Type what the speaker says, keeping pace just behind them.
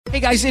Hey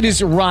guys, it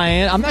is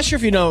Ryan. I'm not sure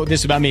if you know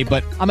this about me,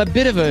 but I'm a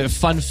bit of a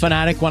fun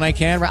fanatic when I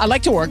can. I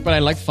like to work, but I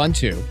like fun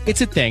too.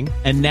 It's a thing.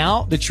 And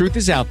now the truth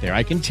is out there.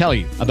 I can tell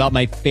you about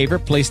my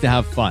favorite place to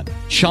have fun.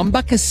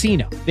 Chumba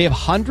Casino. They have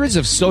hundreds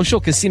of social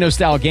casino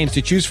style games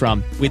to choose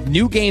from with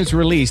new games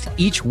released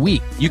each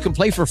week. You can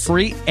play for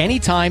free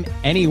anytime,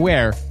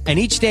 anywhere. And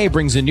each day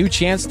brings a new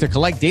chance to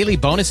collect daily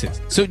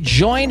bonuses. So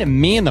join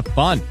me in the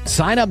fun.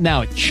 Sign up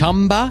now at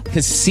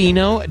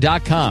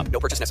ChumbaCasino.com. No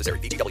purchase necessary.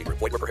 VGW.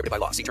 Void where prohibited by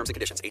law. See terms and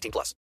conditions.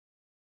 18+.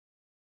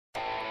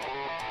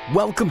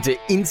 Welcome to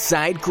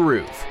Inside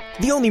Groove,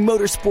 the only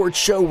motorsports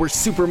show where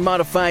super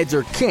modifieds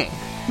are king.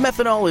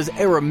 Methanol is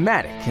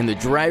aromatic, and the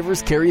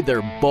drivers carry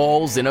their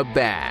balls in a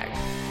bag.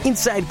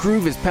 Inside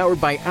Groove is powered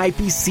by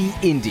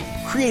IPC Indy,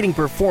 creating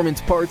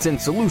performance parts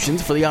and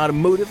solutions for the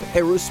automotive,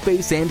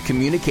 aerospace, and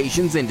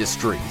communications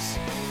industries.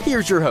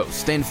 Here's your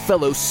host and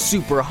fellow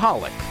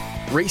superholic,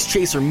 Race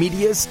Chaser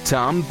Media's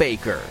Tom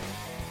Baker.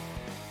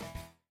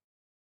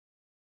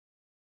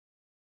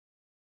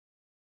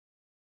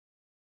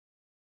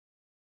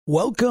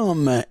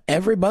 Welcome,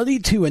 everybody,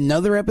 to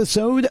another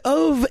episode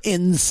of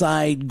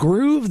Inside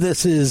Groove.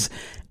 This is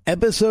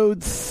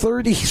episode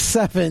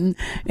 37,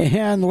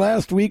 and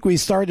last week we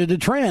started a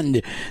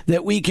trend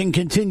that we can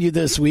continue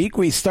this week.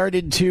 We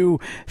started to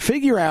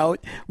figure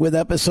out with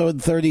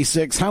episode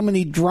 36 how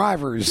many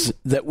drivers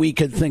that we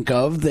could think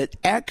of that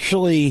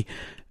actually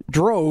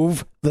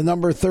drove the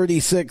number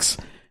 36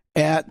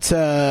 at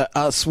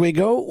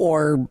Oswego,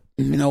 or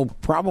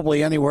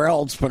probably anywhere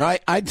else,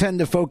 but I tend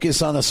to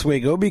focus on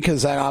Oswego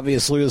because that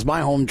obviously is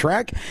my home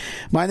track.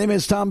 My name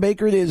is Tom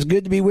Baker. It is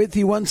good to be with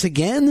you once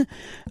again.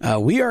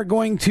 We are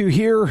going to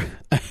hear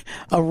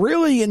a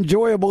really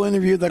enjoyable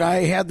interview that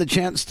I had the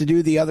chance to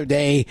do the other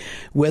day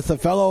with a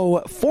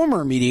fellow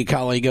former media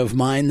colleague of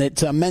mine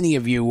that many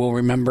of you will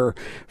remember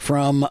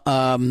from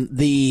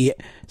the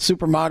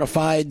super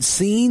modified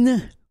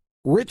scene.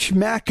 Rich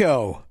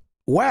Macco.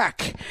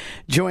 Whack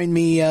joined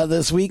me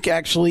this week.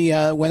 Actually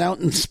went out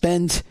and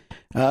spent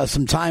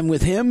some time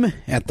with him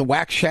at the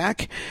Whack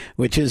Shack,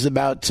 which is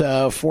about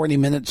 40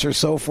 minutes or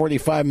so,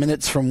 45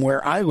 minutes from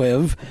where I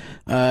live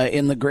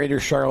in the greater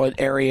Charlotte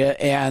area.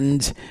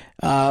 And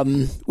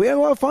we had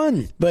a lot of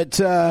fun, but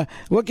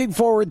looking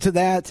forward to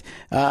that.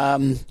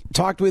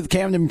 Talked with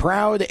Camden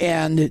Proud,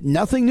 and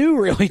nothing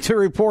new really to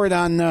report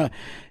on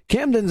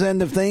Camden's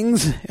end of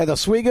things at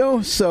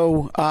Oswego.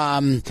 So,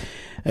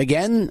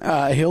 again,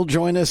 he'll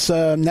join us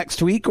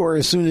next week, or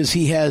as soon as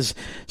he has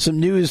some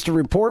news to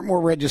report,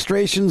 more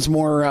registrations,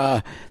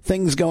 more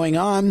things going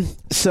on.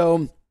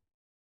 So,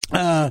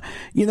 when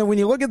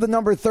you look at the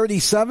number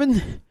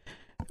 37,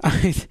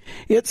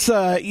 it's,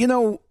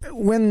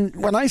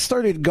 when I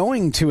started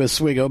going to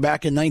Oswego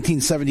back in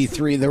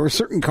 1973, there were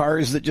certain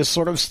cars that just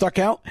sort of stuck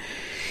out.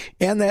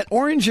 And that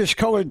orangish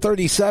colored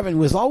 37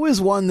 was always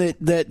one that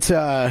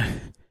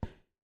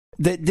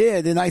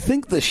did, and I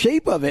think the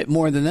shape of it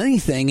more than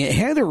anything, it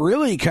had a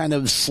really kind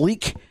of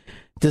sleek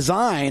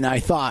design, I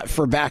thought,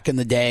 for back in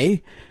the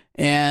day,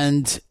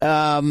 and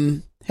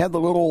had the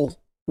little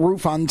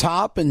roof on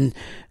top, and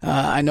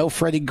I know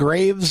Freddie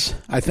Graves,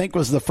 I think,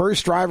 was the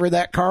first driver of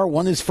that car,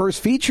 won his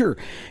first feature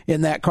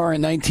in that car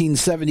in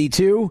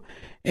 1972,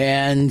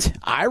 and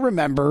I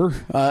remember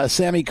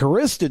Sammy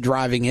Carista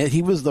driving it.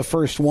 He was the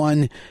first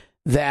one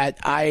that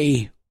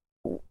I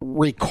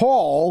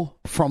recall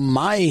from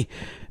my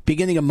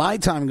beginning of my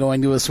time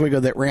going to Oswego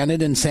that ran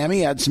it, and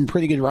Sammy had some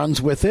pretty good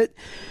runs with it.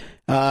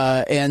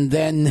 And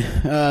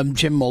then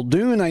Jim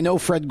Muldoon, I know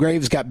Fred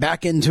Graves got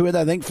back into it,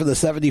 I think, for the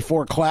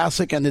 74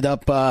 Classic, ended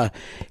up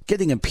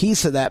getting a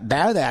piece of that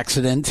bad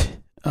accident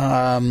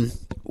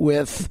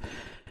with,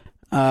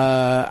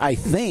 I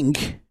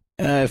think,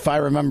 if I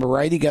remember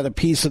right, he got a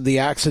piece of the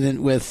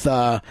accident with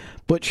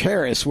Butch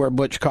Harris, where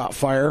Butch caught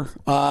fire.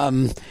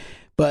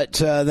 But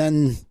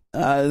then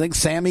I think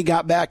Sammy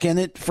got back in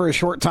it for a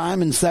short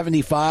time in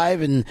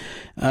 75, and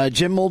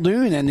Jim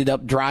Muldoon ended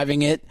up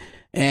driving it.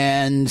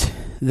 And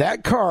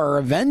that car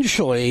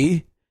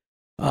eventually,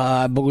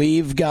 I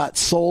believe, got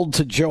sold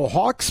to Joe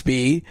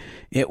Hawksby.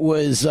 It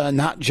was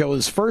not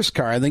Joe's first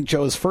car. I think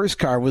Joe's first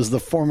car was the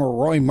former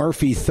Roy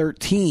Murphy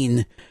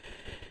 13.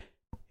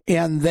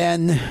 And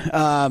then,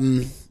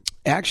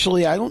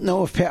 actually, I don't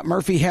know if Pat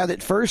Murphy had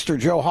it first or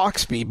Joe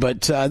Hawksby,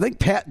 but I think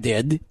Pat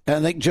did. I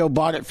think Joe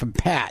bought it from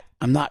Pat.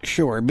 I'm not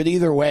sure. But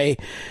either way,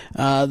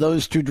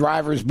 those two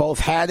drivers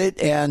both had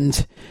it,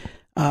 and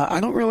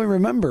I don't really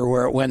remember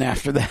where it went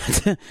after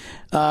that.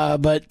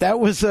 But that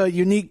was a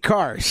unique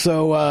car.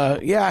 So, a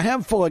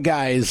handful of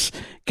guys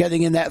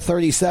getting in that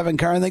 37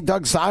 car. I think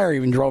Doug Sire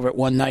even drove it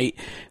one night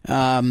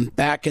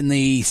back in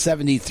the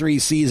 73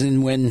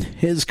 season when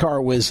his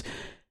car was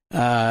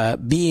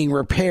being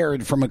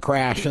repaired from a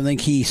crash. I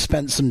think he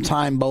spent some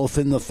time both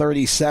in the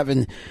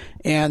 37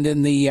 and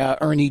in the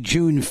Ernie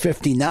June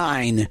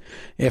 59,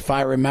 if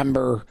I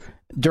remember,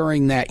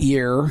 during that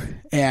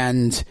year,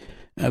 and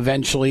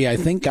eventually I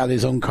think got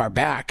his own car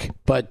back.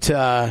 But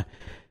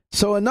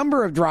so a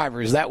number of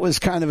drivers. That was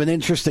kind of an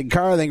interesting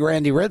car. I think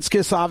Randy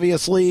Ritzkis,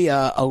 obviously,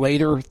 a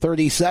later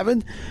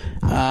 37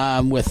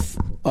 with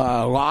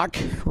Locke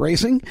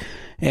Racing,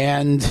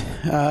 and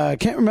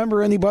can't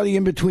remember anybody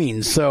in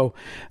between. So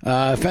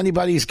if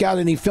anybody's got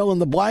any fill in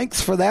the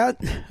blanks for that,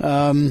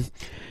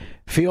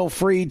 feel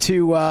free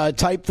to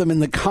type them in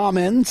the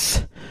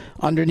comments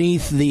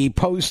underneath the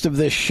post of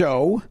this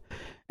show,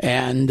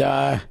 and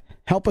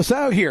help us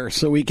out here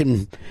so we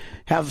can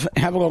have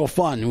a little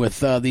fun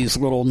with these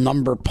little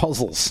number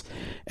puzzles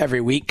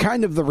every week.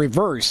 Kind of the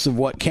reverse of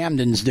what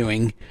Camden's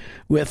doing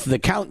with the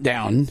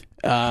countdown.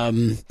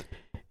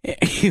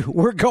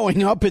 We're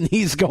going up and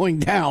he's going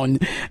down.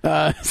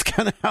 It's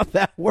kind of how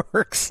that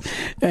works.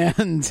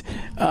 And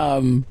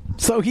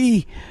so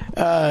we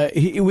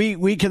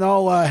can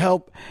all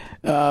help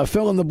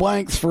fill in the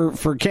blanks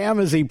for Cam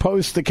as he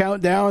posts the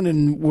countdown,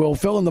 and we'll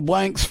fill in the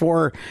blanks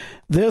for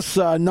this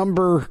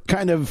number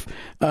kind of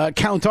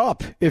count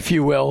up, if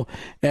you will,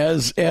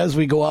 as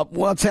we go up.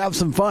 Let's have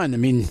some fun. I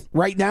mean,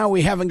 right now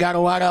we haven't got a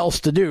lot else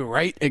to do,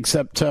 right,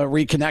 except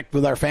reconnect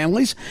with our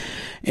families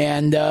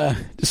and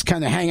just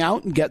kind of hang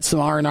out and get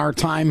some R&R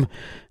time.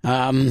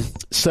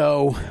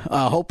 So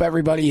hope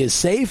everybody is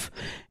safe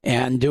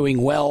and doing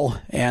well.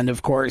 And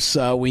of course,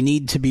 we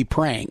need to be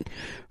praying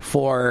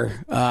for,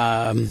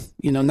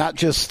 not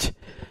just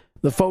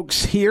the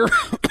folks here,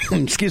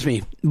 excuse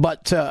me,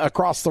 but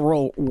across the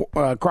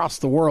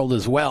world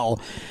as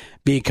well,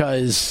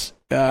 because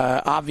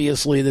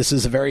obviously this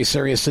is a very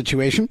serious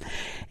situation,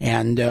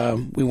 and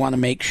we want to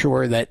make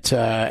sure that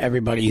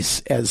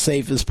everybody's as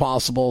safe as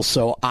possible.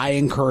 So I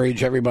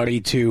encourage everybody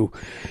to,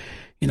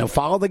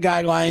 follow the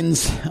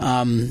guidelines.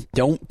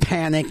 Don't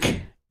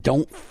panic.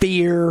 Don't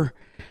fear.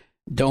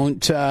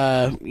 Don't,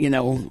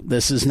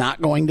 this is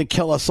not going to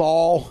kill us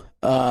all,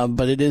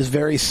 but it is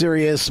very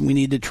serious. We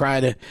need to try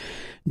to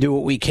do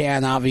what we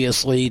can,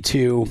 obviously,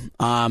 to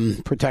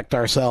protect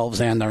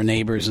ourselves and our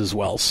neighbors as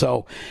well.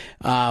 So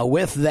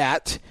with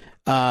that,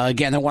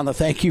 again, I want to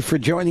thank you for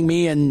joining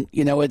me. And,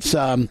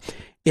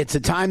 it's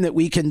a time that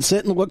we can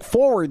sit and look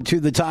forward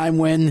to the time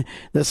when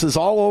this is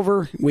all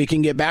over. We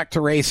can get back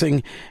to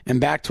racing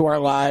and back to our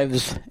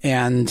lives,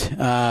 and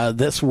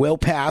this will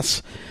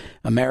pass.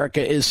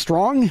 America is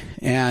strong,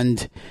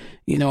 and,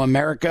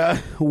 America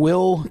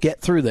will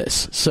get through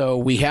this. So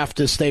we have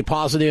to stay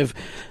positive.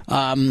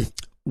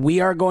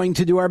 We are going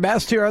to do our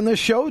best here on this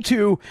show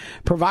to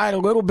provide a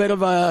little bit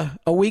of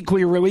a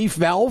weekly relief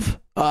valve.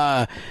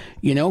 Cam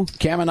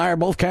and I are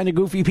both kind of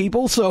goofy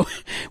people, so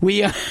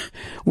we're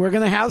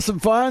going to have some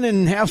fun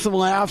and have some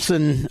laughs,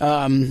 and,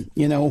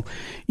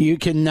 you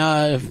can,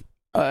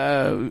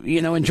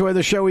 enjoy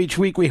the show each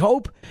week, we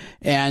hope.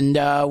 And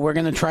we're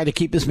going to try to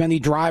keep as many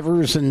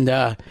drivers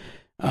and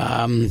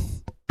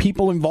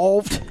people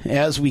involved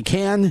as we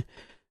can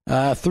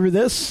through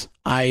this.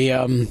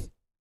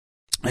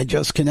 I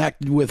just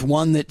connected with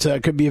one that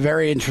could be a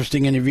very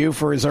interesting interview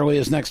for as early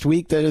as next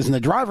week. That isn't a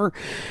driver,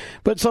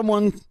 but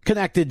someone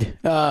connected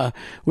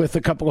with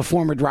a couple of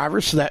former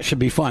drivers, so that should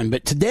be fun.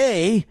 But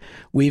today,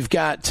 we've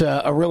got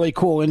a really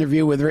cool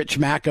interview with Rich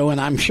Macko,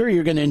 and I'm sure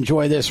you're going to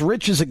enjoy this.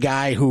 Rich is a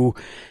guy who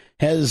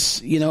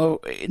has,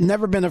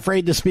 never been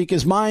afraid to speak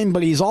his mind,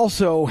 but he's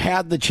also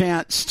had the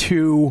chance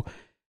to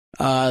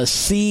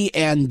see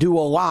and do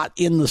a lot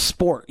in the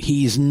sport.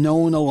 He's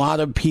known a lot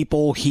of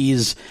people.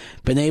 He's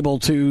been able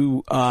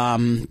to,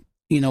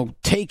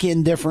 take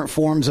in different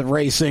forms of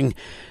racing.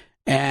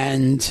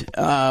 And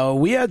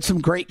we had some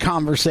great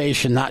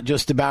conversation, not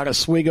just about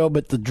Oswego,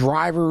 but the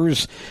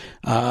drivers,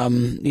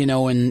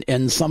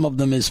 and some of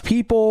them as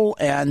people,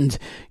 and,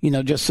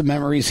 just some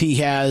memories he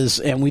has.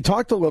 And we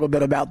talked a little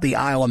bit about the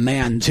Isle of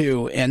Man,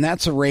 too. And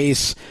that's a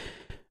race.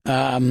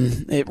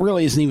 It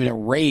really isn't even a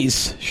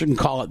race. Shouldn't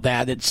call it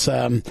that. It's,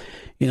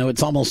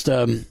 it's almost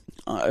an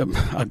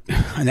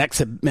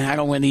exhibit. I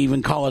don't want to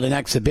even call it an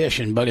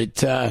exhibition, but it,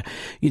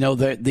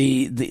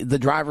 the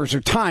drivers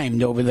are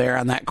timed over there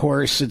on that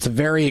course. It's a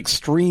very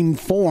extreme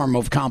form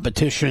of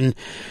competition,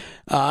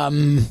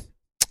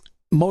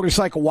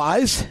 motorcycle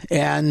wise,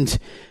 and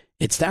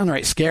it's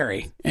downright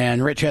scary.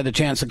 And Rich had a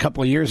chance a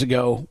couple of years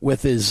ago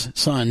with his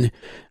son,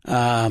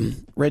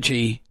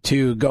 Richie,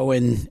 to go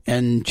in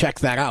and check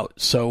that out.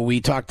 So we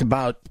talked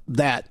about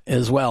that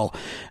as well.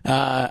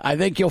 I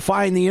think you'll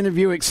find the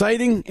interview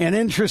exciting and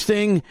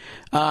interesting,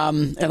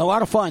 and a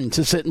lot of fun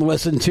to sit and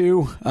listen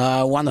to.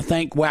 I want to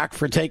thank WAC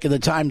for taking the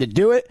time to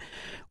do it.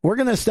 We're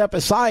going to step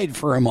aside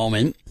for a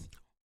moment.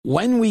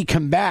 When we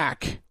come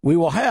back, we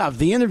will have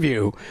the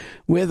interview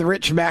with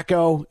Rich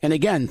Macko. And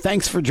again,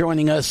 thanks for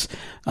joining us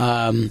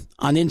on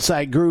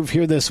Inside Groove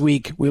here this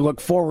week. We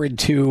look forward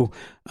to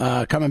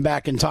coming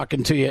back and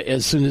talking to you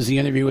as soon as the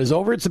interview is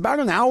over. It's about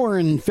an hour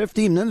and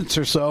 15 minutes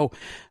or so.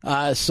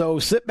 So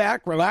sit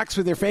back, relax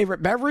with your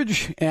favorite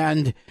beverage,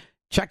 and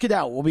check it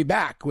out. We'll be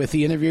back with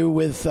the interview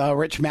with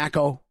Rich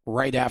Macko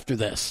right after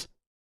this.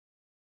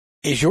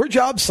 Is your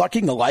job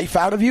sucking the life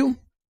out of you?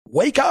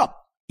 Wake up.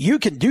 You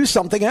can do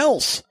something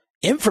else.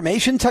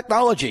 Information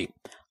technology.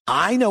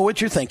 I know what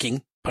you're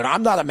thinking, but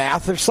I'm not a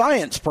math or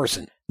science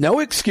person. No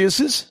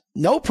excuses,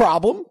 no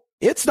problem.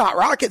 It's not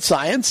rocket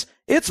science.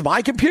 It's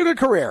my computer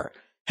career.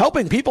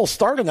 Helping people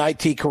start an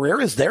IT career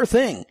is their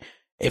thing.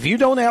 If you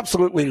don't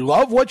absolutely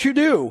love what you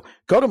do,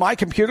 go to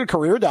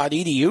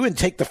mycomputercareer.edu and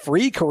take the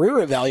free career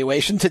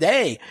evaluation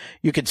today.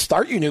 You can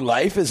start your new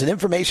life as an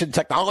information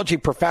technology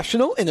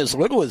professional in as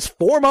little as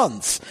 4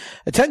 months.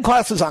 Attend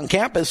classes on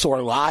campus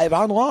or live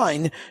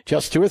online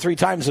just 2 or 3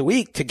 times a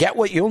week to get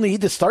what you'll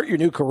need to start your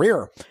new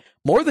career.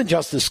 More than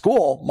just a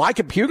school, My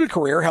Computer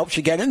Career helps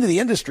you get into the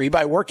industry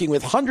by working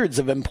with hundreds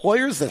of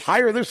employers that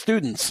hire their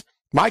students.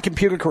 My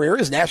Computer Career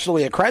is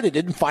nationally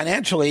accredited and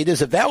financial aid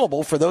is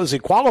available for those who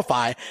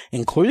qualify,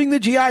 including the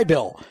GI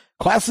Bill.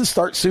 Classes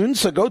start soon,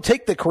 so go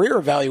take the career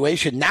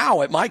evaluation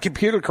now at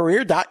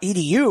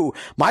mycomputercareer.edu.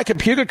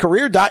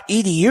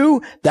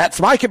 Mycomputercareer.edu.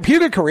 That's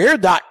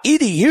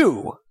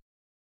mycomputercareer.edu.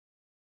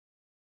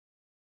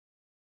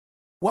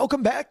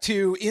 Welcome back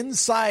to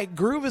Inside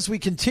Groove as we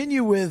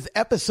continue with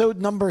episode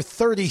number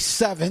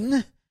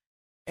 37.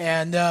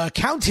 And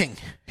counting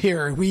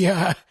here.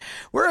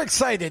 We're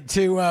excited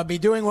to be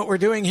doing what we're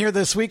doing here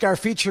this week. Our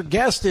featured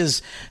guest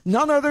is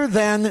none other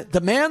than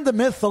the man, the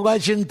myth, the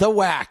legend, the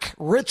Whack,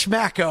 Rich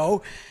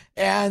Macko.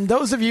 And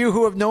those of you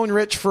who have known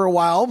Rich for a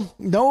while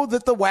know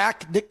that the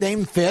Whack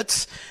nickname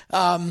fits.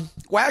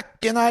 Whack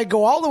and I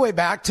go all the way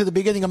back to the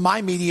beginning of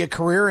my media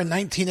career in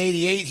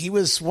 1988. He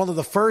was one of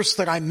the first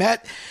that I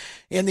met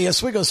in the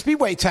Oswego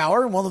Speedway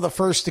Tower, one of the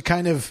first to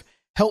kind of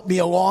help me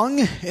along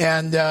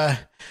and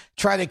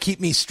try to keep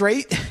me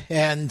straight.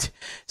 And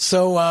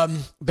so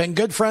been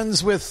good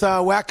friends with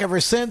Whack ever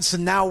since.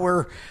 And now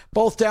we're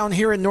both down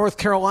here in North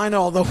Carolina,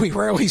 although we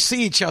rarely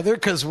see each other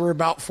because we're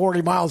about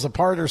 40 miles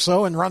apart or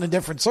so and run in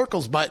different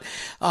circles. But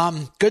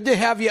good to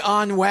have you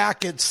on,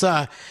 Whack. It's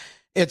going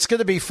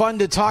to be fun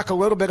to talk a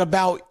little bit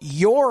about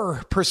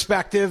your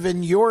perspective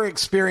and your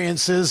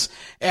experiences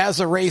as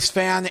a race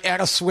fan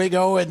at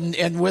Oswego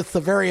and with the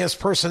various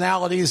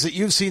personalities that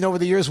you've seen over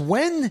the years.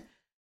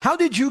 How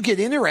did you get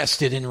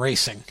interested in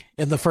racing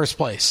in the first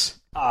place?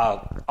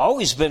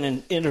 Always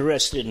been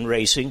interested in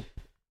racing.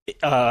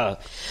 And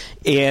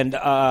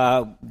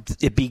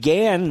it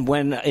began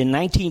when, in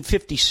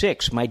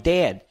 1956, my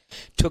dad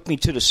took me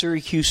to the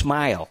Syracuse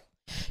Mile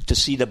to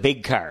see the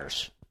big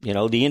cars,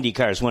 the Indy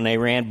cars, when they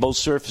ran both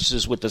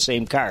surfaces with the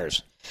same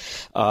cars.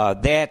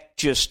 That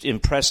just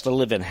impressed the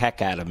living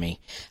heck out of me.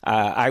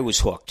 I was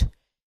hooked.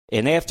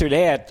 And after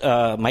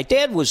that, my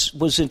dad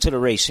was into the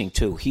racing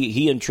too.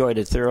 He enjoyed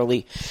it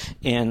thoroughly,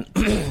 and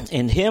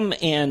him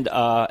and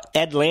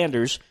Ed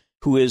Landers,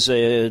 who has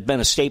been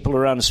a staple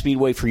around the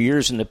Speedway for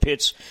years in the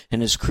pits,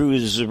 and his crew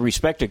is a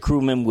respected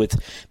crewman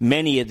with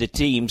many of the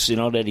teams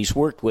that he's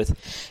worked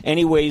with.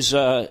 Anyways,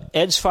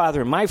 Ed's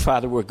father and my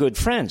father were good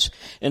friends,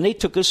 and they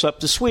took us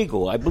up to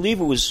Oswego. I believe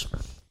it was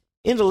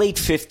in the late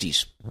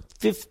 50s,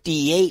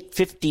 58,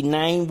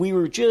 59. We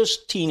were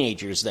just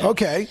teenagers then.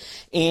 Okay.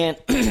 And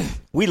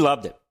we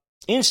loved it.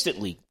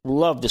 Instantly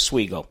loved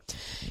Oswego.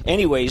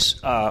 Anyways,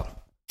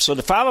 so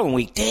the following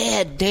week,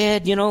 Dad,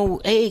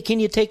 hey, can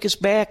you take us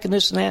back and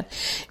this and that?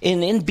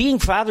 And being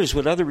fathers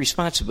with other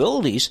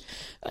responsibilities,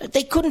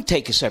 they couldn't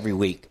take us every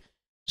week.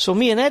 So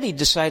me and Eddie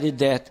decided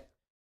that,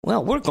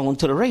 well, we're going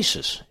to the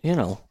races.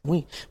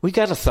 We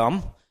got a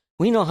thumb.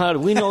 We know how to.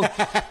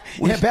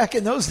 Back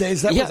in those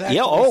days, that was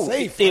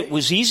actually safe. Right? It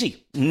was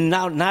easy.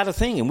 Not a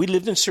thing. And we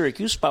lived in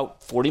Syracuse,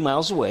 about 40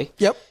 miles away.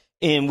 Yep.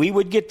 And we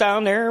would get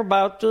down there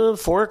about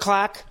 4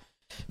 o'clock,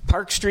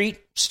 Park Street,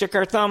 stick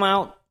our thumb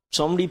out.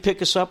 Somebody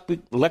pick us up,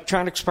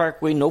 Electronics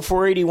Parkway, no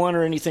 481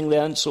 or anything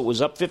then, so it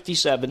was up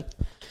 57.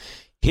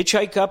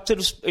 Hitchhike up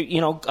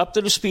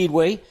to the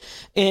Speedway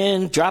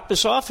and drop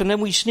us off, and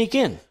then we sneak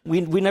in.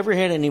 We never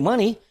had any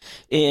money,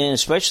 and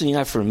especially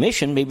not for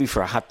admission, maybe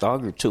for a hot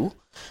dog or two.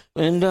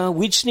 And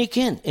we'd sneak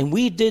in. And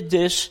we did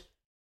this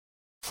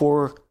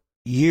for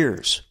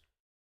years.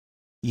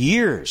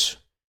 Years.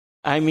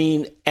 I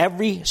mean,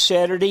 every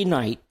Saturday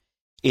night.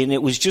 And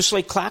it was just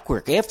like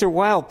clockwork. After a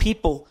while,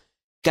 people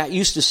got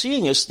used to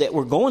seeing us that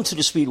were going to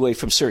the Speedway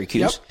from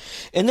Syracuse. Yep.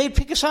 And they'd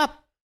pick us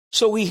up.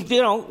 So we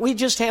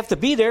just have to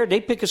be there.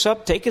 They'd pick us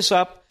up, take us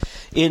up.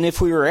 And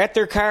if we were at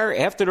their car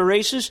after the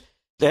races,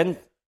 then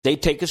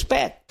they'd take us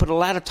back. But a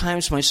lot of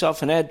times,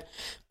 myself and Ed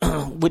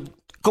would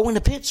go in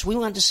the pits. We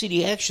wanted to see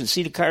the action,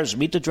 see the cars,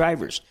 meet the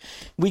drivers.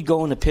 We'd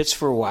go in the pits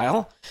for a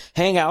while,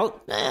 hang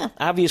out.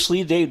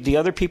 Obviously, the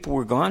other people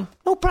were gone.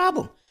 No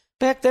problem.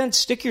 Back then,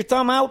 stick your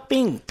thumb out,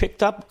 bing,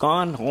 picked up,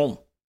 gone, home.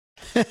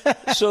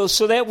 So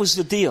that was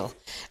the deal.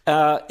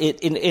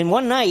 In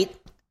one night,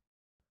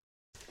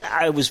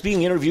 I was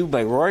being interviewed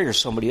by Roy or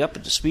somebody up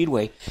at the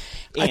Speedway.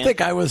 I think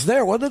I was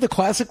there. Wasn't it the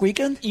Classic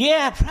Weekend?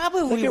 Yeah,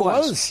 probably it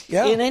was.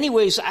 Yeah. And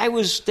anyways,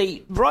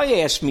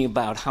 Roy asked me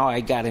about how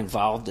I got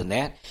involved in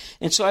that.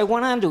 And so I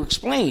went on to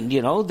explain,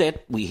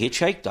 that we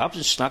hitchhiked up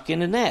and snuck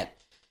in that.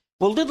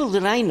 Well, little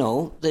did I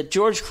know that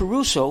George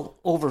Caruso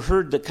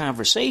overheard the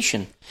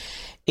conversation.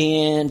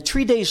 And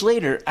 3 days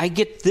later, I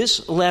get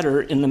this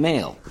letter in the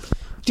mail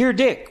Dear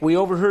Dick, we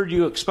overheard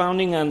you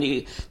expounding on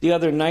the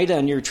other night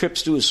on your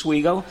trips to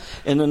Oswego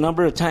and the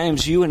number of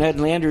times you and Ed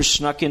Landers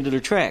snuck into the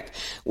track.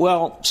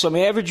 Well, some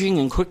averaging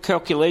and quick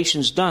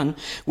calculations done,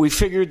 we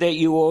figured that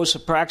you owe us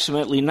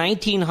approximately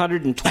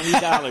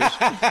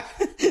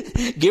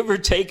 $1,920, give or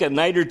take a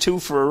night or two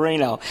for a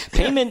rainout.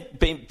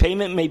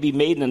 Payment may be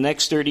made in the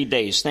next 30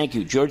 days. Thank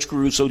you, George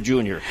Caruso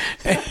Jr.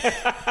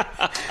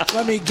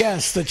 Let me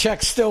guess, the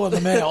check's still in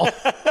the mail.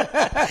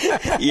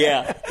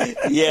 Yeah.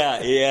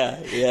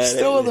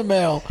 Still in the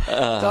mail.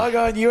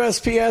 Doggone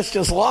USPS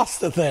just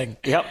lost the thing.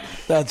 Yep.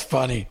 That's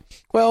funny.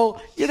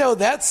 Well,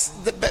 that's,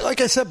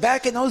 like I said,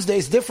 back in those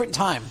days, different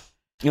time.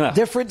 Yeah.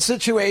 Different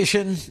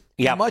situation.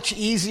 Yep. Much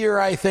easier,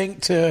 I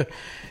think, to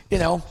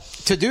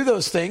do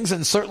those things,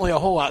 and certainly a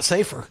whole lot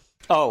safer.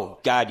 Oh,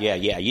 God, yeah.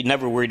 You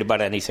never worried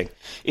about anything.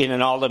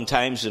 In all them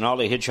times and all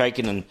the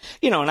hitchhiking. And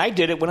I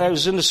did it when I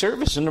was in the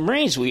service in the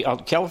Marines.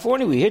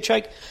 California, we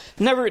hitchhiked.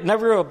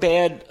 Never a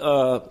bad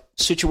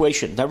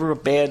situation. Never a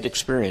bad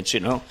experience,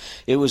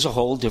 It was a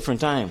whole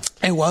different time.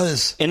 It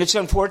was. And it's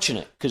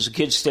unfortunate because the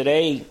kids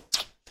today,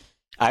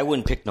 I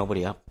wouldn't pick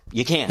nobody up.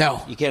 You can't.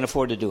 No. You can't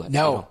afford to do it.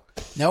 No.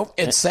 Nope.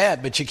 It's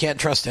sad, but you can't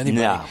trust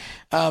anybody.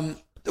 No.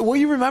 What do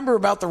you remember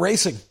about the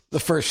racing the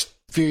first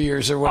few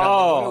years or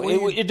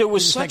whatever? There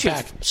was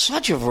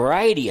such a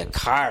variety of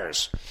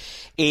cars.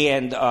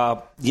 And,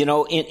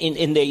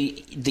 in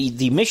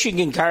the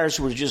Michigan cars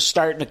were just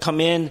starting to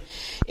come in,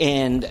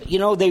 and, they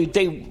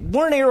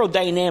weren't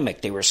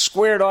aerodynamic. They were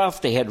squared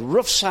off. They had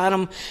roofs on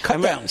them.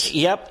 Cut downs.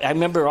 Yep. I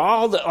remember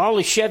all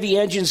the Chevy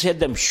engines had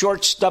them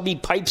short, stubby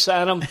pipes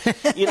on them.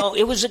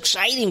 It was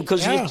exciting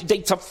because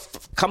they'd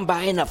come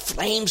by and the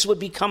flames would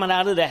be coming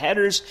out of the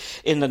headers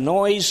and the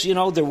noise,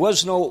 there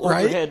was no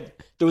overhead. Right?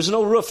 There was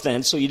no roof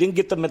then, so you didn't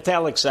get the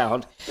metallic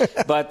sound.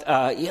 But,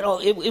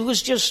 it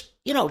was just,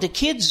 the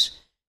kids,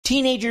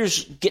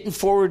 teenagers getting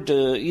forward to,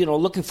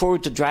 looking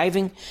forward to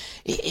driving.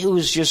 It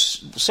was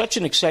just such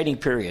an exciting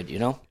period,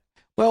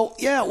 Well,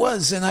 yeah, it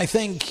was. And I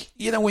think,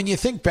 when you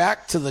think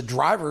back to the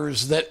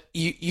drivers that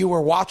you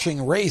were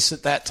watching race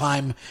at that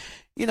time,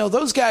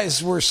 those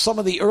guys were some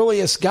of the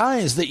earliest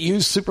guys that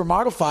used super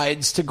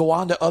modifieds to go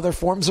on to other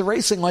forms of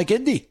racing like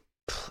Indy.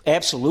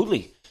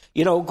 Absolutely.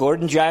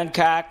 Gordon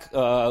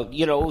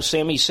Johncock,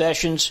 Sammy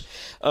Sessions,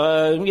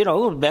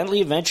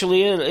 Bentley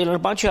eventually, and a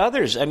bunch of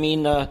others. I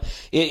mean,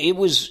 it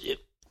was,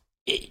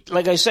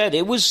 like I said,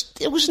 it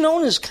was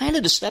known as kind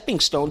of the stepping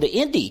stone to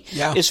Indy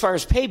as far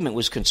as pavement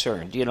was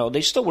concerned.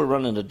 They still were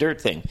running the dirt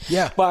thing.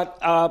 Yeah. But,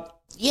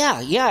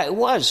 it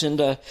was.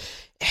 And, and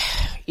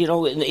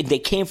they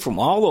came from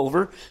all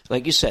over,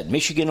 like you said,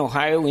 Michigan,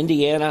 Ohio,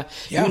 Indiana,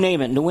 you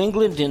name it, New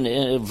England, and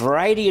a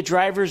variety of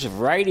drivers, a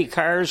variety of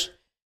cars.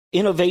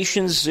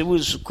 Innovations. It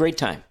was a great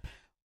time.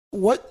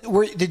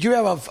 Did you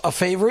have a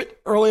favorite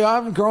early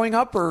on growing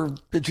up, or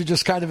did you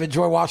just kind of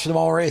enjoy watching them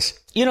all race?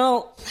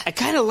 I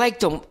kind of liked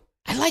them.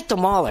 I liked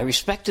them all. I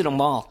respected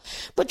them all.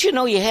 But,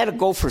 you had to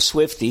go for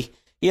Swifty.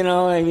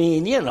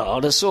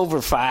 The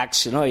Silver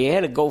Fox, you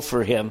had to go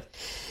for him.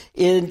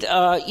 And,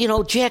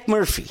 Jack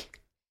Murphy.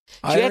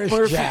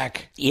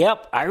 Jack.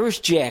 Yep,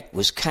 Irish Jack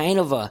was kind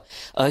of a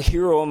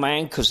hero of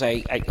mine because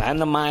I on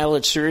the mile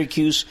at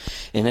Syracuse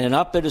and then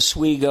up at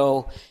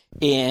Oswego.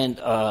 And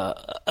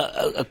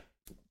to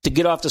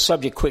get off the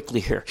subject quickly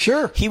here.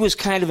 Sure. He was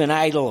kind of an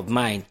idol of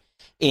mine.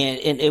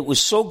 And it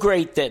was so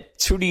great that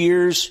through the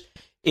years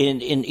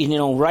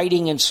in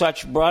writing and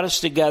such brought us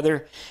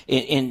together.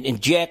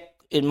 And Jack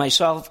and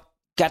myself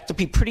got to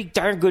be pretty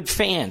darn good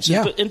fans.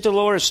 Yeah. And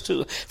Dolores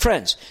too,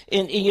 friends.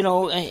 And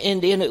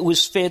it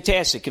was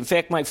fantastic. In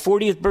fact, my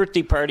 40th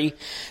birthday party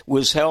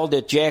was held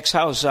at Jack's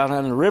house out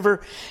on the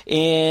river,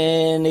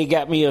 and they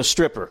got me a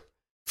stripper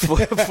for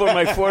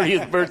my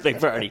 40th birthday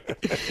party.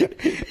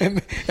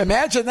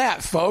 Imagine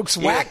that, folks.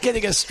 Whack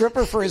getting a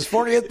stripper for his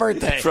 40th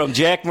birthday. From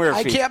Jack Murphy.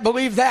 I can't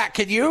believe that.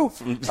 Can you?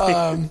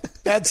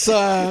 That's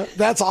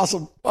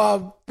awesome.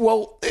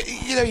 Well,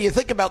 you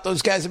think about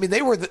those guys. I mean,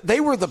 they were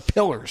the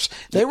pillars.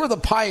 They were the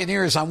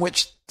pioneers on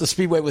which the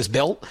Speedway was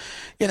built.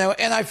 And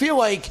I feel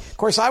like, of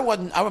course, I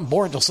wasn't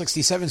born until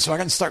 67, so I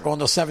didn't start going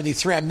until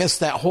 73. I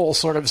missed that whole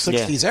sort of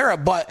 60s era,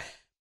 but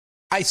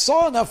I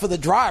saw enough of the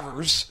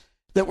drivers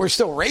that were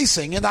still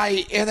racing, and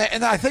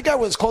I think I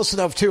was close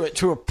enough to it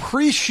to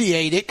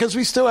appreciate it because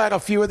we still had a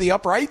few of the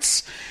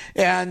uprights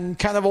and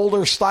kind of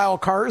older style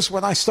cars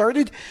when I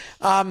started.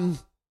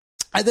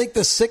 I think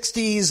the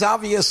 60s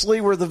obviously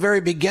were the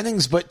very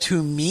beginnings, but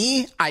to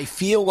me, I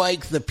feel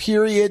like the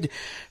period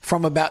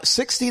from about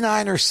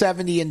 69 or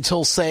 70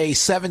 until say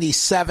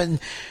 77,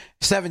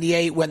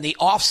 78 when the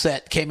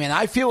offset came in,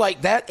 I feel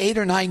like that 8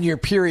 or 9 year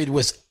period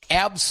was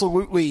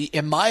absolutely,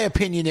 in my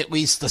opinion at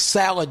least, the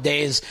salad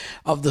days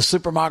of the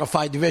super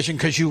modified division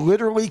because you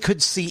literally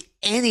could see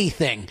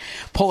anything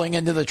pulling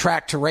into the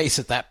track to race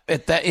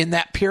in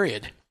that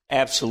period.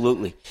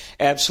 Absolutely.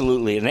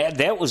 Absolutely. And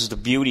that was the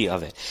beauty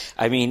of it.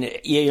 I mean,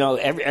 you know,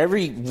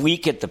 every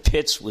week at the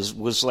pits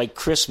was like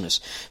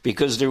Christmas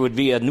because there would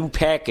be a new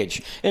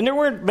package. And there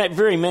weren't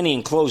very many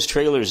enclosed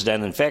trailers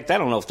then. In fact, I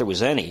don't know if there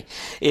was any.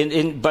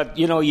 But,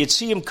 you know, you'd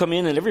see them come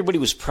in and everybody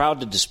was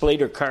proud to display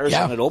their cars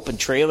on an open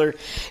trailer.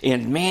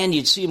 And, man,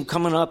 you'd see them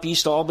coming up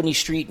East Albany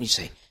Street and you'd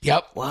say,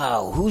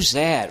 wow, who's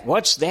that?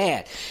 What's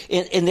that?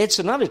 And that's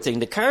another thing.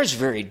 The cars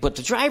varied, but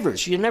the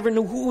drivers, you never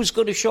knew who was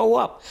going to show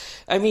up.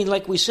 I mean,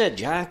 like we said,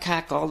 John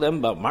Cock, all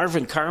them,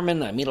 Marvin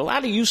Carman. I mean, a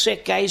lot of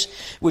USAC guys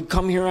would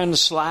come here on the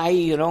sly,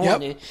 you know.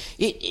 And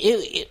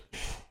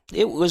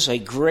it was a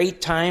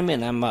great time,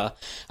 and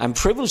I'm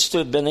privileged to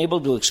have been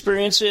able to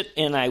experience it,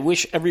 and I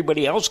wish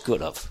everybody else could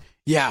have.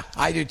 Yeah,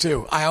 I do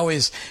too.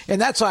 And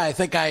that's why I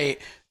think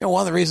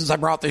one of the reasons I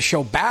brought this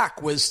show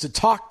back was to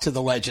talk to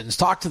the legends,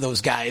 talk to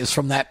those guys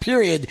from that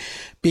period,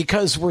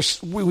 because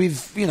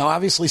we've, you know,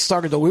 obviously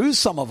started to lose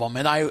some of them.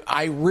 And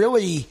I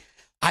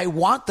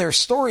want their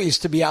stories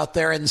to be out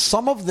there. And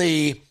some of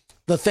the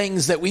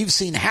things that we've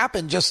seen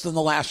happen just in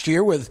the last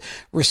year with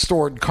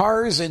restored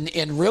cars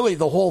and really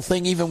the whole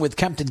thing, even with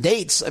Kempton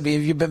Dates. I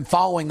mean, if you've been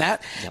following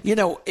that, you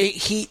know,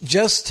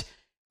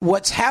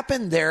 what's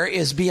happened there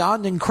is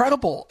beyond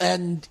incredible.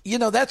 And, you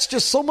know, that's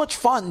just so much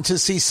fun to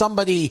see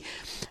somebody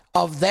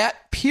of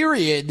that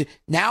period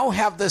now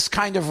have this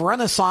kind of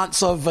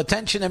renaissance of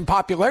attention and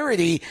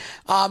popularity.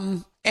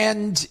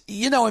 And,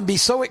 you know, and be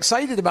so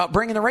excited about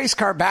bringing a race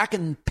car back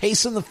and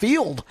pacing the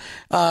field,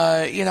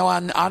 you know,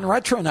 on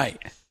retro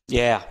night.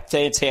 Yeah,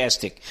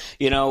 fantastic.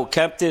 You know,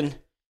 Kempton,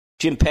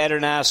 Jim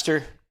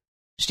Paternoster,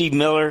 Steve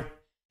Miller.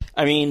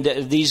 I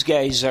mean, these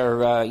guys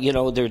are, you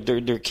know,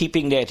 they're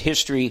keeping that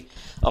history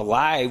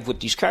alive with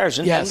these cars.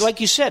 And like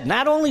you said,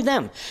 not only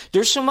them,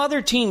 there's some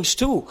other teams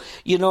too.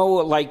 You know,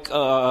 like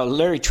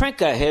Larry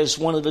Trenka has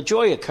one of the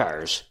Joya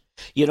cars.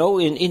 You know,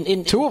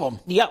 in two of them.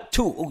 Yeah,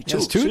 two.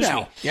 There's two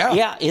now. Yeah.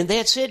 Yeah, and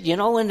that's it. You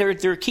know, and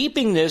they're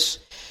keeping this,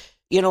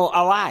 you know,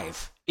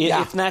 alive.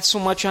 If not so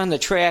much on the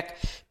track,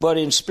 but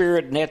in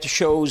spirit and at the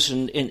shows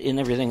and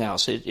everything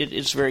else.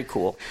 It's very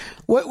cool.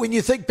 When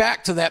you think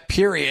back to that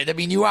period, I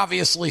mean, you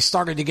obviously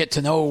started to get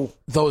to know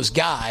those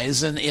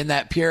guys in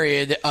that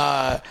period.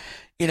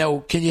 You know,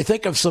 can you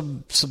think of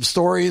some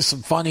stories,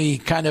 some funny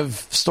kind of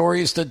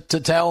stories to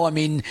tell? I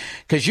mean,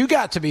 because you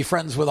got to be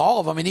friends with all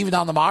of them, and even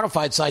on the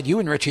modified side, you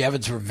and Richie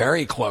Evans were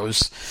very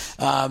close.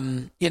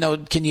 You know,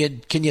 can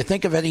you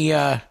think of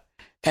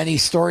any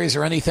stories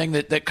or anything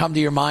that come to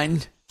your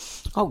mind?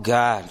 Oh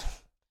God,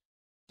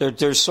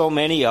 there's so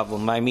many of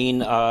them. I mean,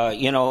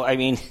 you know,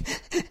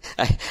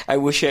 I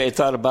wish I had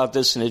thought about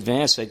this in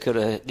advance. I could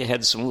have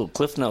had some little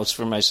cliff notes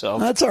for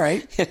myself. That's all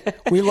right.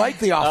 We like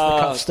the off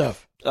the cuff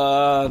stuff.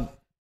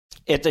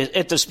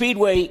 At the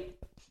Speedway,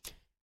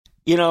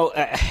 you know,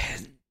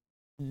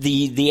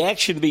 the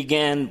action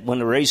began when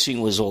the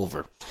racing was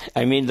over.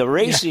 I mean, the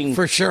racing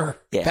for sure.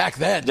 Yeah. Back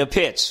then, the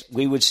pits.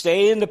 We would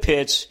stay in the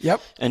pits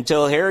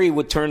until Harry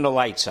would turn the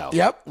lights out.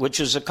 Which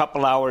is a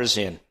couple hours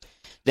in.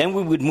 Then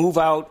we would move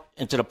out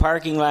into the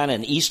parking lot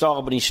on East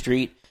Albany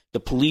Street. The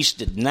police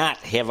did not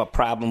have a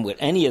problem with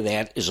any of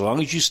that as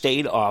long as you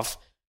stayed off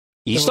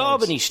East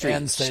Albany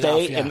Street.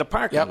 Stay in the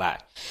parking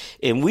lot.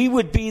 And we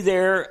would be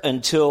there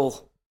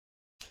until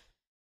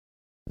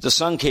the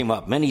sun came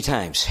up many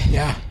times.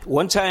 Yeah.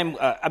 One time,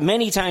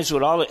 many times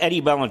with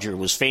Eddie Bellinger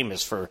was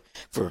famous for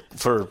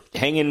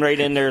hanging right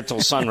in there till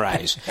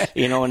sunrise,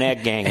 you know, in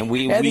that gang. And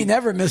Eddie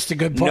never missed a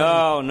good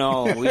party.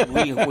 No.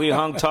 We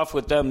hung tough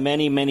with them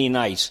many, many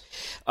nights.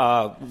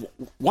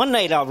 One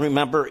night I'll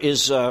remember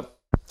is,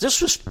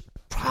 this was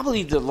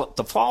probably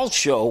the fall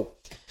show,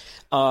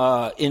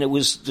 and it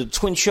was the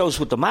twin shows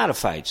with the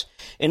modifieds.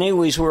 And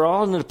anyways, we're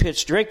all in the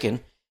pits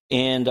drinking.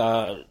 And,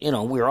 you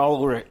know, we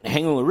were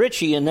hanging with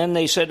Richie, and then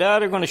they said,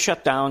 they're going to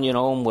shut down, you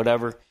know, and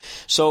whatever.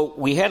 So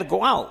we had to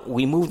go out.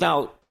 We moved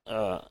out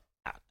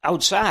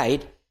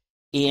outside,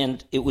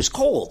 and it was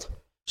cold.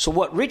 So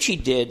what Richie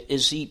did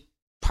is he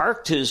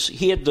had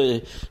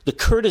the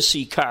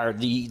courtesy car,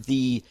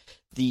 the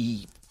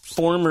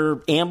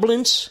former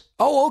ambulance.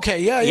 Oh,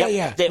 okay.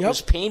 Yeah. That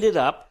was painted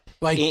up,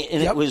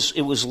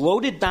 it was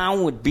loaded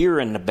down with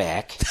beer in the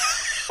back,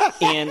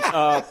 and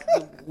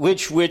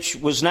which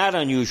was not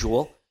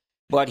unusual.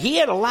 But he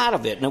had a lot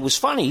of it, and it was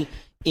funny.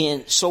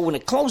 And so when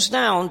it closed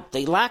down,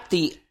 they locked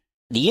the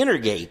inner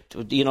gate,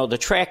 you know, the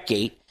track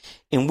gate,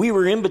 and we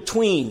were in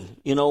between,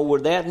 you know,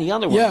 where that and the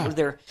other one were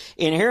there.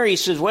 And Harry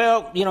says,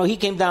 well, you know, he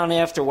came down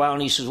after a while,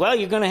 and he says, well,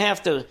 you're going to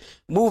have to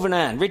move it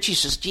on. Richie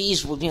says,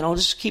 geez, well, you know,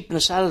 this is keeping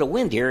us out of the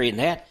wind, Harry, and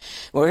that.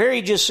 Well,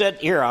 Harry just said,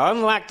 here, I'll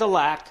unlock the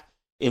lock,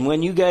 and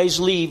when you guys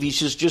leave, he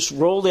says, just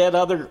roll that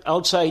other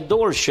outside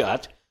door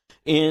shut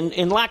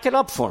and lock it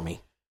up for me.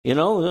 You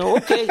know,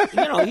 okay, you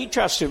know, he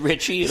trusted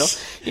Richie, you know,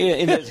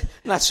 and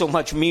not so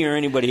much me or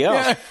anybody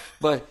else,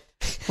 but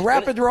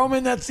Rapid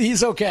Roman,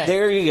 he's okay.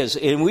 There he is,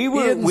 and we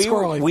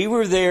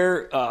were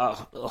there.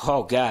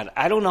 Oh God,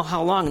 I don't know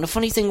how long. And the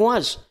funny thing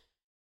was,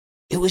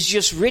 it was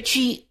just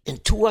Richie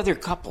and two other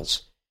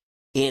couples,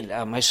 and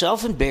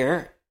myself and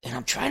Bear And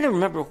I'm trying to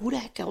remember who the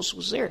heck else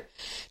was there.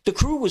 The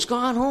crew was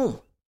gone home.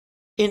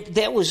 And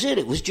that was it.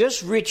 It was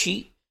just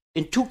Richie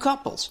and 2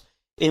 couples.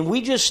 And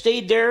we just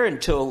stayed there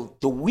until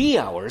the wee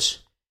hours.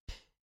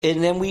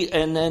 And then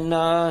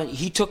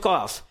he took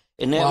off.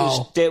 And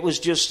that was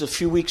just a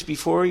few weeks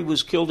before he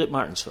was killed at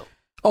Martinsville.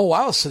 Oh,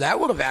 wow. So that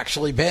would have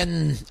actually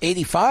been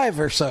 85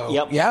 or so.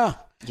 Yep. Yeah.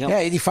 Yep. Yeah,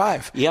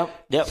 85.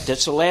 Yep.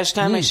 That's the last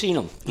time I seen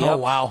him. Yep. Oh,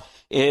 wow.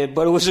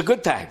 But it was a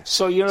good time.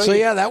 So,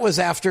 that was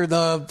after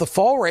the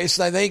fall race.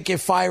 I think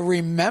if I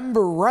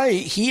remember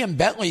right, he and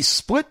Bentley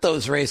split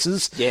those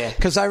races. Yeah.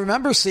 Because I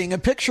remember seeing a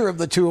picture of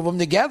the two of them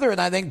together, and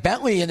I think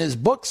Bentley in his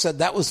book said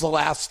that was the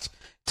last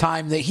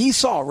time that he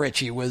saw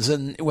Richie was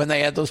when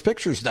they had those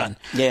pictures done.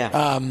 Yeah.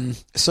 That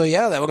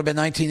would have been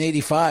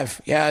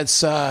 1985. Yeah,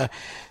 it's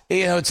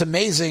it's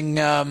amazing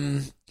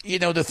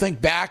to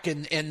think back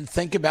and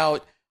think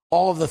about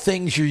all of the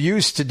things you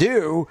used to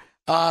do.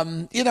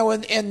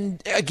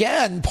 And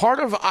again, part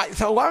of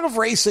a lot of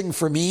racing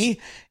for me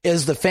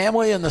is the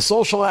family and the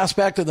social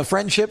aspect and the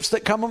friendships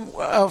that come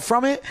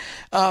from it.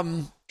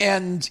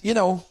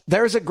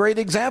 There's a great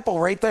example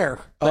right there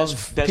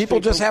of best people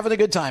just having a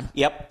good time.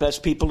 Yep,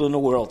 best people in the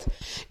world.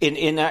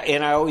 And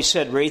I always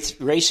said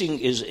racing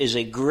is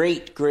a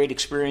great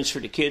experience for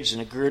the kids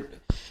and a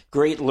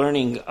great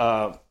learning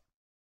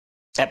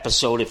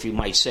episode, if you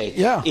might say.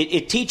 Yeah.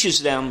 It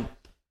teaches them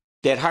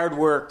that hard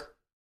work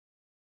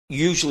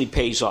usually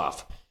pays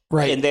off.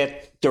 Right. And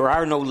that there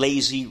are no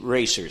lazy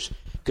racers,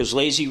 because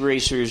lazy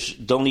racers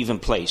don't even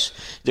place.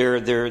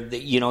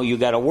 You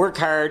got to work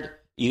hard,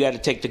 you got to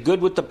take the good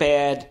with the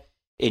bad,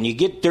 and you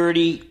get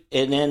dirty,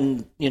 and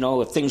then,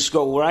 if things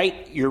go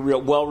right, you're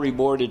well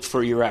rewarded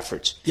for your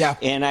efforts. Yeah.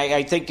 And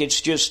I think it's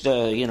just,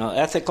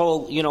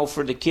 ethical,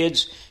 for the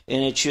kids,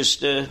 and it's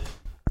just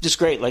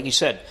great. Like you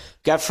said,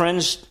 got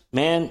friends,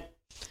 man,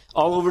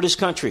 all over this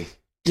country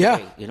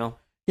today, Yeah.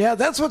 Yeah,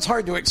 that's what's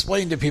hard to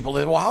explain to people.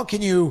 Well, how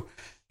can you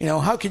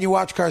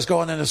watch cars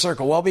going in a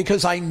circle? Well,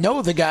 because I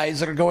know the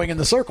guys that are going in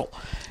the circle.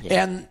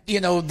 Yeah. And,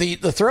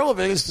 the thrill of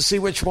it is to see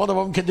which one of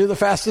them can do the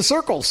fastest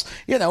circles,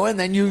 and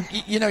then you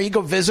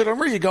go visit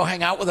them or you go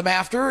hang out with them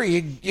after, or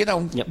you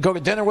go to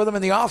dinner with them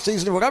in the off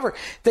season or whatever.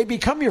 They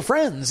become your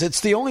friends. It's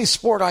the only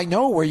sport I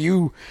know where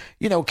you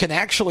can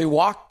actually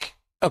walk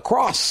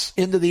across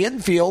into the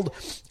infield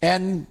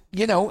and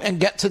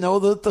get to know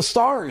the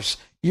stars.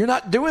 You're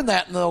not doing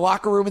that in the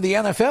locker room of the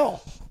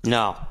NFL.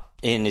 No,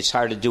 and it's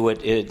hard to do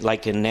it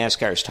like in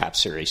NASCAR's Top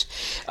Series.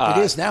 It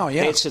is now,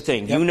 yeah. That's the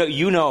thing. Yep.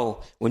 You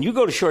know, when you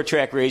go to short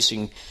track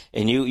racing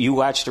and you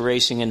watch the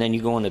racing and then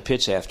you go in the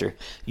pits after,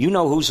 you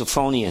know who's a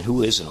phony and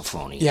who isn't a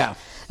phony. Yeah.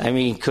 I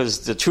mean,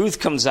 because the truth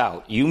comes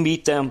out. You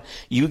meet them,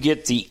 you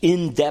get the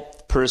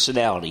in-depth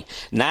personality,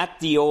 not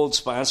the old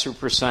sponsor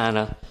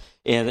persona.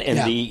 And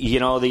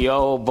the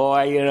oh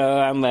boy,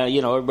 I'm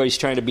everybody's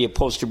trying to be a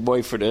poster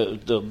boy for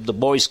the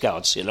Boy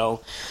Scouts,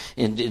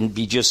 and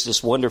be just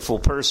this wonderful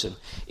person.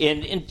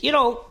 And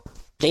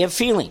they have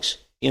feelings,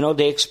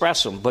 they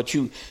express them, but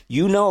you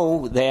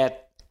know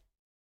that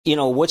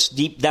what's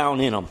deep down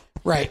in them.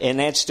 Right. And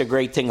that's the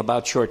great thing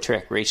about short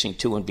track racing,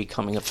 too, and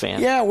becoming a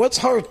fan. Yeah, what's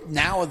hard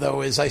now,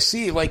 though, is I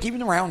see, like,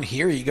 even around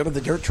here, you go to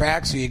the dirt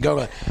tracks or you go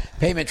to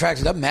pavement tracks,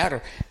 it doesn't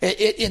matter.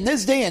 In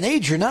this day and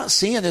age, you're not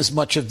seeing as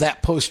much of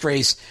that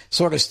post-race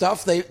sort of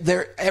stuff.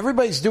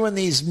 Everybody's doing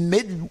these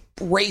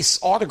mid-race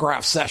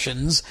autograph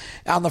sessions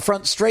on the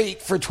front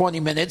straight for 20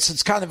 minutes.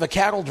 It's kind of a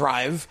cattle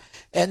drive.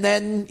 And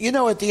then,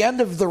 at the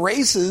end of the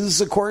races,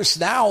 of course,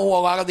 now a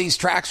lot of these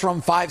tracks run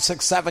 5,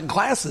 6, 7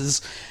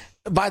 classes.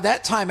 By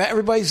that time,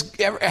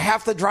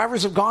 half the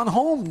drivers have gone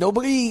home.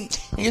 Nobody,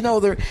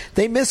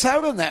 they miss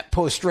out on that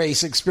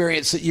post-race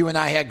experience that you and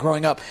I had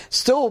growing up.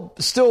 Still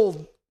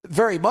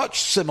very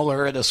much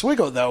similar at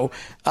Oswego, though,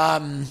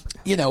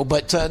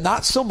 but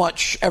not so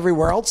much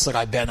everywhere else that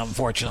I've been,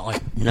 unfortunately.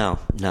 No,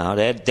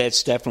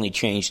 that's definitely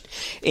changed.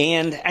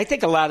 And I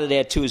think a lot of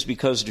that, too, is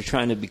because they're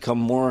trying to become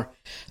more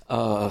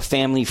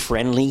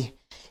family-friendly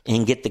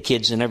and get the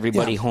kids and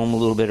everybody home a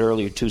little bit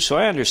earlier, too. So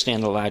I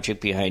understand the logic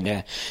behind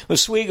that.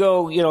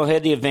 Oswego,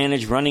 had the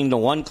advantage running the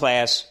one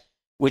class,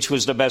 which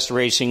was the best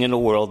racing in the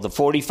world, the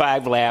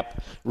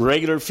 45-lap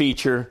regular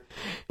feature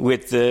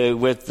with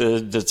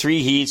the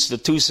 3 heats, the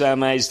 2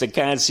 semis, the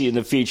consi, and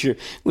the feature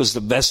was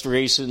the best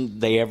racing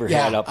they ever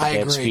had up at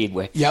that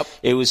speedway. Yep.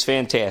 It was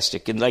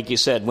fantastic. And like you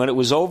said, when it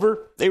was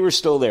over, they were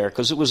still there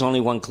because it was only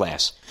one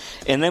class.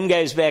 And them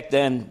guys back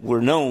then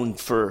were known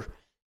for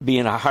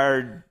being a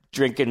hard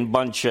drinking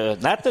bunch.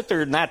 Not that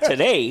they're not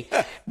today,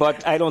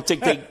 but I don't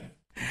think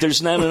there's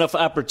not enough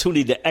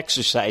opportunity to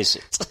exercise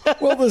it.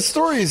 Well, the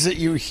stories that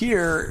you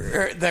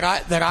hear that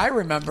I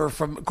remember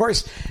from, of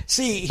course,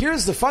 see,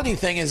 here's the funny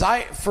thing is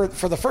for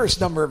the first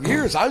number of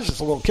years, I was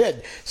just a little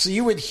kid. So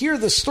you would hear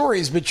the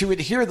stories, but you would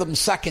hear them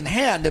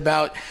secondhand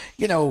about,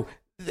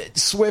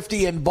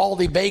 Swifty and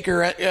Baldy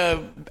Baker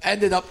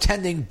ended up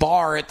tending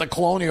bar at the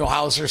Colonial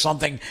House or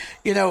something,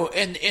 and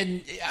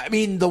I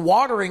mean, the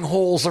watering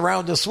holes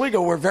around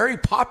Oswego were very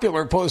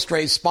popular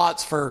post-race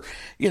spots for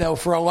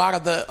a lot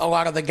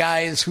of the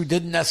guys who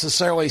didn't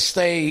necessarily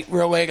stay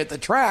real late at the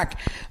track.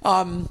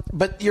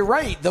 But you're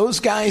right, those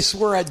guys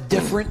were a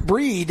different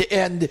breed,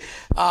 and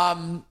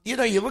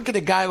you look at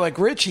a guy like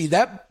Richie,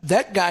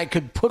 that guy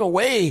could put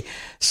away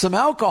some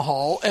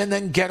alcohol and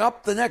then get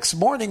up the next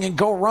morning and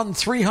go run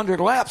 300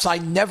 laps. I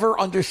never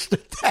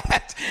understood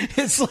that.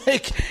 It's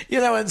like,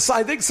 and so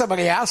I think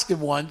somebody asked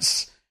him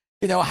once,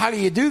 how do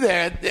you do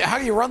that? How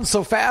do you run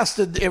so fast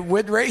at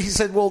Wood Race? He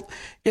said, well,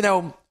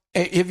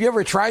 have you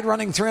ever tried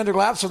running 300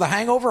 laps with a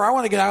hangover? I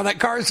want to get out of that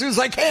car as soon as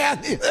I can.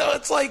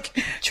 It's like,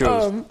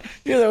 so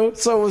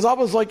it was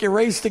almost like you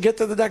raced to get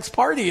to the next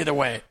party in a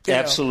way.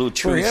 Absolute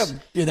truth.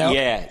 For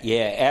him,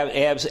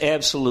 Yeah,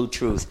 absolute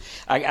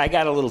truth. I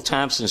got a little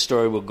Thompson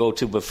story we'll go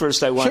to, but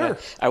first I want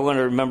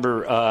to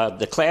remember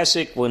the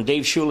classic when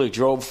Dave Schulich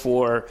drove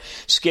for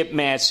Skip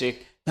Matzik.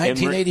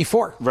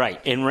 1984.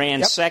 Right, and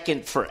ran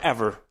second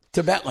forever.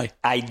 To Bentley.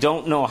 I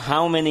don't know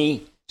how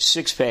many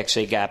six-packs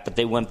they got, but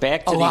they went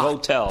back to the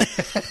hotel,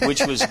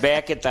 which was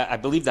back at I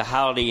believe the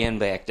Holiday Inn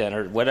back then,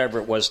 or whatever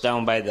it was,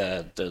 down by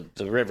the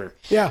river.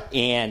 Yeah.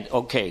 And,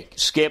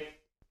 Skip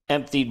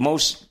emptied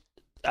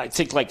I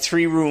think like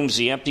 3 rooms.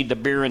 He emptied the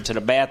beer into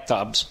the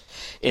bathtubs,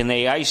 and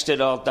they iced it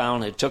all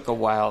down. It took a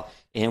while,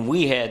 and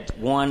we had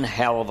one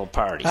hell of a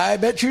party. I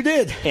bet you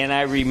did. And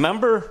I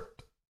remember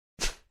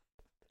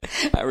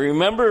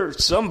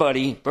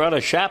somebody brought a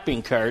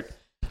shopping cart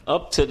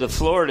up to the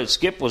floor that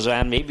Skip was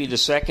on, maybe the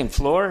second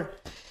floor,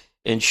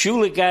 and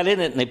Schulich got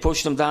in it, and they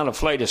pushed him down a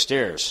flight of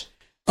stairs.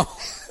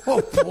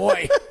 Oh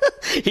boy.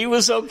 He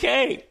was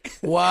okay.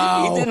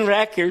 Wow. He didn't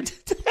record.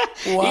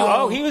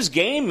 Wow. He was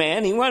game,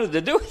 man. He wanted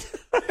to do it.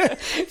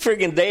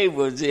 Friggin' Dave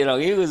was, he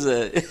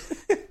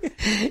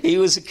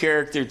was a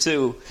character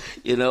too,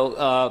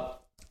 Now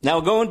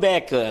going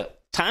back,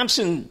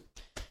 Thompson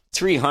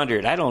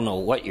 300, I don't know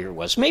what year it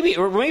was. Maybe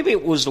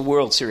it was the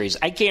World Series.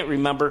 I can't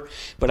remember,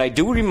 but I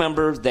do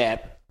remember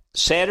that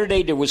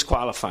Saturday there was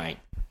qualifying,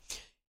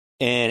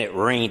 and it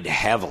rained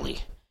heavily.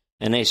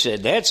 And they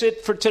said, that's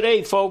it for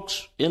today,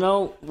 folks.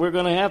 We're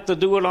going to have to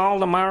do it all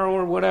tomorrow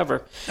or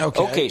whatever.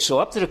 Okay, so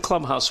up to the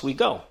clubhouse we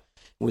go.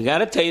 We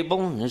got a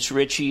table, and it's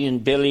Richie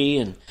and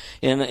Billy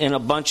and a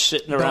bunch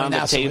sitting around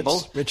the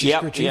table. Richie's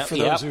crew chief, for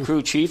those who...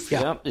 crew chief,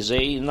 is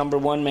a number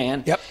one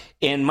man. Yep.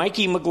 And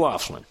Mikey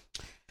McLaughlin.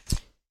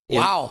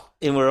 Wow.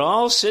 And we're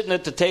all sitting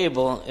at the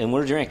table, and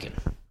we're drinking.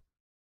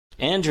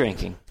 And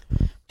drinking.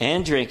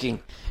 And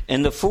drinking.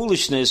 And the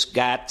foolishness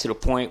got to the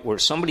point where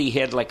somebody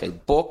had like a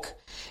book,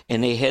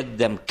 and they had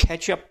them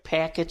ketchup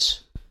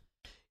packets.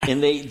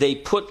 And they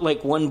put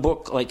like one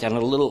book like on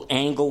a little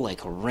angle,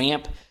 like a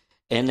ramp,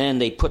 and then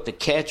they put the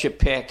ketchup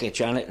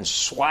package on it and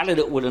swatted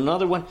it with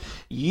another one.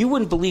 You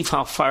wouldn't believe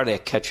how far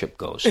that ketchup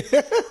goes.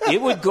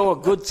 It would go a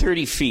good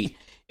 30 feet.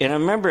 And I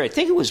remember, I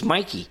think it was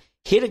Mikey,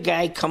 hit a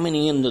guy coming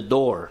in the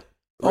door.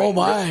 Right, oh,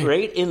 my.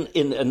 Right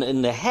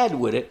in the head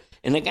with it.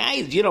 And the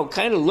guy,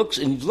 kind of looks,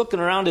 and he's looking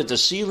around at the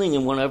ceiling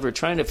and whatever,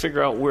 trying to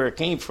figure out where it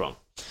came from.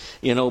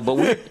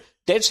 But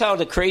that's how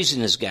the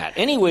craziness got.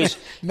 Anyways.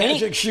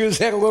 Magic shoes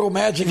had a little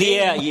magic.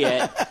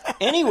 Yeah.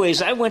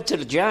 Anyways, I went to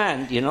the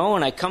John,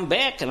 and I come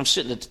back, and I'm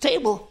sitting at the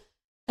table,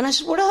 and I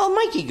said, where the hell did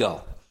Mikey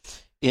go?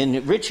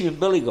 And Richie and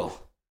Billy go.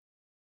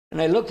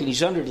 And I look, and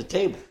he's under the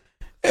table.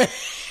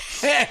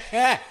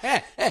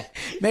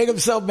 Made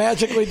himself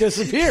magically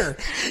disappear.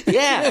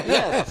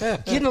 Yeah.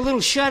 Getting a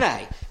little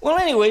shut-eye. Well,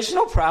 anyways,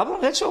 no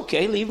problem. That's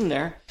okay. Leave him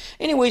there.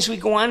 Anyways, we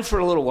go on for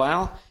a little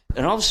while,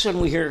 and all of a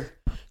sudden we hear,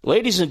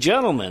 ladies and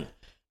gentlemen,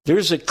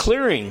 there's a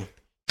clearing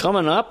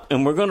coming up,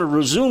 and we're going to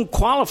resume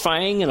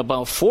qualifying in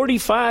about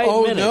 45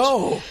 minutes.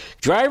 Oh, no.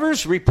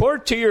 Drivers,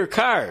 report to your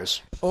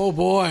cars. Oh,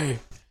 boy.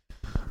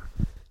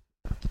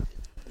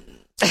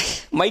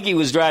 Mikey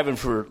was driving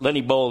for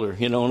Lenny Boulder,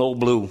 an old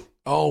blue.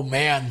 Oh,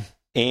 man.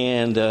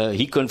 And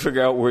he couldn't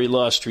figure out where he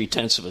lost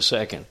 0.3 of a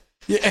second.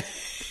 Yeah.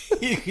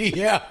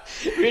 Yeah.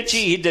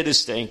 Richie, he did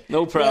his thing.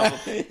 No problem.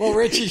 Yeah. Well,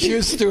 Richie's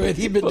used to it.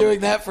 He'd been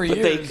doing that for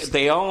years.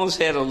 They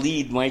almost had to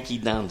lead Mikey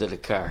down to the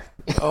car.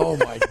 Oh,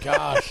 my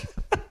gosh.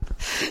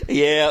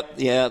 Yeah.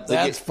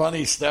 That's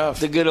funny stuff.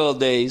 The good old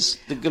days.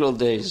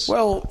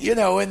 Well,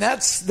 and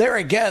that's there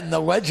again, the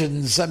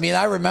legends. I mean,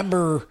 I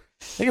remember,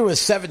 I think it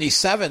was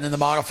 77 in the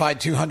Modified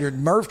 200.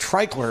 Merv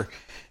Treichler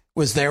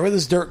was there with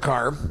his dirt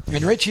car,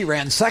 and Richie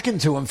ran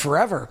second to him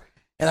forever.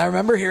 And I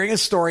remember hearing a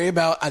story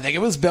about, I think it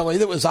was Billy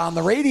that was on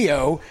the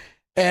radio,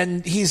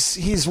 and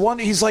he's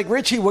like,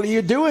 Richie, what are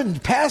you doing?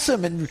 Pass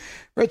him. And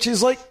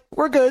Richie's like,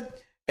 we're good.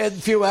 And a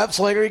few laps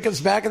later, he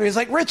comes back and he's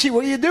like, Richie,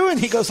 what are you doing?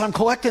 He goes, I'm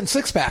collecting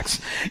six-packs.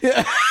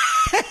 Yeah.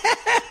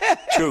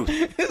 True.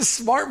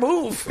 Smart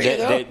move.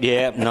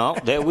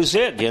 That was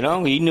it.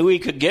 He knew he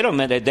could get them,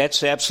 and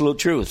that's absolute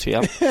truth.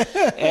 Yeah,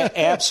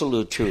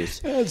 absolute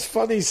truth. That's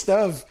funny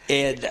stuff.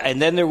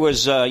 And then there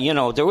was,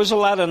 there was a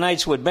lot of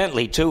nights with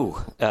Bentley too.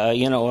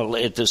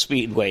 At the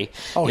Speedway.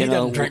 Oh, he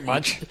didn't drink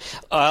much.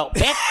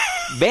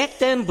 Back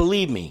then,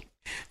 believe me.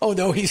 Oh,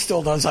 no, he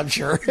still does, I'm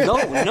sure.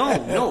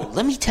 No.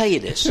 Let me tell you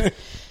this.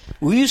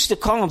 We used to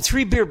call him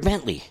 3-Beer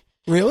Bentley.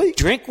 Really?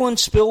 Drink one,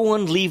 spill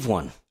one, leave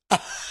one.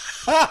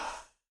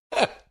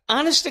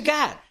 Honest to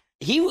God.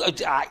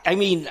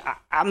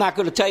 I'm not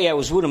going to tell you I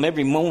was with him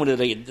every moment of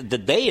the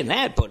day and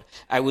that, but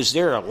I was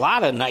there a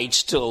lot of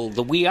nights till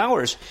the wee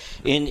hours.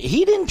 And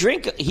he didn't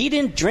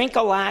drink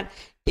a lot,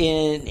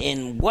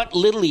 and what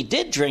little he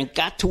did drink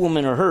got to him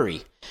in a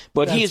hurry.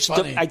 But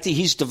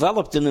he's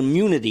developed an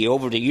immunity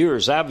over the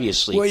years,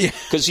 obviously. Well, yeah.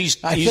 Because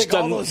I think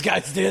all those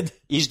guys did.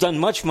 He's done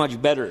much,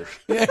 much better.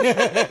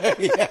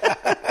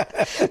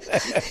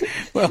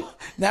 Well,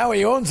 now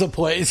he owns a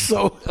place,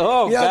 so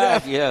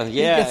God, he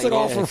gets it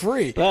all for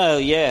free. Well,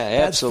 yeah,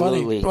 That's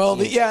absolutely.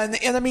 Funny. Well,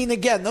 and I mean,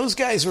 again, those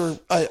guys were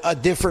a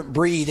different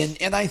breed,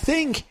 and I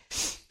think,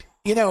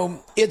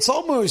 it's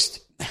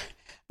almost.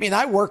 I mean,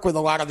 I work with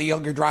a lot of the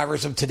younger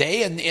drivers of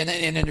today and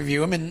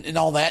interview them and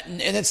all that. And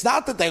it's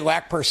not that they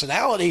lack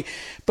personality,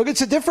 but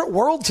it's a different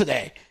world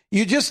today.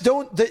 You just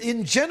don't,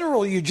 in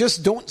general, you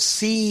just don't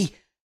see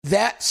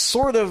that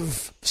sort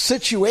of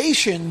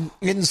situation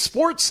in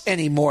sports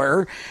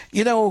anymore.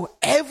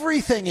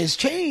 Everything has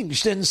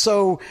changed. And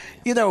so,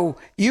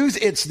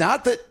 it's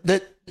not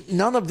that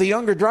none of the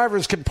younger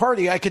drivers can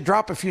party. I could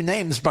drop a few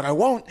names, but I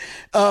won't.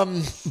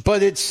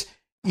 But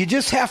you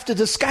just have to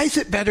disguise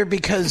it better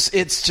because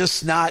it's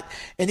just not.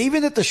 And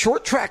even at the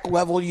short track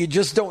level, you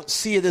just don't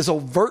see it as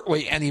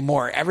overtly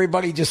anymore.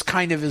 Everybody just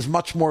kind of is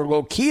much more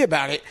low key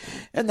about it.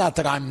 And not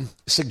that I'm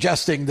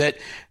suggesting that,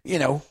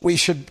 we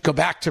should go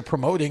back to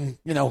promoting,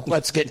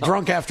 let's get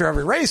drunk after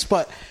every race.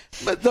 But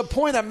the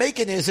point I'm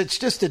making is it's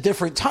just a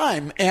different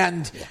time.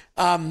 And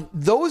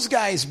those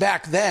guys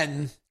back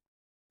then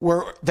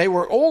they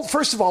were old.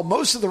 First of all,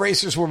 most of the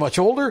racers were much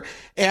older,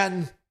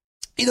 and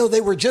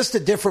they were just a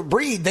different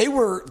breed.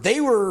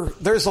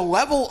 There's a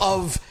level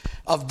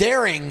of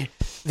daring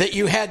that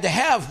you had to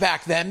have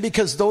back then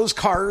because those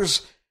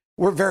cars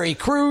were very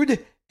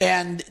crude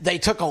and they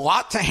took a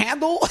lot to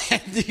handle.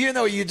 And,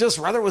 you just,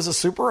 whether it was a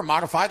super or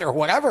modified or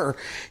whatever,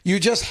 you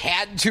just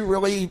had to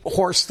really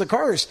horse the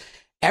cars.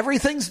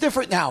 Everything's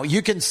different now.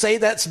 You can say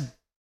that's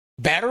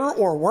better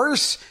or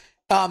worse.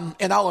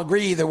 And I'll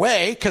agree either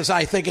way because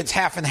I think it's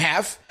half and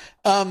half.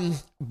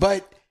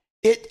 But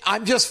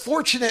I'm just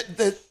fortunate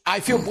that I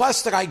feel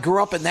blessed that I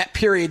grew up in that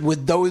period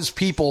with those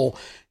people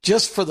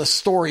just for the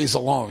stories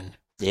alone.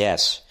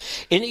 Yes.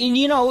 And a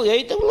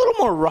little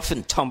more rough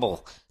and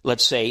tumble,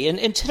 let's say.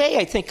 And today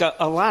I think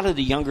a lot of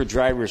the younger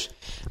drivers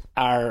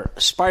are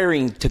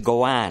aspiring to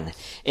go on,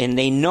 and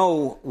they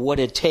know what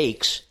it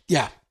takes.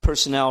 Yeah.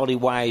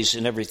 Personality-wise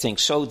and everything,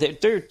 so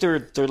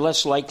they're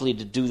less likely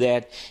to do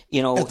that, at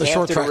the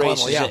after the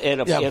races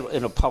level,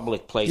 in a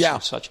public place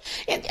and such.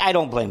 And I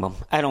don't blame them.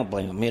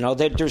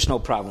 There's no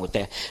problem with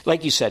that.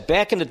 Like you said,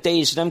 back in the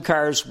days, them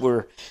cars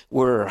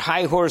were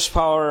high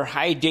horsepower,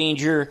 high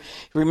danger.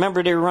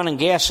 Remember, they were running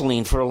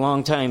gasoline for a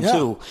long time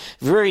too.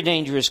 Very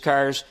dangerous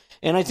cars.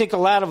 And I think a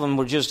lot of them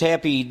were just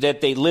happy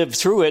that they lived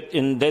through it,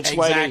 and that's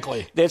why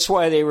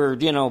they were,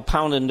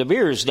 pounding the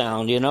beers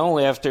down,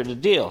 after the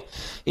deal.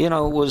 It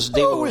was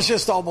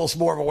just almost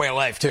more of a way of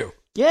life too.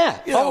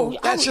 Yeah.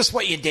 That's just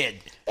what you did.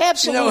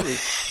 Absolutely.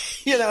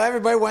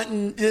 Everybody went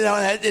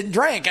and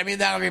drank. I mean,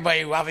 not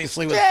everybody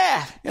obviously was,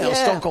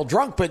 stone cold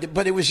drunk,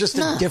 but it was just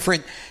a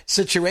different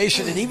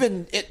situation. And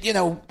even,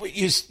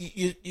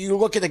 you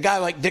look at a guy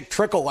like Dick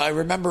Trickle. I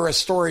remember a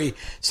story.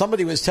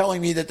 Somebody was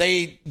telling me that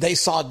they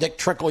saw Dick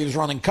Trickle. He was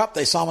running Cup.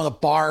 They saw him in a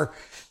bar.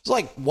 It was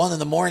like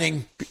 1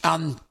 a.m.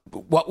 on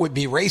what would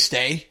be race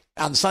day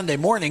on Sunday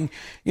morning,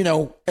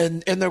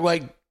 and they're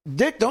like,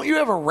 Dick, don't you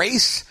have a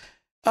race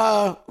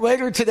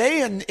later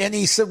today? And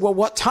he said, well,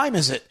 what time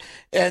is it?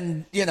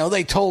 And,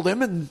 they told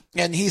him,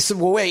 and he said,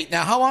 well, wait,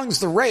 now how long's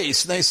the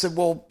race? And they said,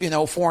 well,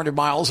 400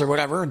 miles or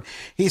whatever. And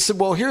he said,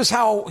 well, here's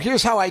how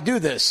I do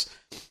this.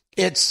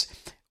 It's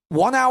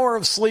 1 hour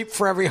of sleep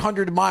for every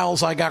 100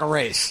 miles I got to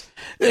race.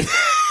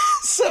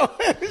 So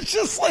it's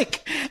just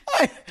like,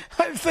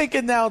 I'm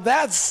thinking now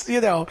that's,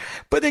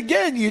 but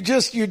again, you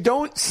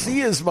don't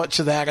see as much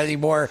of that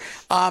anymore.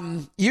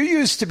 You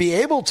used to be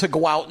able to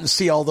go out and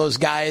see all those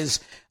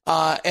guys.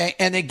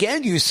 And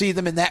again, you see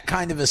them in that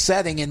kind of a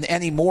setting, and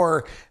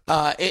anymore,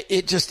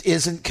 it just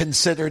isn't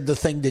considered the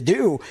thing to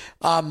do.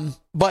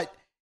 But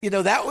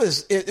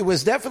it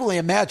was definitely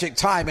a magic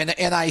time.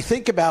 And I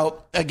think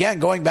about, again,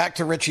 going back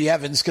to Richie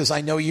Evans, because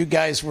I know you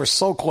guys were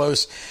so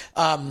close.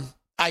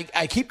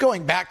 I keep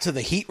going back to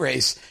the heat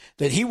race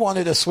that he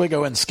wanted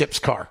Oswego in Skip's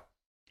car.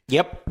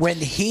 Yep. When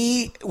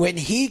he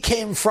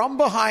came from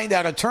behind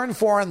out of turn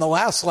 4 on the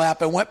last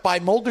lap and went by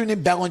Muldoon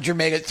and Bellinger,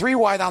 made it 3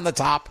 wide on the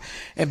top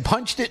and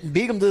punched it and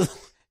beat him to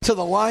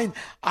the line.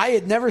 I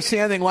had never seen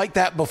anything like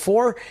that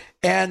before.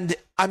 And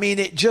I mean,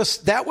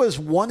 that was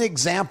one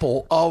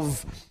example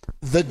of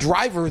the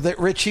driver that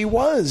Richie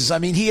was. I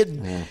mean, he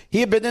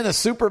had been in a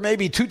super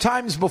maybe 2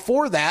 times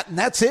before that, and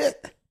that's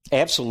it.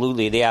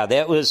 Absolutely. Yeah.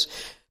 That was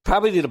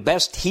probably the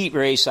best heat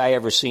race I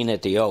ever seen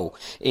at the O.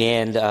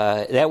 And,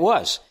 that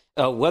was.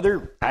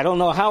 Whether, I don't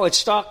know how it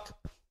stuck,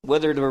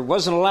 whether there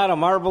wasn't a lot of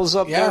marbles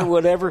up there or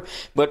whatever.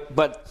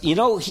 But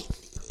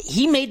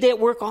he made that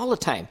work all the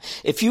time.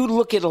 If you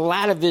look at a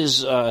lot of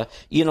his,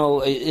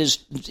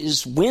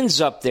 his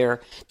wins up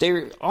there,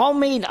 they're all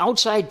made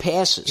outside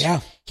passes.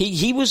 Yeah.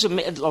 He was a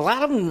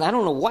lot of them. I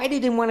don't know why they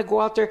didn't want to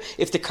go out there.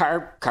 If the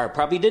car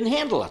probably didn't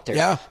handle out there.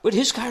 Yeah. But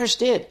his cars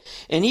did,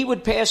 and he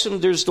would pass them.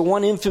 There's the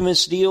one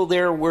infamous deal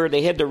there where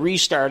they had to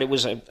restart. It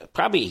was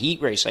probably a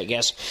heat race, I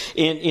guess.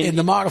 In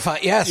the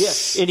modified,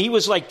 yes. Yeah, and he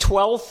was like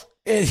 12th.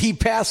 And he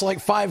passed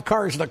like 5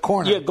 cars in the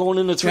corner. Yeah, going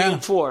into 3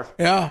 and 4.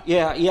 Yeah.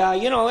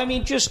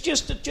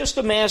 Just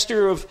a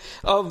master of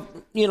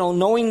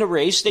knowing the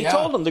race. They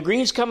told him the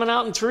green's coming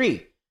out in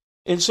 3.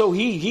 And so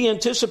he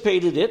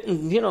anticipated it,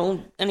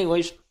 and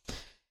anyways.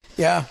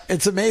 Yeah,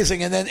 it's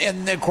amazing.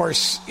 And of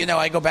course,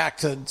 I go back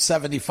to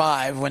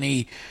 75 when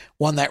he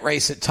won that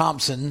race at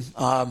Thompson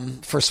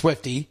for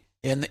Swifty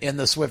in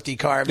the Swifty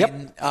car. I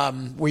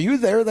mean, were you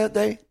there that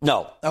day?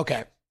 No.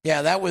 Okay.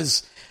 Yeah, that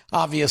was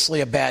obviously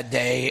a bad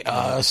day.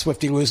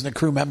 Swifty losing a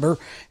crew member,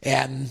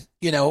 and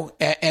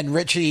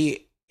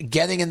Richie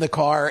getting in the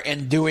car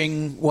and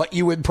doing what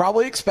you would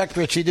probably expect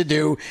Richie to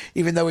do,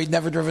 even though he'd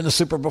never driven a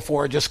Super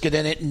before. Just get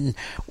in it and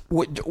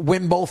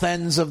win both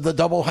ends of the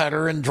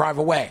doubleheader and drive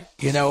away.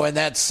 And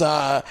that's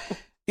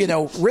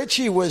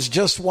Richie was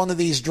just one of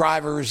these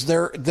drivers.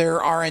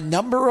 There are a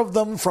number of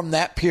them from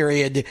that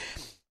period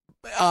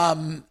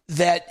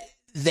that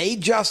they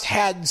just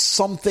had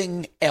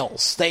something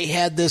else. They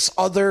had this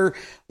other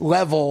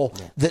level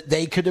that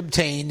they could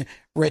obtain.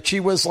 Richie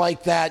was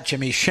like that.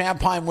 Jimmy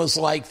Shampine was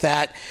like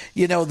that.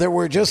 There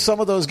were just some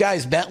of those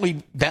guys.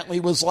 Bentley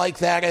was like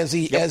that as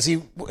he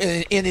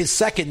in his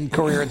second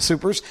career in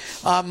Supers.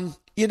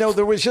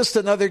 There was just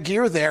another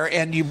gear there,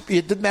 and it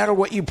didn't matter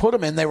what you put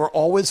them in. They were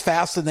always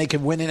fast, and they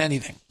could win in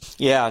anything.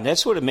 Yeah, and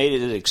that's what made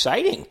it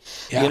exciting,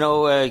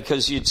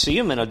 because you'd see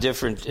them in a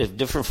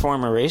different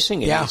form of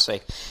racing, and you'd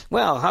say,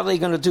 well, how are they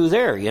going to do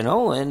there,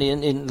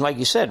 And like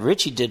you said,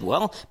 Richie did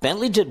well.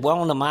 Bentley did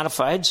well in the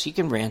modifieds. He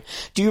can ran.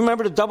 Do you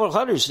remember the double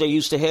hudders they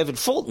used to have at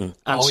Fulton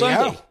on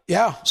Sunday?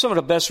 Yeah. Some of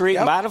the best rate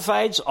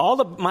modifieds. All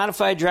the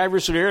modified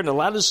drivers were there, and a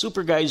lot of the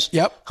super guys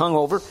hung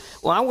over.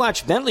 Well, I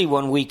watched Bentley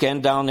one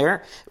weekend down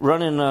there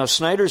running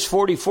Snyder's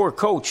 44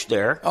 coach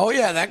there. Oh,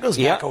 yeah, that goes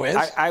back a ways.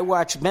 I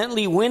watched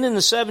Bentley win in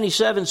the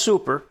 77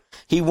 Super.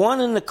 He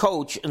won in the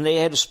coach, and they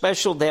had a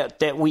special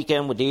that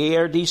weekend with the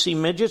ARDC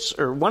midgets,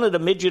 or one of the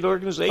midget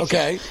organizations.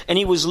 Okay. And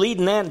he was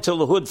leading that until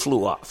the hood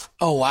flew off.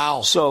 Oh,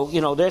 wow. So,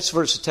 that's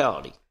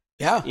versatility.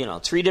 Yeah.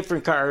 3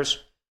 different cars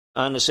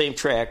on the same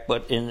track,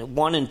 but in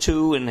 1 and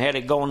 2, and had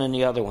it going in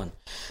the other one.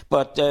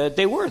 But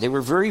they were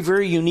very,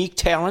 very unique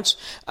talents.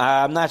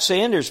 I'm not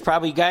saying there's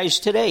probably guys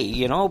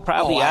today,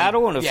 probably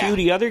Otto and a few of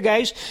the other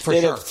guys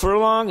that have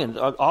Furlong and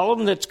all of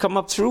them that's come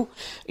up through.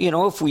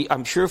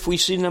 I'm sure if we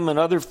seen them in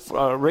other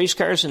race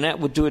cars, and that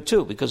would do it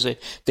too, because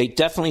they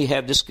definitely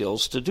have the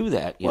skills to do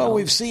that.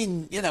 We've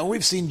seen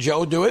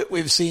Joe do it.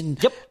 We've seen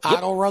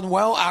Otto run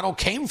well. Otto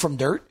came from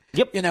dirt.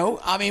 Yep.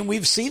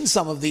 We've seen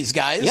some of these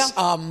guys.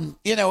 Yeah.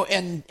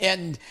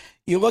 And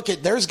you look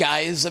at there's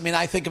guys.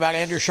 I think about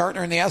Andrew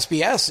Schartner in the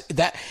SBS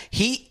that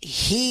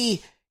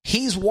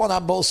he's won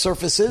on both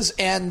surfaces,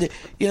 and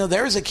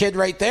there's a kid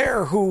right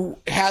there who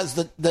has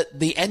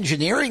the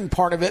engineering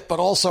part of it, but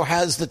also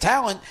has the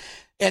talent,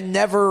 and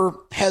never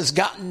has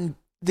gotten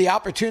the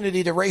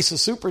opportunity to race a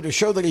super to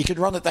show that he could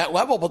run at that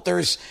level. But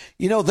there's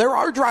there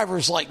are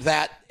drivers like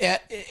that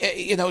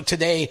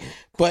today,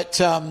 but.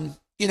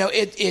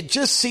 It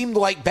just seemed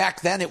like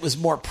back then it was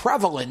more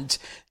prevalent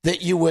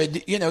that you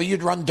would,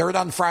 you'd run dirt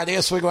on Friday,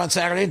 Oswego on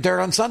Saturday, and dirt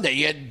on Sunday.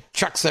 You had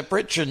Chuck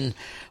Siprich and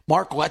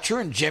Mark Letcher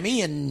and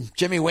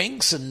Jimmy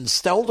Winks and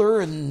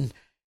Stelter and,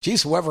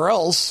 whoever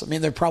else.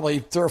 There are probably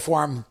 3 or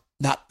 4 I'm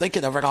not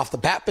thinking of it off the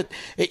bat, but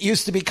it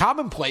used to be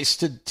commonplace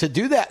to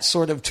do that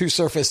sort of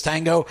 2-surface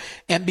tango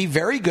and be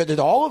very good at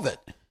all of it.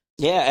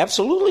 Yeah,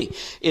 absolutely.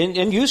 And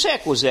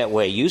USAC was that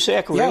way.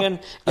 USAC ran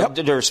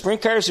their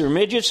sprint cars, their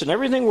midgets, and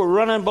everything were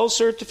run on both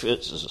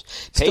surfaces.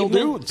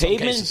 Pavement,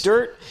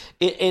 dirt,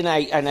 and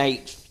I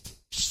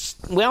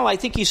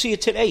think you see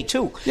it today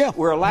too. Yeah.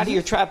 Where a lot of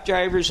your top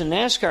drivers in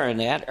NASCAR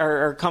and that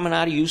are coming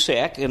out of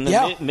USAC and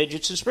the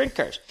midgets and sprint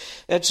cars.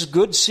 That's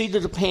good seat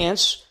of the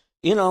pants,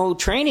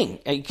 training.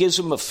 It gives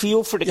them a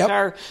feel for the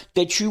car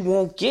that you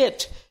won't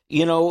get,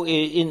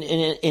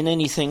 in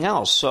anything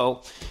else.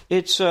 So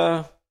it's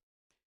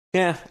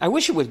yeah, I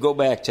wish it would go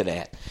back to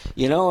that.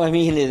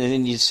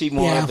 And you see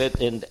more of it,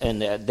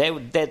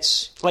 and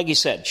that's, like you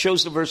said,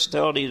 shows the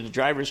versatility of the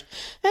drivers,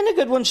 and the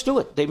good ones do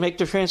it. They make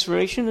their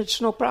transformation; it's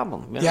no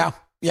problem.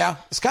 Yeah,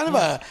 it's kind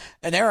of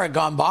an era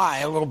gone by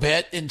a little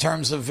bit in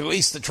terms of at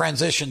least the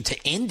transition to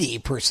Indy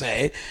per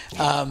se,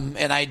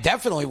 and I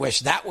definitely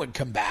wish that would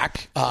come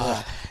back.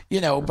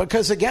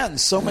 Because again,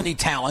 so many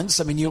talents.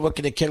 You look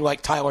at a kid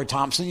like Tyler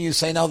Thompson, you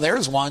say, no,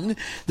 there's one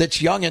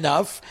that's young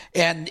enough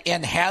and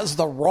has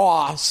the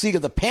raw seat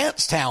of the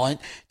pants talent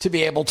to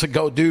be able to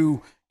go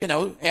do.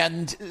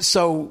 And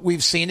so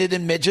we've seen it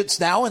in midgets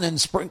now, and in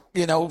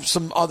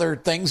some other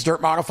things,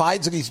 dirt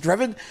modifieds that he's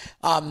driven,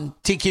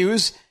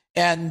 TQs.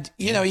 And,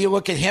 you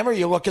look at him or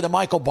you look at a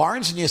Michael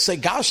Barnes and you say,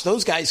 gosh,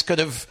 those guys could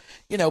have,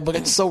 but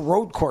it's so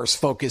road course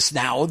focused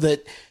now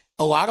that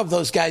a lot of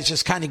those guys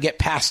just kind of get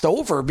passed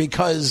over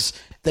because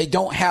they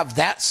don't have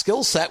that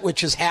skill set,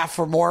 which is half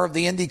or more of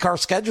the IndyCar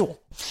schedule.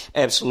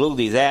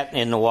 Absolutely, that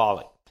and the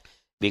wallet.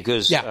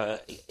 Because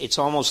it's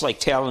almost like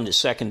talent is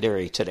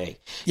secondary today.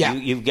 Yeah.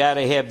 You've got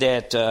to have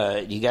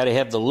that. You got to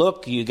have the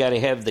look. You got to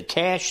have the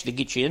cash to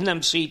get you in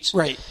them seats.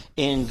 Right.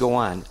 And go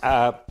on.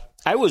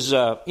 I was,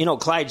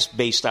 Clyde's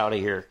based out of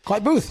here.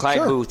 Clyde Booth. Clyde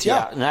sure. Booth.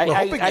 Yeah. And we're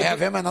hoping to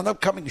have him on an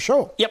upcoming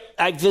show. Yep.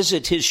 I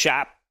visit his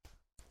shop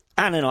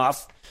on and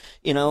off.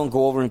 And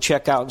go over and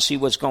check out and see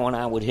what's going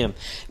on with him.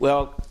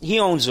 Well, he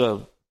owns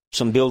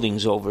some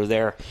buildings over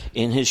there,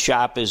 and his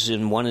shop is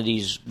in one of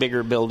these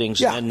bigger buildings.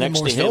 Yeah, and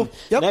next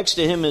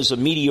to him is a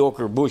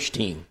mediocre Busch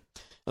team.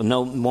 No,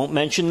 won't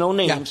mention no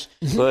names,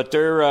 but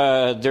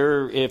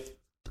they're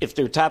if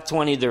they're top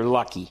 20, they're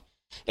lucky.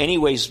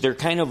 Anyways, they're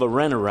kind of a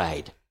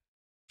rent-a-ride.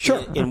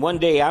 Sure. And one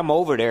day I'm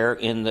over there,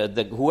 and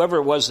the whoever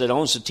it was that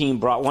owns the team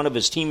brought one of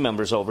his team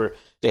members over.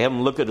 They have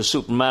him look at a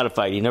super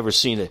modified. He never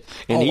seen it,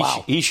 and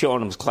he's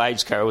showing him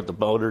Clyde's car with the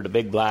motor, the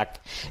big block,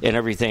 and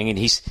everything. And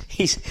he's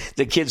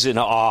the kid's in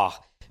awe.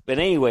 But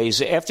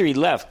anyways, after he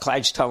left,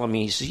 Clyde's telling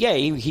me, he says, "Yeah,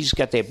 he's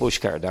got that Busch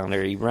car down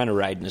there. He rent a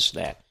ride and this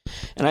and that."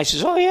 And I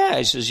says, "Oh yeah."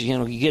 I says,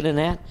 "You get in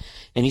that?"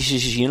 And he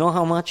says, "You know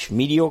how much?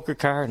 Mediocre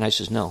car?" And I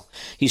says, "No."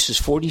 He says,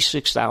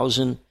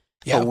 $46,000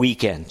 a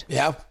weekend.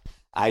 Yeah.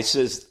 I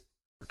says,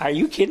 "Are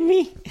you kidding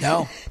me?"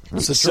 No.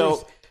 It's the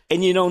truth.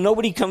 And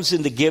nobody comes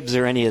into Gibbs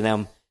or any of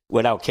them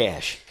without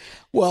cash.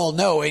 Well,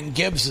 no, and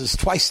Gibbs is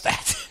twice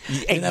that.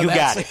 You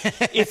got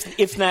it.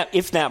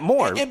 if not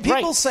more. And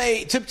people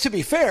say, to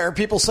be fair,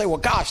 people say, well,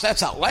 gosh,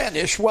 that's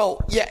outlandish.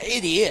 Well, yeah,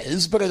 it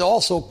is, but it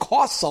also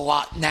costs a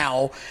lot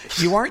now.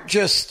 You aren't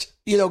just,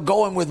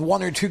 going with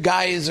one or two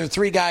guys or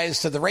three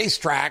guys to the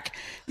racetrack,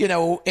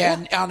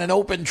 and on an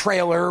open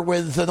trailer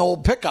with an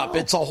old pickup.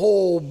 It's a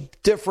whole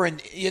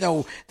different,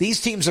 these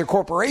teams are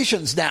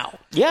corporations now.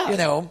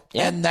 Yeah.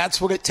 And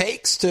that's what it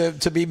takes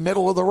to be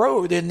middle of the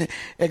road. And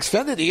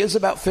Xfinity is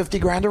about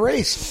 $50,000 a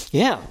race.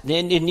 Yeah.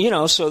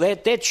 And so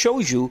that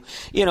shows you,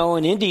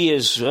 and Indy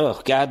is,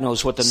 God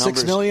knows what the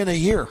numbers. $6 million a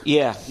year.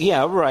 Yeah.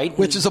 Yeah. Right.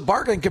 Which is a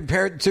bargain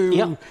compared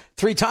to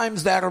 3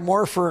 times that or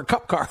more for a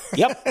Cup car.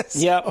 Yep.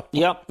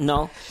 Yep.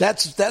 No.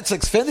 That's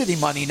Xfinity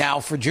money now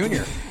for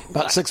Junior.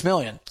 About $6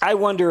 million. I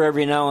wonder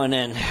every now and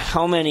then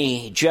how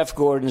many Jeff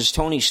Gordons,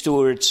 Tony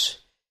Stewarts,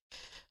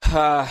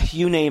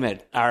 you name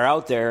it, are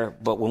out there,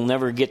 but will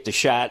never get the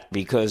shot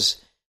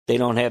because they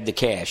don't have the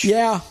cash.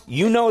 Yeah.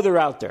 They're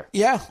out there.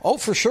 Yeah. Oh,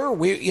 for sure.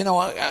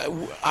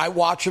 I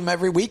watch them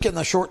every week in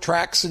the short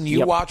tracks, and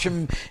you watch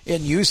them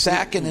in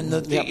USAC and in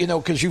the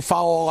because you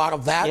follow a lot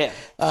of that.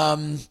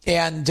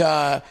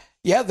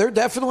 Yeah. They're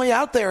definitely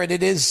out there, and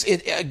it's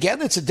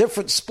a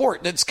different sport.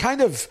 And it's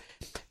kind of,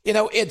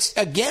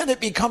 it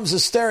becomes a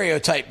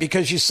stereotype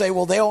because you say,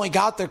 well, they only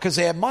got there because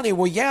they had money.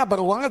 Well, yeah, but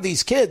a lot of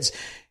these kids,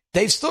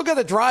 they've still got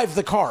to drive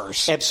the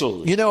cars.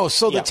 Absolutely.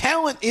 The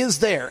talent is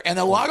there, and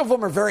a lot of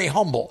them are very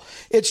humble.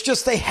 It's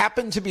just they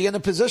happen to be in a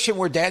position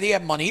where daddy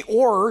had money,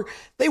 or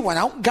they went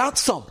out and got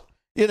some,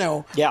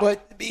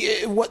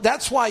 But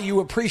that's why you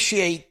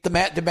appreciate the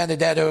Matt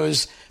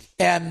DiBenedettos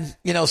and,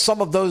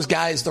 some of those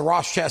guys, the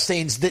Ross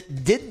Chastains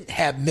that didn't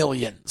have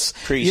millions.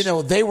 Priest.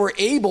 They were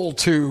able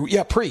to,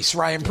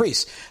 Ryan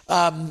Priest.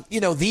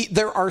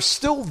 There are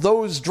still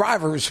those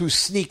drivers who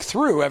sneak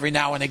through every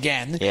now and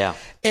again. Yeah.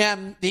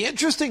 And the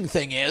interesting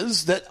thing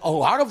is that a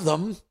lot of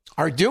them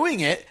are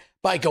doing it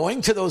by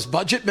going to those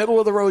budget middle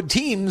of the road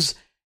teams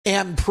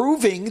and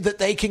proving that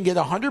they can get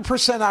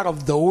 100% out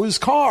of those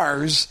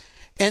cars,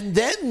 and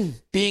then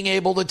being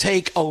able to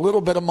take a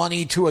little bit of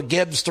money to a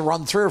Gibbs to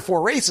run 3 or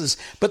 4 races,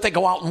 but they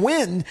go out and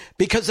win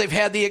because they've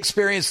had the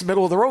experience in the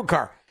middle of the road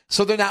car.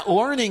 So they're not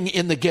learning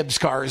in the Gibbs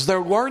cars.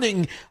 They're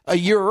learning a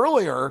year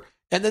earlier,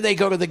 and then they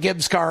go to the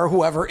Gibbs car or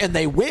whoever, and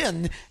they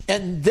win,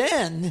 and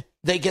then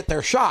they get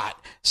their shot.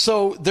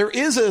 So there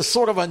is a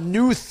sort of a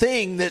new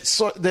thing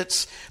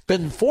that's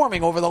been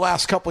forming over the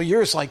last couple of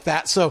years like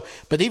that. So,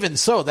 but even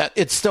so, that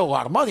it's still a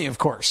lot of money, of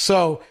course.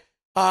 So,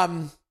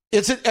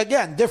 it's,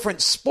 again,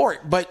 different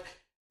sport, but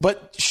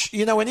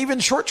and even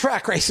short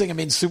track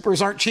racing,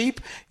 supers aren't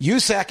cheap.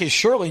 USAC is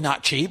surely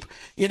not cheap.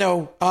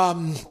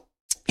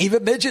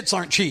 Even midgets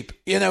aren't cheap.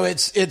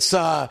 It's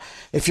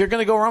if you're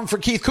going to go run for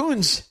Keith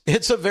Kunz,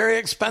 it's a very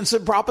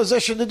expensive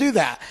proposition to do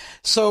that.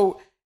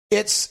 So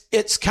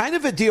it's kind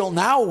of a deal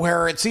now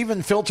where it's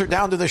even filtered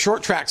down to the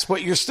short tracks,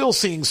 but you're still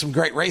seeing some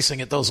great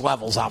racing at those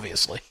levels,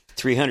 obviously.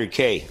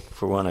 $300K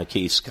for one of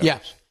Keith's cars. Yeah.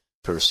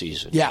 Per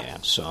season. Yeah.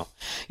 So,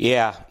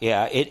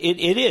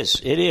 it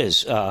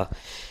is.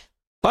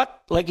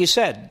 But like you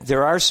said,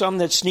 there are some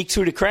that sneak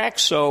through the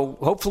cracks. So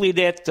hopefully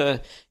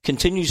that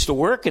continues to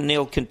work, and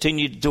they'll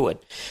continue to do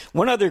it.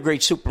 One other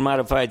great super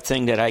modified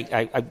thing that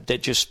I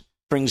that just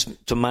brings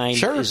to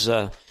mind is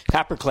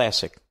Copper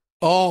Classic.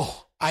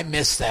 Oh, I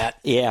missed that.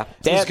 Yeah,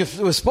 it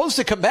was supposed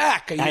to come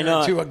back a year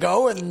or two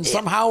ago, and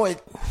somehow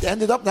it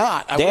ended up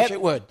not. I wish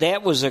it would.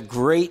 That was a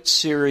great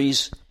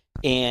series.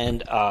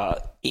 And,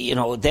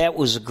 that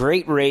was a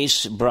great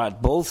race.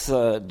 Brought both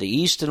the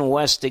East and the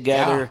West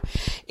together,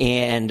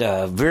 and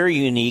very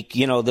unique.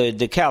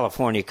 The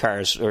California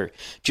cars are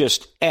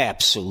just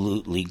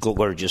absolutely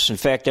gorgeous. In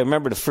fact, I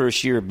remember the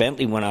first year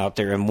Bentley went out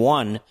there and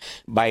won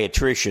by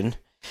attrition.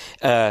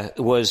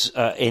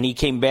 And he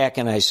came back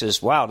and I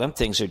says, "Wow, them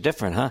things are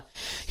different, huh?"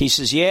 He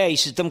says, "Yeah." He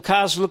says, "Them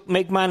cars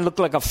make mine look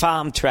like a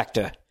farm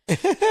tractor." But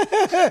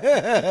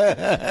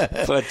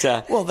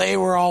they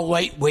were all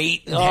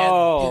lightweight and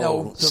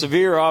had,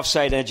 severe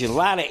offside engine, a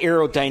lot of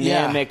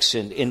aerodynamics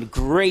and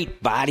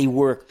great body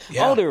work.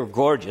 Yeah. They were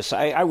gorgeous.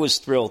 I was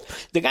thrilled.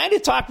 The guy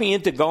that talked me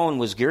into going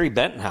was Gary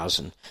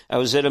Bentonhausen. I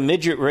was at a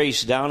midget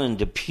race down in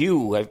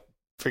Depew. I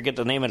forget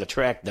the name of the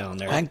track down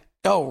there.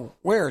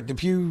 Where?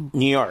 Depew?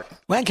 New York.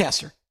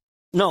 Lancaster?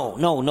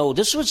 No.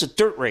 This was a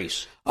dirt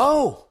race.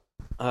 Oh.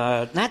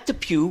 Not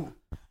Depew.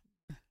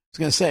 I was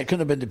going to say it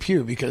couldn't have been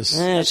Depew because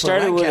it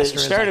started with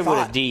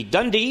a D.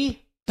 Dundee.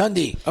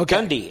 Okay.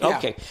 Dundee.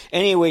 Okay. Yeah.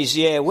 Anyways,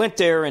 went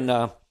there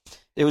and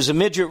it was a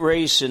midget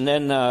race, and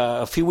then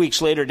a few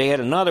weeks later they had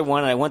another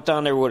one. I went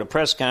down there with a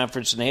press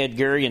conference, and they had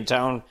Gary in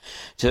town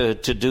to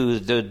do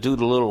the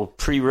little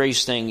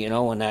pre-race thing,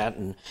 and that.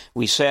 And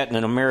we sat in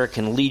an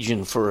American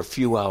Legion for a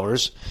few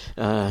hours.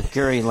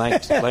 Gary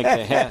liked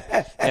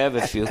to have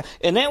a few,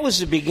 and that was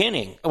the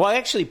beginning. Well,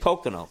 actually,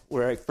 Pocono,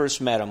 where I first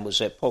met him,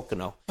 was at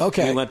Pocono.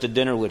 Okay, we went to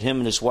dinner with him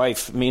and his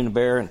wife, me and the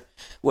bear, and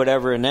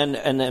whatever. And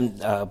then,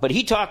 but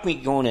he talked me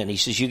going in. He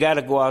says, "You got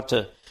to go out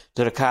to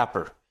the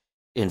Copper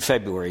in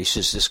February." He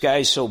says, "The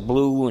sky's so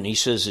blue," and he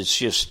says, it's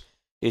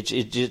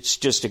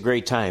just a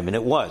great time. And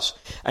it was.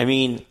 I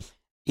mean,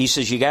 he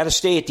says, "You got to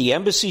stay at the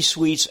Embassy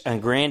Suites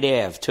on Grand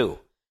Ave, too."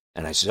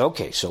 And I said,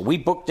 okay. So we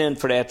booked in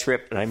for that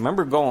trip, and I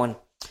remember going,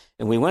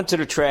 and we went to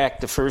the track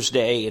the first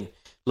day and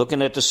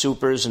looking at the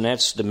supers, and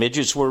that's the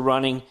midgets were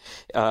running,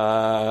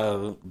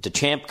 the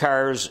champ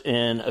cars,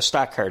 and a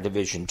stock car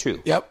division,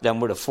 too. Yep.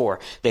 Them were the four.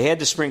 They had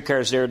the sprint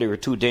cars there. They were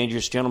too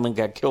dangerous. Gentlemen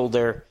got killed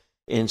there.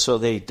 And so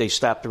they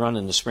stopped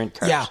running the sprint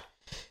cars. Yeah.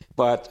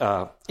 But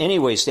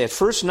anyways, that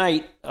first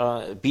night,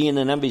 being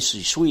in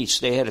Embassy Suites,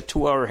 they had a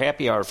 2-hour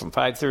happy hour from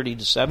 5:30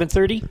 to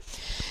 7:30.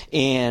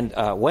 And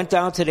went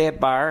down to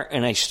that bar,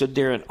 and I stood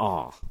there in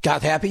awe.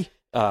 Got happy?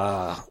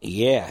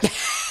 Yeah.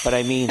 But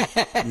I mean,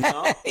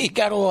 no. You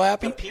got a little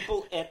happy? The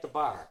people at the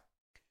bar.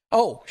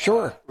 Oh,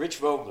 sure. Rich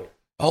Vogler.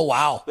 Oh,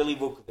 wow. Billy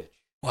Vukovich.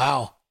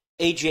 Wow.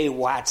 A.J.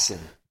 Watson.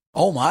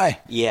 Oh, my.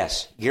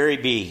 Yes. Gary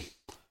B.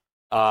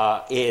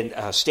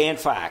 And Stan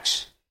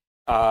Fox,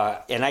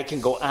 and I can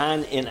go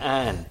on and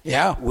on.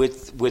 Yeah.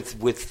 With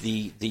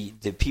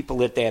the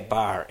people at that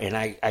bar, and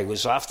I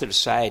was off to the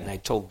side, and I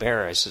told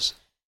Bear, I says,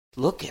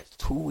 "Look at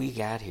who we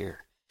got here,"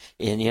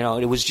 and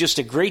it was just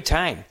a great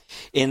time.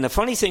 And the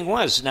funny thing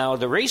was, now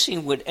the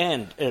racing would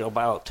end at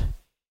about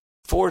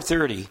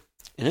 4:30,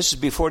 and this is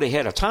before they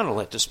had a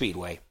tunnel at the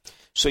Speedway,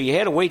 so you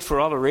had to wait for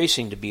all the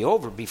racing to be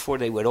over before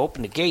they would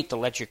open the gate to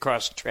let you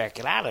cross the track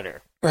and out of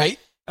there. Right.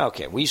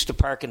 Okay, we used to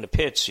park in the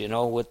pits,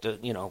 with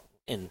the,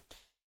 and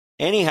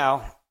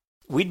anyhow,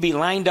 we'd be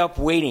lined up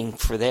waiting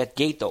for that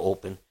gate to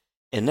open,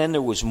 and then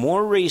there was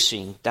more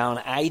racing down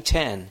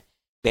I-10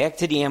 back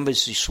to the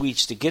Embassy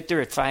Suites to get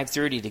there at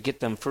 5:30 to get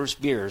them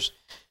first beers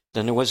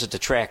than there was at the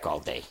track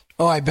all day.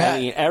 Oh, I bet. I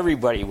mean,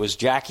 everybody was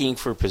jockeying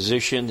for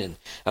position and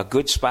a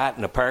good spot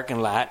in the parking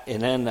lot,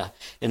 and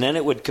then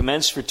it would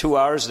commence for 2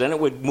 hours, then it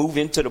would move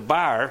into the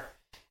bar,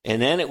 and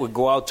then it would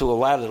go out to a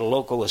lot of the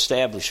local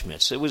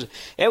establishments. It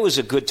was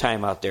a good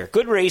time out there.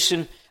 Good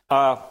racing.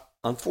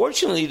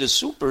 Unfortunately, the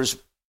supers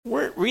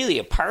weren't really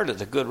a part of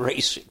the good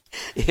racing.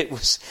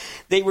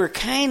 They were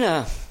kind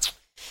of,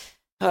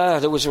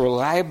 there was a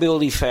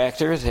reliability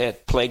factor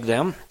that plagued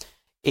them,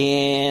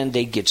 and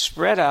they'd get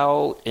spread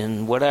out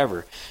and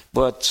whatever.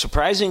 But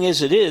surprising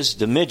as it is,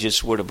 the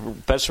midgets were the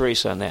best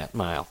race on that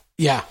mile.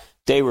 Yeah.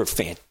 They were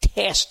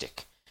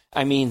fantastic.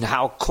 I mean,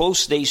 how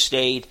close they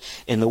stayed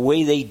and the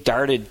way they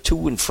darted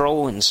to and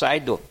fro and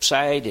side to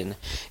side, and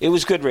it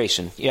was good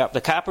racing. Yeah,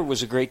 the Copper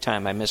was a great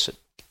time. I miss it.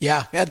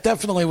 Yeah, that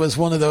definitely was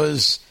one of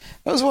those.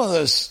 It was one of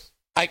those.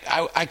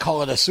 I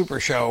call it a super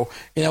show.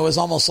 It was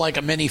almost like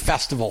a mini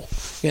festival.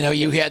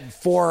 You had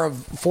four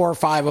or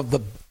five of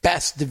the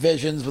best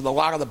divisions with a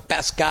lot of the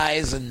best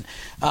guys, and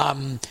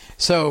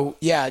so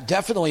yeah,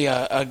 definitely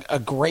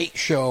a great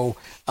show.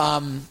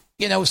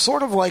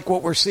 Sort of like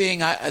what we're seeing.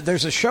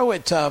 There's a show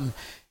at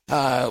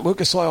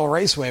Lucas Oil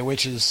Raceway,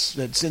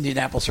 it's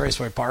Indianapolis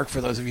Raceway Park,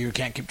 for those of you who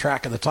can't keep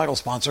track of the title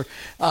sponsor,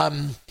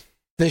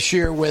 this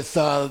year with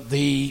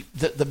the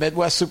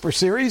Midwest Super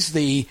Series,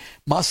 the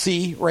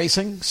must-see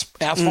racing,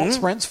 asphalt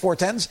sprints,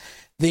 410s,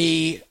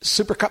 the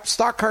Super Cup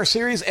Stock Car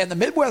Series, and the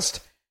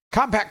Midwest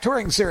Compact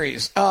Touring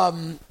Series.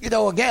 Again,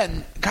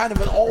 kind of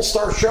an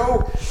all-star show,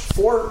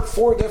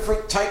 four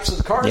different types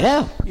of cars.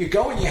 Yeah. You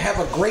go and you have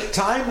a great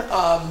time,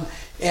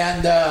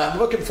 and I'm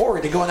looking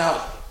forward to going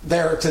out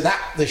there to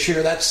that this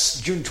year. That's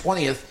June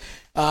 20th.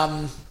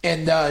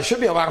 and should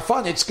be a lot of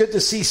fun. It's good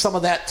to see some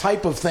of that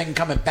type of thing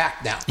coming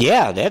back now.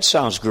 Yeah, that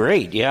sounds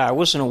great. Yeah, I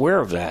wasn't aware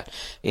of that.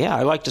 Yeah,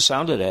 I like the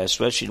sound of that,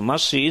 especially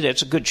Must See.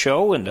 That's a good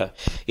show, and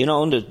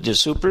and the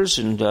Supers,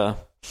 and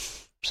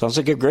sounds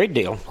like a great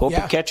deal. Hope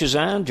it catches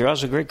on,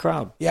 draws a great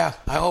crowd. Yeah,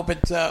 I hope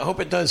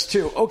it does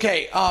too.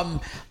 Okay, I'm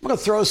going to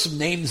throw some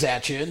names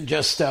at you and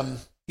just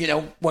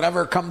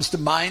whatever comes to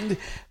mind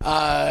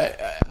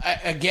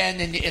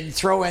again, and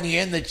throw any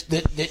in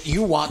that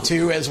you want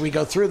to as we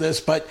go through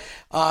this. But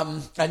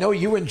I know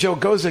you and Joe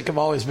Gozick have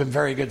always been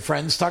very good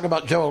friends. Talk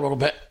about Joe a little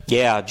bit.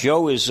 Yeah,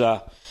 Joe is.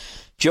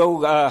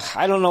 Joe,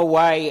 I don't know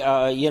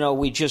why,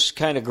 we just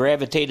kind of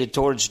gravitated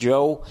towards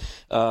Joe.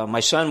 My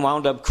son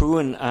wound up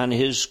crewing on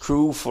his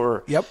crew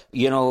for,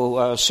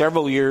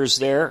 several years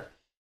there.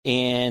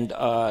 And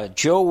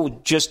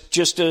Joe,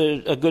 just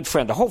a good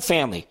friend. The whole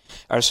family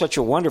are such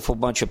a wonderful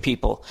bunch of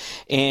people.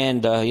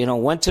 And,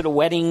 went to the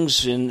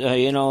weddings and,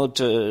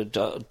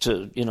 to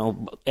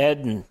Ed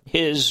and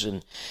his.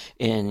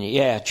 And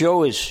yeah,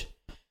 Joe is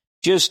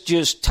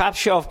just top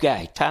shelf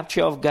guy.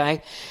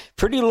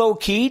 Pretty low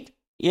key.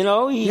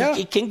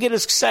 He can get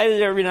us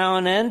excited every now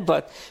and then,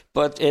 but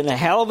and a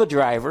hell of a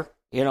driver.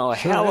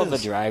 Hell of a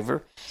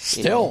driver.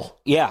 Still.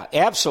 Yeah,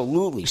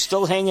 absolutely.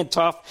 Still hanging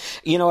tough.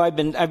 I've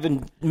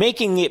been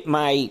making it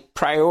my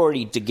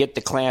priority to get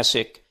the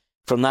Classic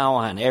from now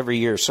on every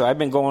year. So I've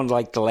been going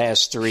like the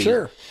last 3.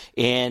 Sure.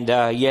 And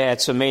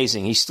it's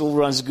amazing. He still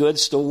runs good,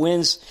 still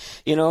wins.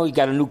 He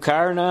got a new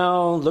car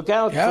now. Look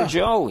out for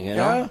Joe,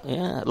 Yeah.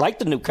 I like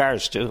the new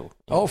cars too.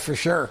 Oh, for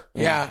sure.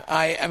 Yeah.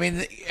 I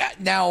mean,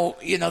 now,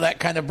 that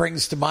kind of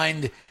brings to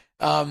mind,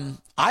 I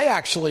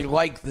actually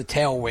like the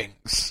tail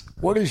wings.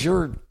 What is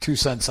your 2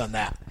 cents on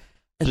that?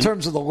 In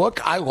terms of the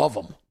look, I love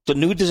them. The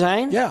new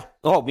design? Yeah.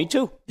 Oh, me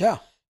too. Yeah.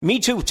 Me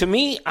too. To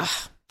me, I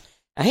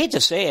hate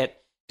to say it,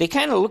 they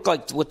kind of look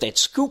like, with that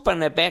scoop on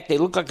their back, they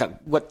look like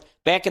what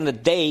back in the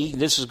day,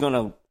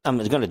 I'm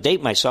going to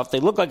date myself, they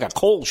look like a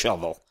coal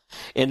shovel.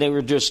 And they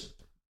were just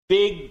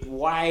big,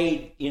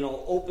 wide,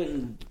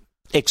 open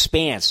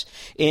expanse.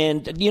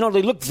 And,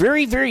 they look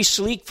very, very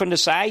sleek from the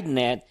side and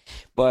that,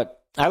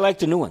 but I like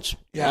the new ones.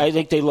 Yeah. I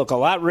think they look a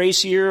lot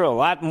racier, a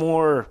lot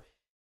more,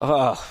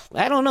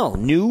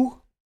 new,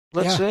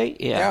 let's say.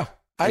 Yeah.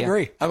 I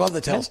agree. I love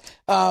the tails.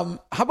 How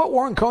about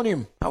Warren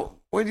Conium?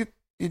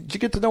 Did you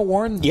get to know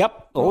Warren?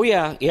 Yep. Oh,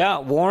 yeah. Yeah.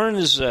 Warren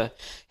is a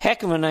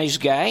heck of a nice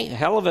guy, a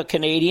hell of a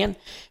Canadian,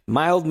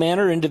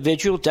 mild-mannered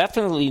individual.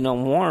 Definitely know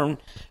Warren,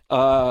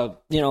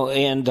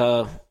 and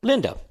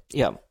Linda.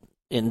 Yeah.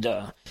 And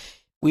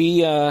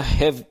we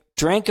have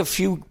drank a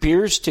few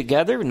beers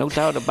together, no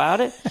doubt about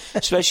it,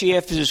 especially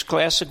after this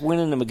Classic win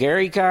in the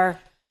McGarry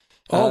car.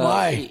 Oh,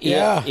 my.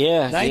 Yeah.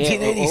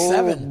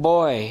 1987. Oh,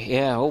 boy.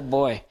 Yeah. Oh,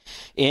 boy.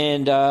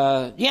 And,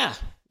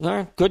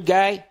 good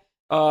guy.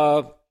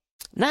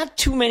 Not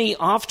too many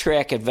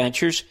off-track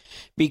adventures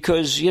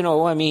because, they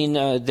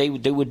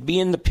would be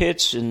in the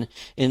pits and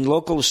in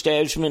local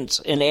establishments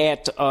and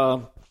at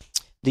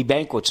the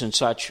banquets and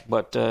such,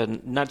 but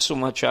not so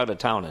much out of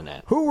town in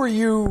that. Who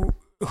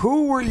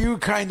were you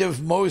kind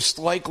of most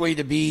likely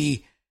to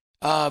be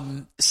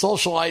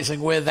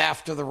socializing with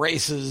after the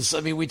races?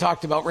 I mean, we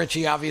talked about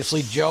Richie,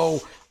 obviously.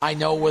 Joe, I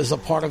know, was a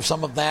part of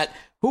some of that.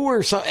 Who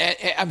were some?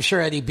 I'm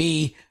sure Eddie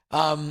B.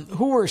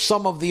 Who were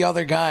some of the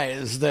other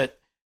guys that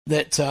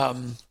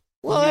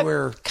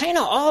were kind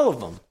of all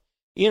of them,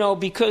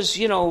 because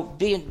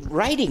being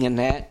writing in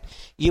that,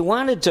 you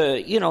wanted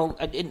to,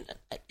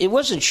 it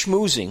wasn't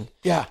schmoozing.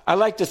 Yeah, I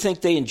like to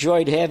think they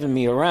enjoyed having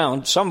me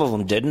around. Some of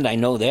them didn't, I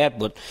know that,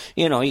 but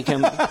you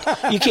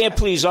can't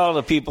please all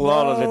the people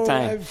all of the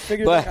time. I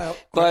figured it out.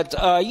 But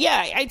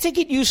I think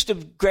it used to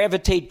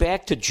gravitate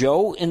back to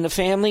Joe in the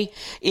family,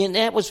 and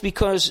that was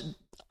because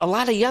a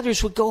lot of the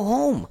others would go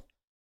home.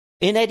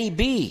 And Eddie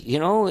B,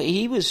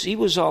 he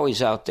was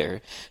always out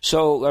there.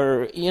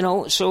 So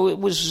it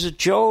was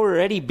Joe or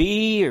Eddie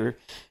B or,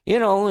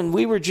 and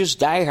we were just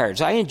diehards.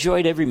 I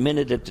enjoyed every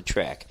minute at the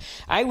track.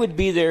 I would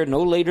be there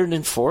no later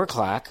than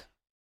 4:00.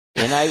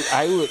 And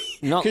I would,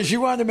 no. Because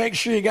you wanted to make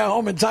sure you got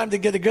home in time to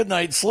get a good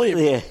night's sleep.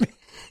 Yeah.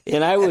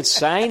 And I would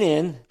sign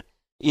in.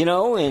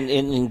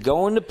 And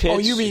go in the pits. Oh,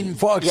 you mean,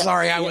 folks? Yeah,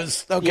 sorry, I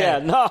was okay. Yeah,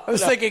 no, I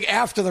was thinking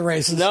after the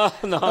races. No,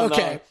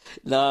 okay,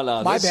 no.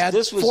 My bad.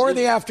 This was 4 in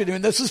the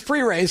afternoon. This is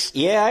pre-race.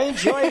 Yeah, I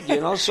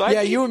enjoyed. So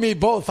you and me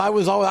both. I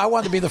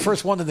wanted to be the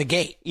first one in the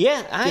gate.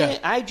 Yeah,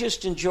 I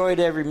just enjoyed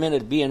every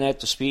minute being at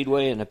the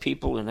speedway and the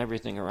people and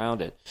everything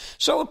around it.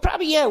 So it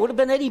probably would have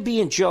been Eddie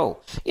B and Joe.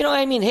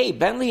 Hey,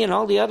 Bentley and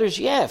all the others.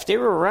 Yeah, if they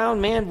were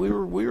around, man, we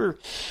were,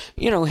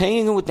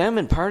 hanging with them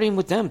and partying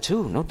with them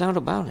too. No doubt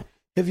about it.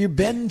 Have you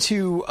been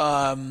to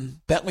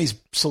Bentley's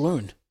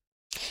Saloon?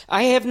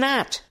 I have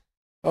not.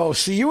 Oh,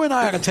 so you and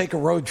I ought to take a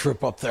road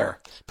trip up there.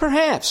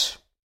 Perhaps.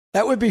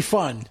 That would be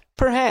fun.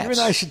 Perhaps. You and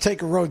I should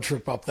take a road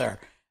trip up there.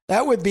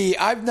 That would be,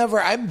 I've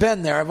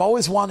been there. I've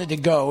always wanted to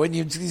go, and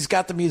he's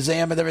got the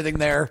museum and everything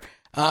there.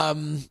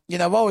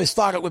 I've always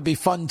thought it would be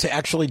fun to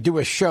actually do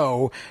a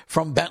show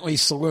from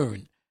Bentley's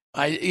Saloon.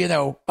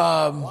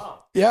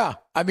 Wow. Yeah.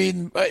 I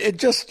mean, it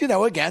just,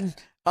 again,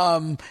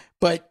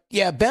 But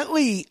yeah,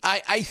 Bentley,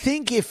 I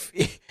think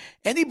if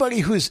anybody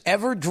who's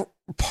ever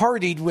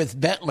partied with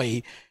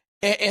Bentley,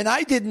 and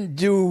I didn't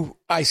do,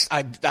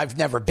 I've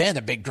never been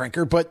a big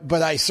drinker, but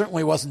I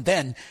certainly wasn't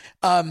then.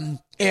 But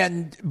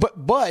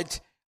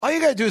all you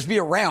got to do is be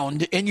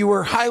around, and you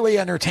were highly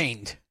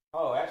entertained.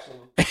 Oh,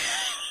 absolutely.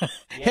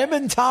 Him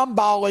and Tom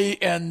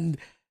Bowley, and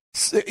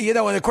and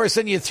of course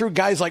then you threw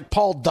guys like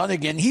Paul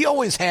Dunnigan.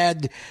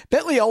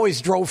 Bentley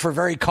always drove for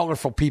very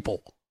colorful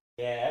people.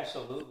 Yeah,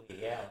 absolutely.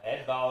 Yeah,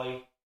 Ed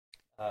Bowley,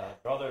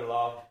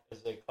 brother-in-law,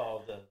 as they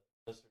called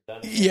Mr.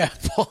 Dunnigan. Yeah,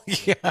 Paul,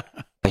 yeah.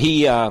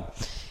 He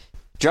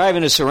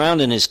driving us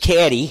around in his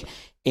caddy,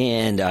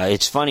 and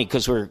it's funny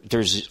because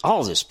there's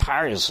all this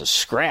piles of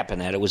scrap in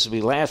that. It was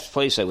the last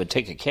place I would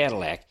take a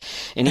Cadillac,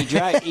 and he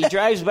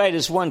drives by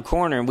this one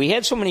corner, and we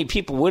had so many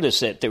people with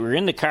us that they were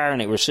in the car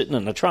and they were sitting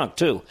in the trunk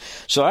too.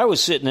 So I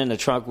was sitting in the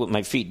trunk with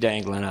my feet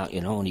dangling out,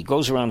 and he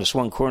goes around this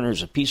one corner.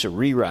 There's a piece of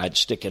re-rod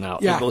sticking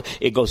out. Yeah.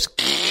 It goes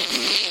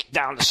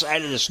down the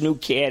side of this new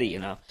caddy,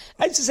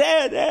 I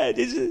said,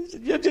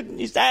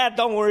 he said,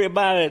 don't worry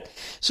about it.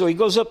 So he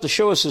goes up to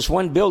show us this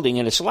one building,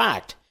 and it's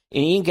locked,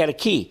 and he ain't got a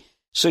key.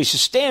 So he says,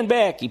 stand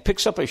back. He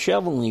picks up a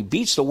shovel, and he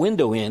beats the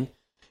window in,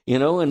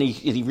 and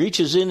he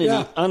reaches in, and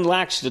he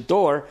unlocks the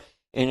door,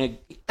 and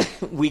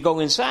we go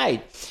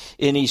inside.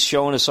 And he's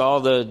showing us all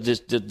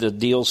the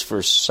deals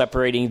for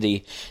separating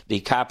the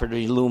copper to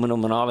the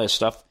aluminum and all that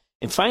stuff.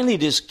 And finally,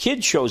 this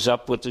kid shows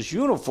up with his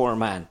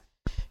uniform on.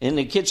 And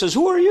the kid says,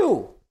 who are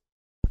you?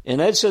 And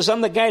Ed says,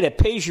 I'm the guy that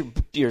pays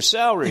your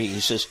salary.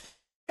 He says,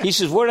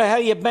 where the hell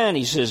you been?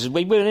 He says,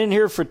 we've been in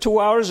here for 2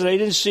 hours and I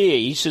didn't see you.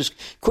 He says,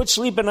 quit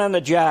sleeping on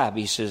the job.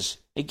 He says,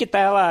 hey, get the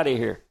hell out of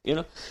here.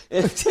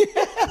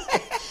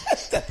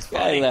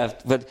 I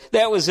left. But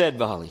that was Ed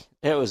Bowley.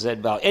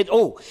 And,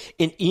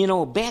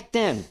 back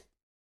then,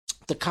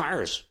 the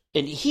cars,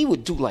 and he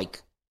would do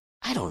it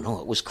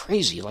was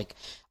crazy,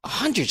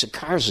 hundreds of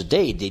cars a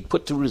day they'd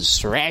put through the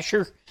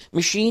thrasher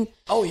machine.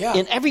 Oh, yeah.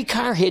 And every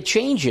car had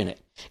change in it.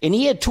 And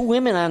he had two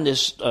women on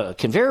this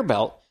conveyor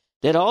belt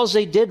that all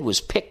they did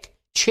was pick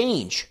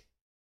change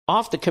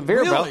off the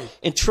conveyor belt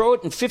and throw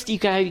it in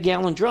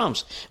 50-gallon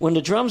drums. When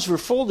the drums were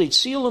full, they'd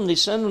seal them, they'd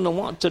send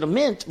them to the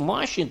Mint in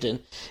Washington,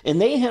 and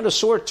they had to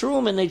sort through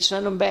them, and they'd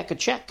send them back a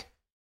check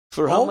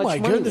for how much money.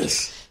 Oh, my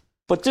goodness.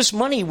 But this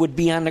money would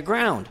be on the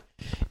ground.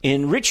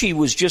 And Richie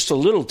was just a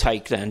little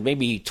tyke then,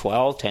 maybe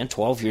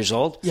 12 years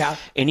old. Yeah.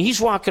 And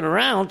he's walking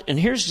around, and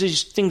here's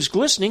these things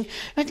glistening.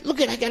 Look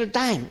I got a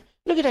dime.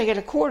 Look I got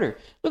a quarter.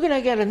 Look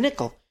I got a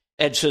nickel.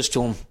 Ed says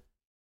to him,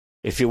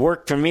 if you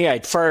worked for me,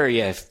 I'd fire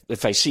you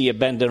if I see you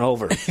bending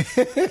over.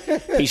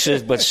 He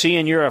says, but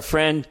seeing you're a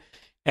friend,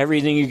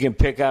 everything you can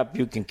pick up,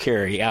 you can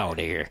carry out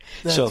of here.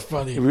 That's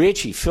funny.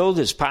 Richie filled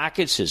his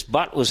pockets. His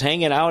butt was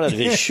hanging out of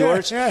his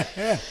shorts.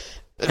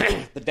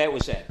 But that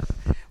was it.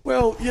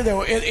 Well,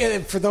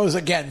 and for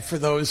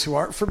those who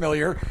aren't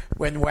familiar,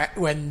 when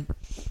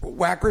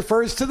Wack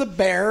refers to the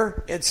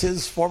bear, it's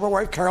his former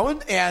wife,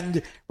 Carolyn,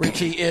 and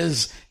Richie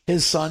is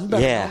his son,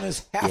 better known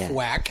as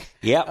Half-Wack.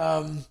 Yep.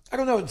 I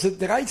don't know.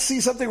 Did I see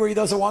something where he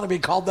doesn't want to be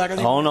called that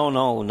anymore?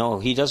 Oh, no.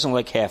 He doesn't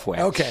like Half-Wack.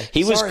 Okay.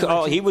 He was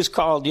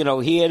called,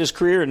 he had his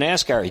career in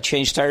NASCAR. He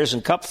changed tires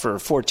and cup for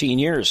 14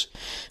 years,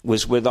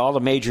 was with all the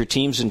major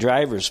teams and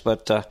drivers,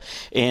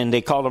 and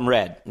they called him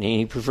Red. And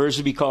he prefers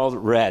to be called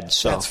Red.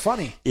 So that's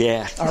funny.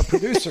 Yeah. Our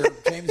producer,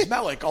 James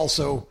Melick,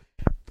 also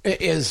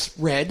is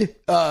Red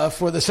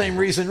for the same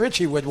reason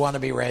Richie would want to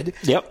be Red.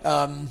 Yep.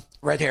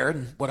 Red hair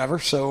and whatever.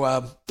 So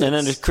and then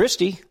there's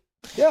Christy.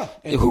 Yeah.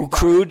 Who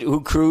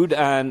crewed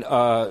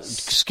on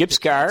Skip's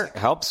car,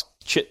 helps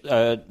Skip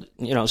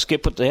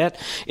with that.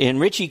 And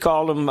Richie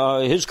called him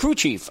his crew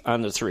chief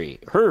on the 3.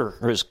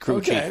 His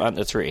crew chief on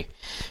the 3.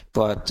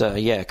 But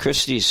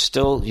Christy's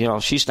still,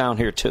 she's down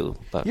here too.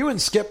 But you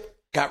and Skip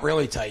got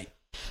really tight.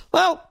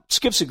 Well,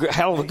 Skip's a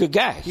hell of a good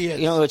guy. He is.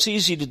 It's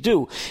easy to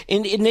do.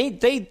 And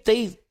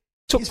they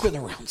He's been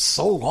around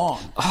so long.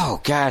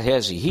 Oh, God,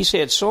 has he? He's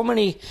had so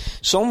many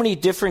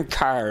different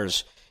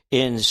cars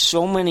and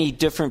so many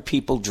different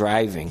people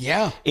driving.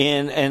 Yeah.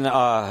 And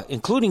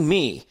including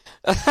me.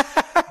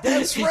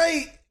 That's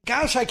right.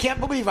 Gosh, I can't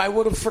believe I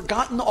would have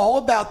forgotten all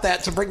about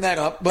that to bring that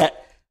up.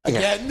 But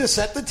again, to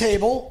set the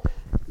table,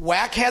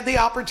 Wack had the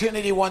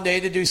opportunity one day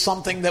to do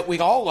something that we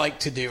all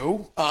like to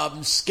do.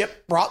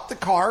 Skip brought the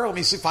car. Let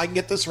me see if I can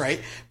get this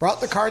right.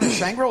 Brought the car to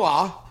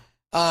Shangri-La.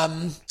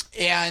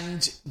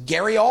 And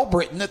Gary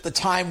Albritton at the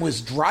time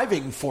was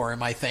driving for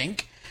him, I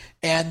think.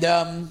 And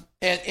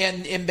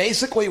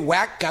basically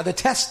Wack got a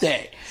test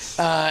day,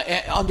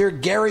 under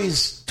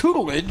Gary's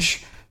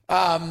tutelage,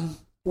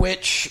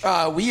 which,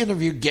 we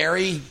interviewed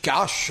Gary,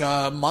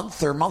 a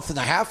month and a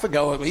half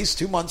ago, at least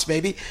 2 months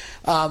maybe,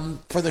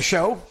 for the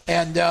show.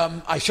 And,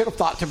 I should have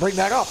thought to bring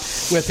that up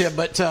with him,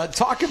 but,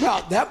 talk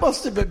about, that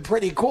must have been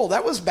pretty cool.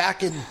 That was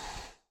back in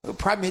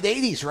probably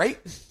mid-'80s, right?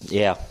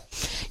 Yeah.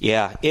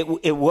 Yeah,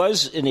 it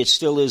was, and it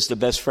still is the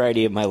best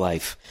Friday of my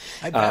life.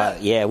 I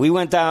bet. Yeah, we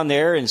went down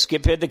there, and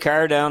Skip had the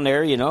car down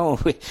there.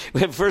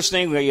 First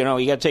thing, you got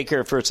to take care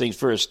of first things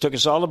first. Took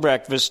us all to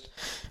breakfast.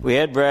 We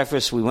had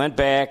breakfast. We went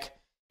back,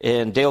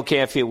 and Dale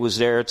Canfield was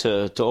there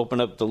to open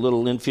up the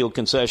little infield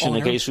concession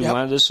in case we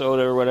wanted a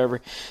soda or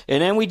whatever.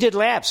 And then we did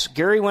laps.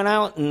 Gary went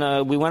out,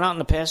 and we went out in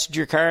the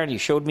passenger car, and he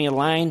showed me a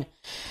line.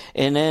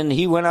 And then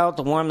he went out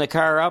to warm the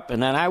car up,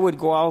 and then I would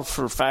go out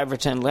for 5 or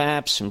 10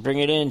 laps and bring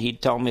it in.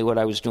 He'd tell me what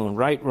I was doing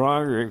right,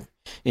 wrong, or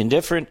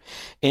indifferent.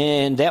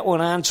 And that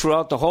went on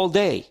throughout the whole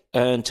day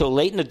until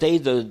late in the day.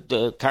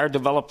 The car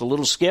developed a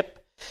little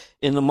skip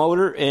in the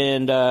motor,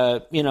 and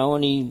it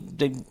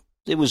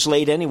was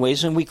late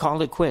anyways, and we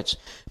called it quits.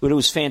 But it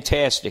was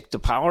fantastic. The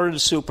power of the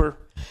Super,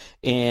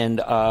 and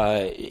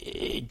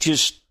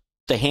just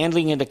the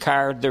handling of the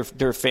car.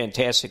 They're a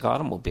fantastic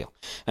automobile.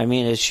 I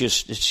mean, it's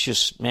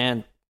just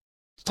man.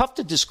 Tough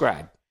to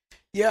describe.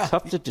 Yeah.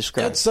 Tough to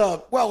describe. It's,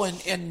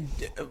 and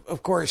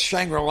of course,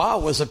 Shangri-La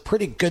was a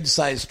pretty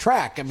good-sized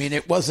track. I mean,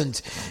 it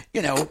wasn't,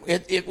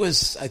 it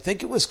was, I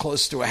think it was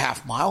close to a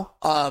half mile.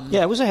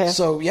 Yeah, it was a half.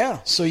 So, you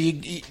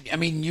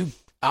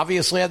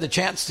obviously had the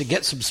chance to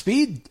get some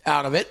speed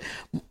out of it.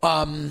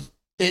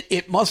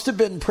 It must have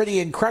been pretty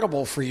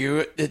incredible for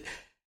you.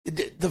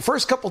 The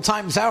first couple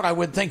times out, I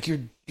would think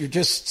you're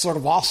just sort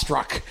of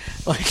awestruck,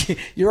 like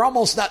you're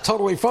almost not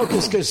totally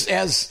focused. Because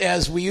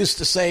as we used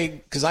to say,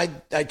 because I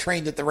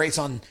trained at the Race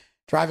on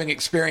Driving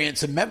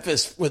Experience in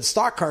Memphis with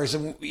stock cars,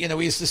 and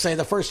we used to say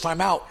the first time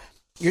out,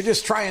 you're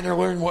just trying to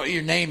learn what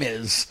your name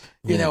is,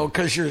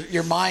 because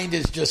your mind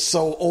is just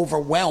so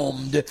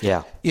overwhelmed.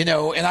 Yeah.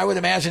 And I would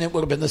imagine it would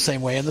have been the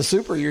same way in the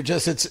Super.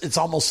 It's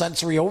almost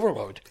sensory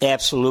overload.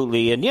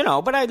 Absolutely. And,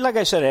 but like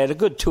I said, I had a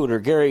good tutor.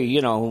 Gary,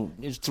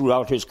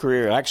 throughout his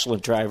career,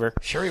 excellent driver.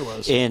 Sure he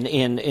was. And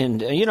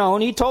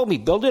he told me,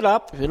 build it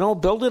up,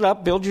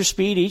 build your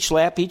speed each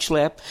lap.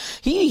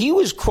 He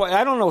was quite,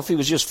 I don't know if he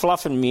was just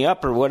fluffing me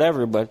up or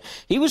whatever, but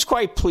he was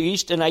quite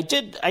pleased. And I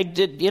did, I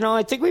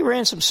think we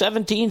ran some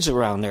 17s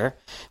around there,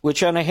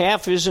 which on a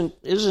half isn't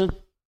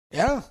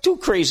too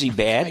crazy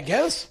bad, I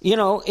guess.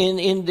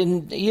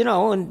 And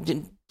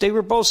they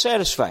were both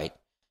satisfied.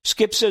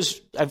 Skip says,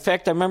 in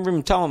fact, I remember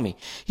him telling me,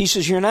 he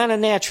says, you're not a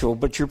natural,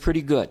 but you're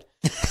pretty good.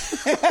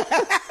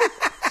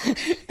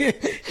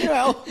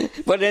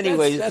 But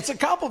anyway, that's a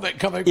compliment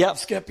coming from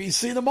Skip. He's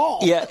seen them all.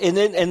 Yeah, and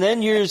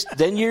then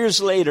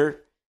years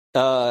later,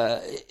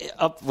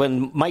 up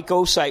when Mike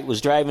Osite was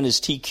driving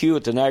his TQ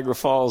at the Niagara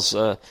Falls,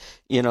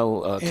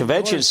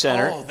 convention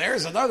center. Oh,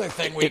 there's another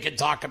thing we could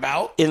talk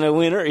about. In the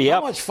winter,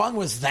 How much fun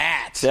was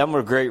that? Them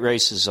were great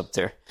races up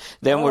there.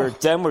 Them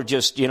were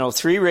just,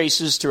 3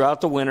 races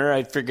throughout the winter.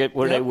 I forget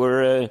where they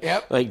were,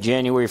 like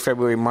January,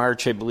 February,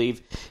 March, I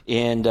believe.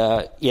 And,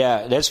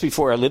 that's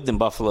before I lived in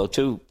Buffalo,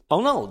 too.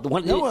 Oh, no.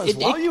 While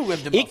you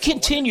lived in Buffalo. It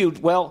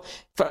continued. Well,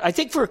 I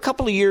think for a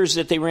couple of years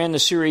that they ran the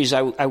series,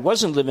 I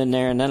wasn't living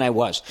there, and then I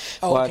was.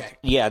 Oh, but, okay.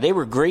 Yeah, they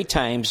were great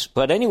times.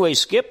 But anyway,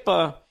 Skip...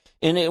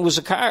 and it was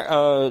a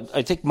car,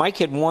 I think Mike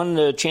had won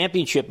the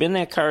championship in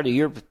that car the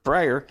year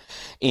prior,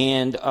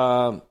 and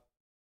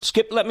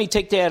Skip let me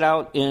take that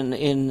out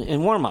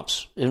in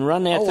warm-ups and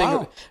run that thing.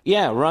 Wow.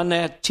 Yeah, run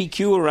that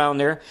TQ around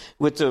there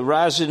with the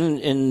rosin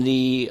and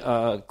the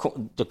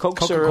Coke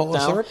syrup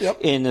down. Syrup, yep.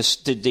 And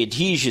the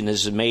adhesion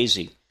is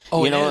amazing.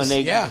 Oh, it is.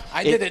 And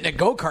I did it in a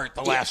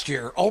go-kart last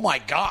year. Oh, my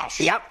gosh.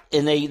 Yep,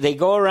 and they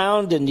go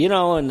around and,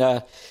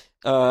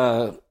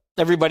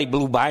 everybody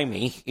blew by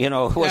me.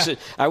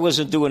 I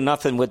wasn't doing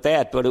nothing with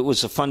that, but it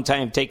was a fun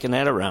time taking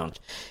that around.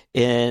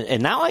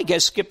 And now I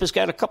guess Skip has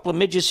got a couple of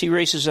midgets he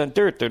races on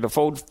dirt. They're the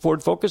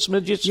Ford Focus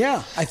midgets.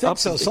 Yeah, I think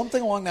so.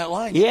 Something along that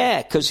line.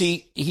 Yeah, because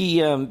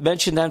he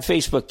mentioned on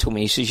Facebook to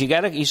me.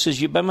 He says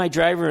you've been my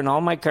driver in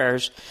all my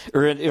cars,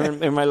 or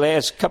in my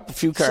last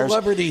few cars.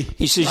 Celebrity.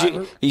 He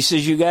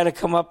says you got to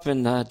come up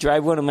and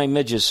drive one of my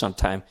midgets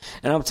sometime.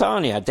 And I'm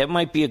telling you, that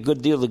might be a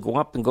good deal to go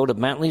up and go to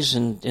Bentley's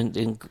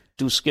and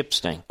do Skip's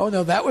thing. Oh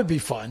no, that would be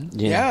fun.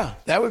 Yeah,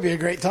 that would be a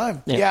great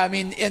time. Yeah, I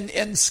mean,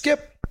 and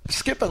Skip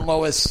and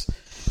Lois.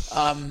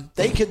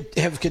 They could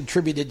have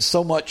contributed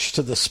so much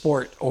to the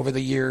sport over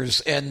the years.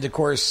 And, of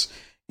course,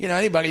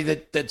 anybody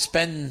that's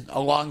been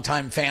a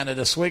longtime fan of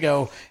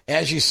Oswego,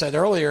 as you said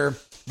earlier,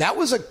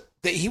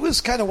 he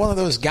was kind of one of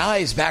those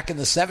guys back in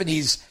the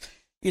 70s.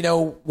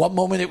 One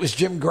moment it was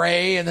Jim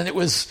Gray, and then it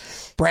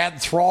was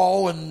Brad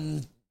Thrall,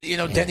 and,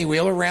 Denny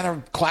Wheeler ran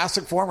a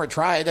classic for him or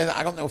tried. And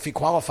I don't know if he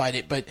qualified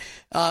it, but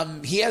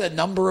he had a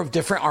number of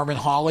different Armin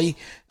Hawley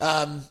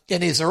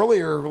in his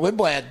earlier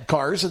Lindblad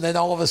cars. And then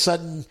all of a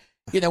sudden,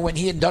 when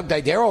he and Doug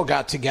Didero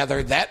got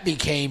together, that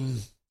became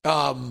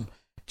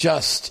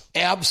just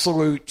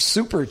absolute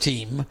super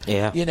team.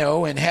 Yeah.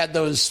 And had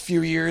those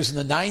few years in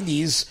the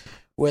 90s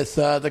with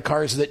the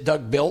cars that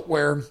Doug built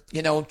where,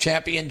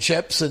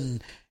 championships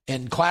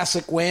and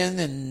classic win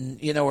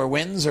and, or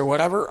wins or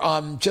whatever.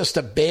 Just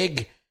a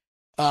big,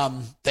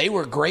 they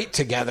were great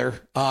together,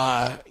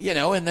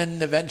 and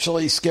then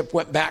eventually Skip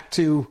went back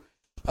to,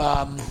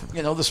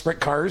 the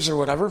sprint cars or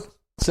whatever.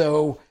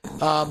 So,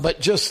 but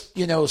just,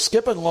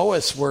 Skip and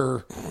Lois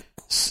were,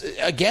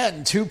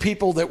 again, two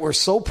people that were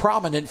so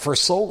prominent for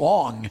so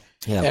long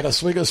at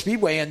Oswego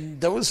Speedway. And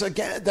those,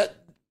 again,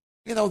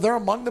 they're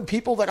among the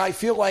people that I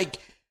feel like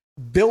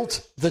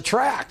built the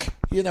track,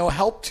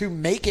 helped to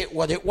make it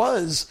what it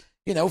was,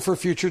 for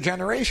future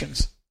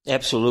generations.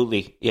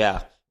 Absolutely.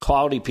 Yeah.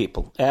 Quality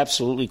people.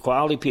 Absolutely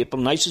quality people.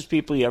 Nicest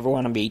people you ever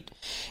want to meet.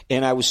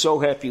 And I was so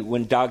happy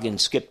when Doug and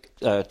Skip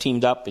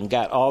teamed up and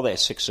got all that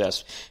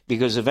success,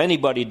 because if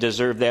anybody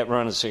deserved that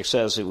run of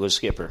success, it was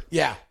Skipper.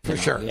 Yeah, for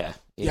sure. Yeah.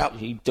 Yep.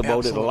 He devoted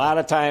Absolutely. a lot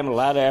of time, a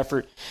lot of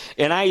effort.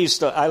 And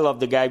I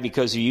love the guy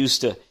because he used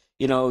to,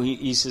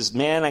 he says,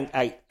 man,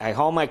 I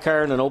haul my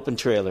car in an open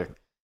trailer.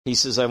 He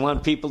says, I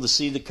want people to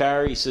see the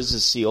car. He says,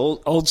 it's the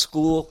old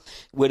school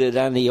with it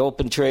on the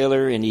open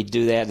trailer, and he'd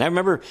do that. And I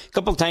remember a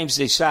couple of times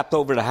they stopped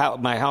over to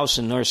my house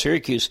in North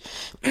Syracuse,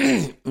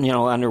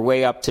 on their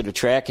way up to the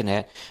track and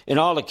that. And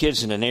all the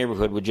kids in the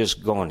neighborhood were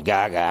just going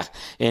gaga.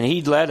 And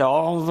he'd let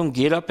all of them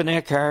get up in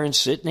that car and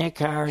sit in that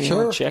car,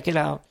 check it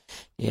out.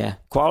 Yeah,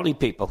 quality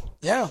people.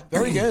 Yeah,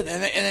 very good.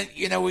 And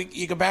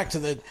you go back to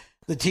the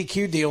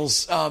TQ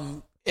deals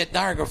at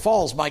Niagara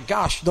Falls. My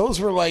gosh, those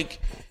were like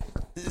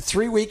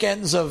 3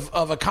 weekends of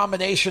a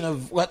combination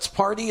of let's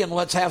party and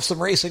let's have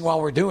some racing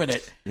while we're doing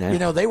it.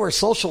 Yeah. They were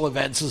social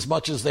events as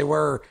much as they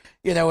were,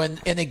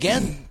 and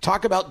again,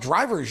 talk about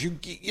drivers. You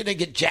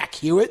get Jack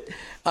Hewitt,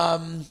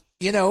 and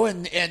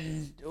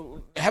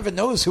heaven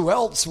knows who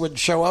else would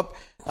show up.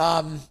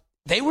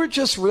 They were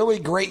just really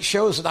great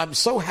shows, and I'm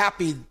so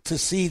happy to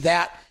see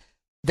that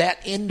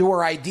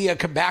indoor idea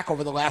come back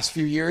over the last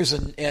few years,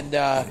 and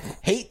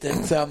hate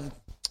that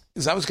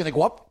because I was going to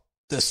go up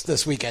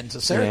this weekend to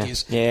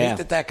Syracuse. Yeah.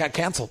 Hate that got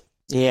canceled.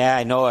 Yeah,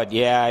 I know it.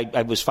 Yeah,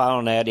 I was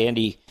following that.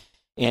 Andy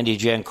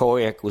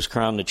Jankowiak was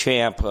crowned the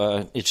champ.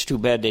 It's too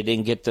bad they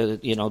didn't get to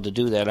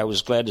do that. I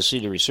was glad to see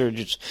the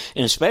resurgence,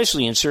 and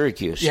especially in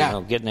Syracuse,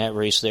 getting that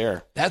race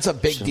there. That's a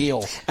big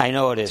deal. I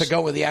know it is. To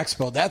go with the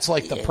Expo. That's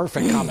like the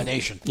perfect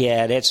combination.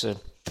 Yeah, that's a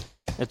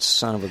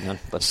son of a gun.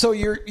 But so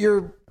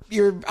you're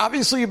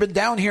obviously you've been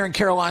down here in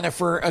Carolina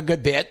for a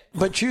good bit,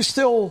 but you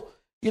still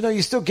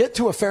get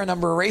to a fair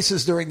number of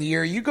races during the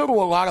year. You go to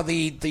a lot of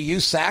the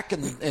USAC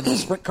and the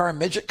sprint car and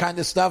midget kind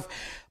of stuff.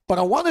 But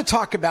I want to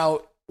talk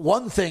about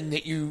one thing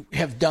that you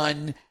have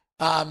done,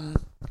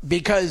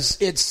 because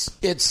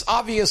it's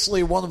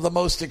obviously one of the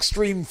most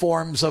extreme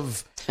forms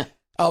of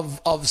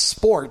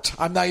sport.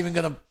 I'm not even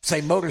going to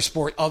say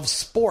motorsport, of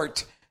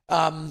sport.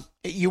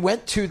 You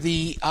went to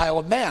the Isle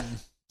of Man.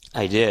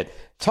 I did.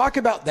 Talk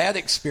about that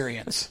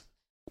experience.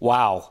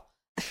 Wow.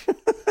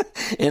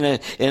 In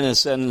a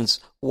sentence,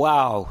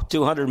 wow.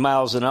 200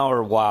 miles an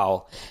hour,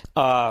 wow.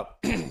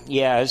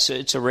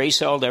 It's a race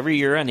held every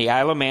year on the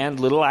Isle of Man,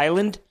 little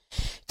island,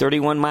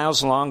 31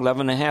 miles long,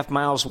 11.5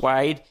 miles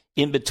wide,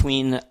 in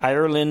between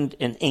Ireland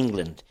and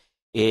England.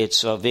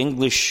 It's of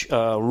English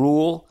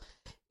rule,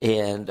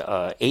 and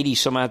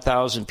 80-some-odd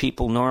thousand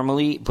people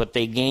normally, but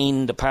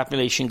the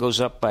population goes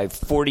up by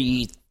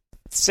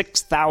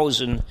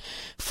 46,000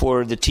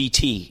 for the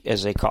TT,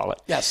 as they call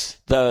it. Yes.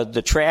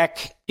 The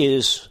track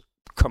is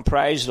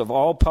comprised of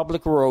all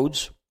public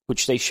roads,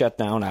 which they shut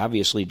down,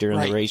 obviously, during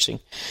the racing.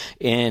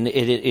 And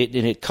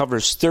it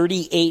covers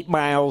 38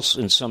 miles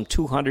and some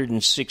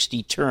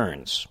 260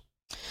 turns.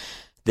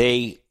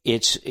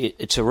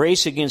 It's a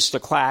race against the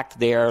clock.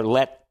 They are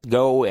let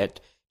go at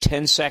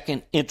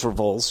 10-second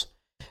intervals,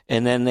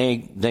 and then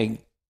they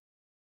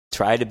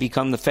try to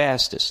become the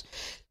fastest.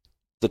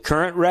 The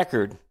current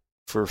record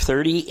for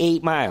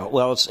 38 miles,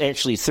 well, it's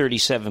actually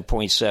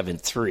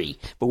 37.73,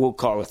 but we'll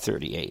call it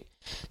 38.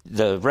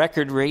 The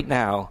record right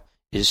now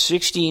is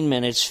 16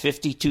 minutes,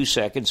 52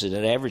 seconds, at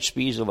an average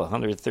speed of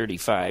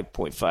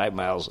 135.5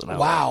 miles an hour.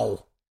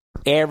 Wow.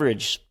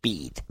 Average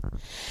speed.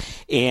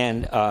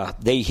 And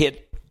they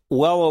hit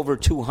well over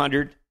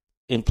 200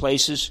 in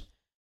places,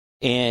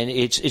 and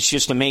it's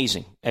just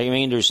amazing. I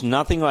mean, there's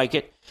nothing like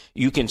it.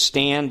 You can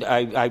stand.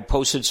 I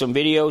posted some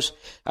videos.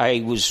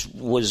 I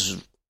was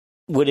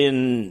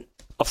within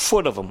a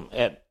foot of them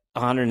at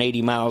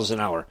 180 miles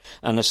an hour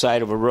on the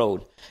side of a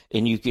road.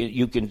 And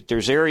you can,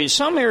 there's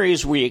some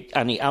areas where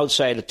on the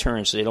outside of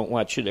turns, they don't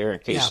want you there in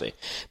case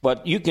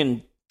but you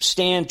can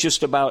stand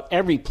just about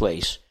every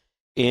place.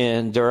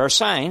 And there are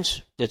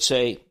signs that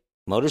say,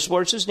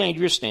 motorsports is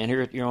dangerous, stand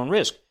here at your own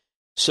risk.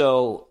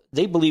 So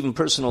they believe in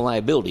personal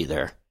liability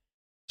there.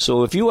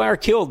 So if you are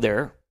killed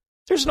there,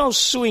 there's no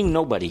suing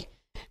nobody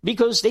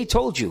because they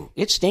told you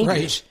it's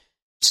dangerous. Right.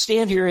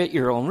 Stand here at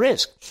your own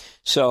risk.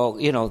 So,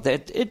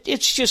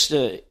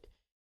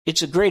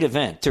 it's a great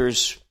event.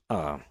 There's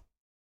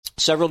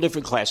several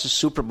different classes,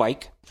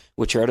 Superbike,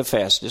 which are the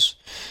fastest.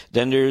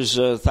 Then there's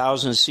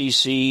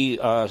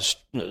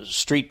 1,000cc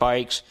street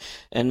bikes,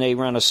 and they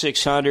run a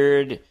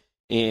 600,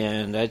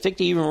 and I think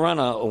they even run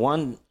a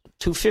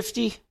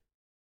 250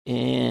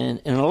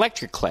 and an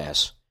electric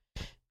class.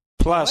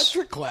 Plus,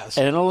 electric class?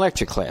 An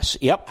electric class,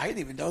 yep. I didn't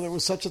even know there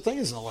was such a thing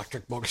as an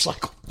electric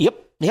motorcycle.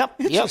 Yep.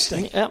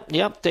 Interesting.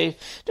 Yep.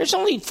 There's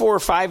only 4 or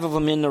 5 of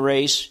them in the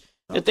race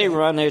that they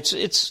run.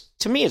 It's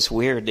to me, it's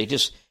weird. They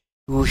just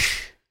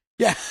whoosh.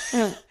 Yeah,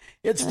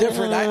 it's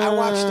different. I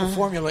watched the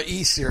Formula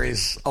E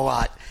series a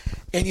lot.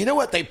 And you know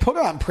what? They put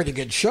on pretty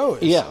good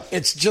shows. Yeah.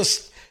 It's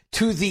just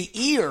to the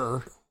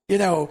ear, you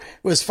know,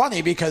 it was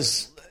funny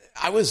because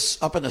I was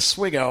up in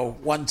Oswego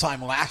one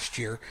time last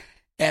year,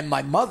 and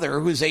my mother,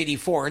 who's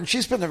 84, and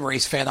she's been a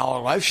race fan all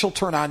her life, she'll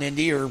turn on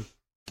Indy or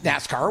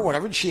NASCAR or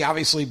whatever. And she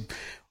obviously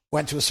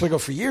went to Oswego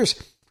for years.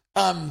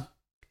 I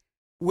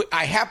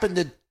happened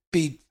to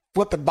be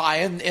flipping by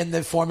and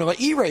the Formula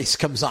E race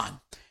comes on.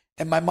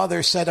 And my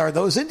mother said, "Are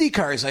those Indy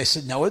cars?" I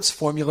said, "No, it's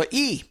Formula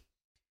E."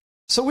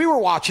 So we were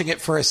watching it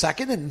for a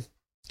second, and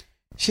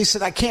she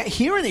said, "I can't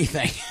hear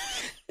anything."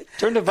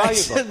 Turn the volume I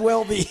said,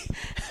 "Well, the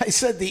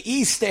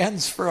E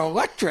stands for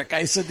electric."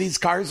 I said, "These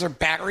cars are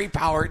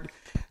battery-powered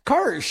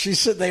cars." She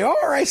said, "They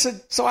are." I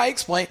said, so I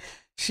explained.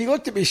 She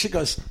looked at me. She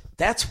goes,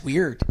 "That's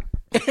weird."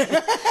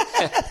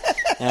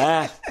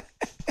 Yeah.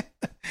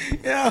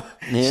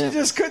 She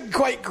just couldn't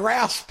quite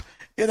grasp.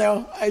 You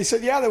know, I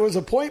said, "Yeah, there was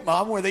a point,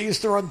 Mom, where they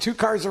used to run 2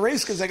 cars a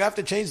race because they have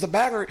to change the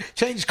battery,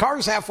 change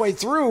cars halfway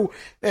through,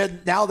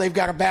 and now they've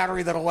got a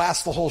battery that'll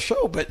last the whole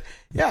show." But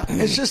yeah,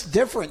 it's just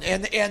different,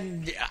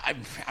 and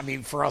I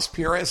mean, for us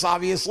purists,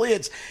 obviously,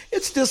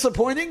 it's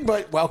disappointing.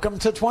 But welcome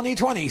to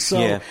 2020.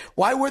 So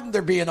why wouldn't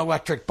there be an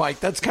electric bike?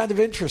 That's kind of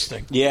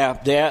interesting. Yeah,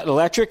 that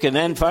electric, and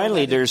then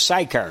finally there's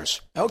sidecars.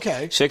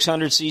 Okay,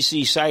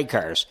 600cc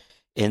sidecars,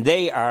 and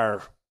they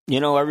are, you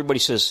know, everybody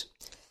says,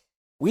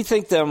 we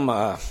think them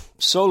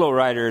solo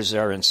riders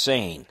are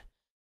insane,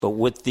 but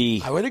with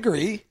the I would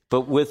agree.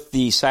 But with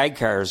the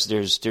sidecars,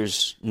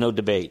 there's no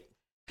debate.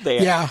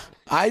 Yeah,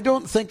 I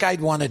don't think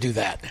I'd want to do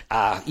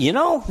that. You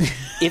know,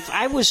 if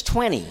I was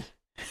 20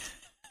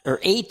 or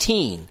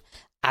 18,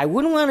 I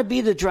wouldn't want to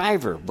be the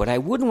driver, but I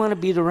wouldn't want to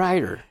be the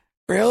rider.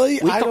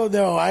 Really? I don't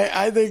know.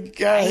 I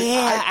think...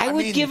 I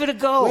would give it a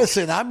go.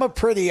 Listen, I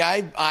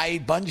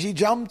bungee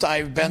jumped.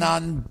 I've been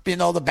on, you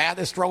know, the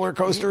baddest roller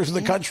coasters in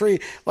the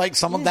country, like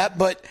some of that.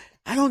 But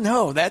I don't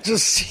know. That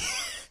just...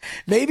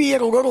 maybe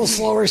at a little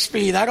slower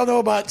speed. I don't know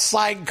about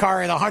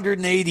sidecar at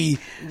 180.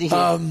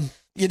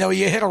 You know,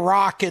 you hit a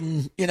rock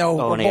and, you know,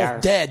 we're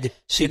both dead.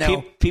 See, you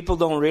know? People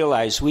don't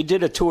realize we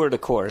did a tour of the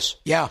course.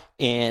 Yeah.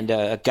 And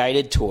a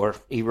guided tour.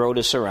 He rode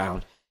us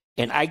around.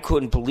 And I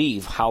couldn't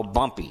believe how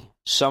bumpy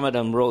some of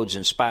them roads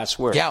and spots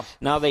were. Yeah.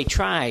 Now they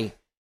try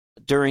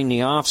during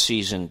the off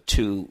season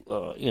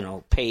to you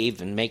know,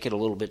 pave and make it a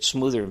little bit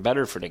smoother and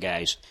better for the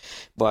guys,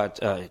 but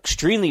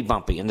extremely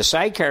bumpy. And the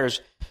sidecars,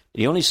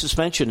 the only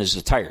suspension is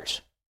the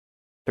tires.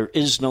 There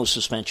is no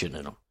suspension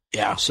in them.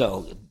 Yeah.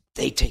 So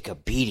they take a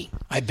beating.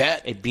 I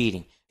bet. A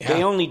beating. Yeah.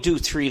 They only do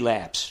 3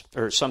 laps,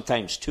 or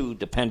sometimes 2,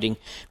 depending.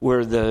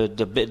 Where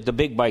the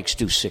big bikes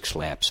do 6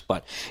 laps.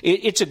 But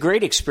it's a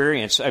great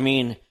experience. I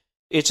mean,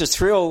 it's a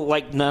thrill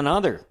like none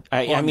other.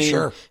 I mean,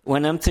 sure.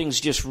 When them things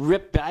just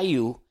rip by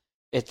you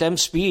at them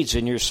speeds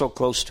and you're so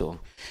close to them.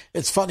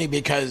 It's funny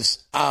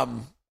because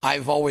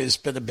I've always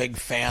been a big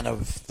fan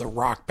of the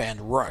rock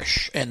band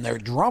Rush, and their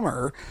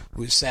drummer,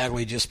 who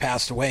sadly just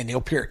passed away,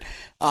 Neil Peart,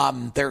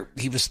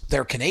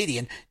 they're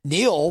Canadian.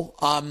 Neil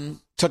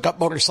took up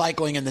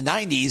motorcycling in the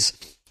 90s,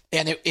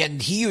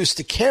 and he used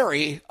to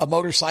carry a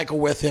motorcycle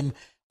with him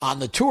on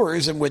the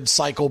tours and would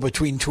cycle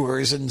between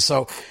tours. And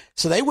so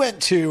they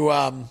went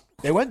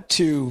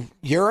to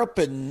Europe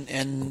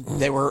and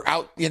they were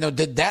out, you know,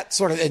 did that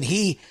sort of, and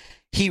he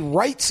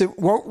wrote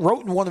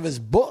in one of his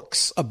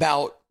books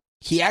about,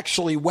 he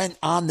actually went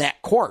on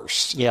that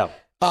course. Yeah.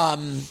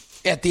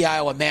 At the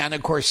Isle of Man,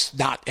 of course,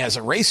 not as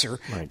a racer,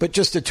 right, but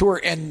just a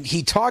tour. And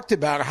he talked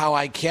about how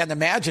I can't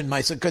imagine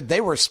myself, because they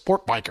were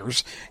sport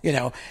bikers, you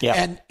know,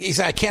 and he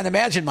said, I can't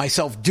imagine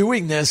myself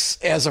doing this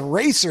as a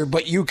racer,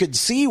 but you could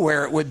see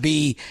where it would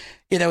be,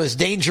 you know, as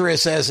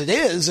dangerous as it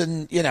is.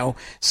 And, you know,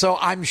 so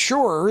I'm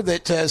sure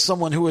that as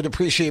someone who would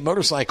appreciate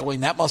motorcycling,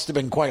 that must have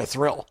been quite a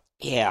thrill.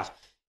 Yeah.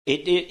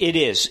 It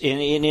is,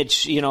 and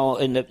it's, you know,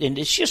 and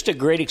it's just a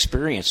great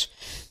experience.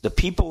 The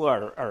people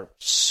are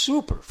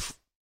super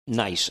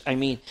nice. I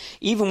mean,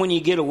 even when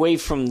you get away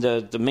from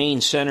the main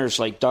centers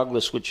like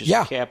Douglas, which is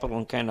the capital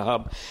and kind of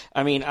hub.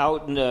 I mean,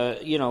 out in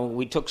you know,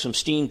 we took some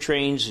steam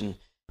trains and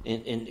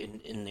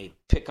they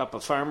pick up a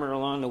farmer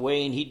along the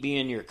way, and he'd be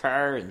in your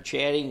car and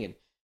chatting, and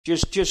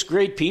just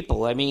great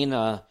people. I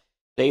mean,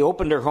 they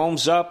opened their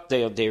homes up.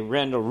 They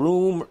rent a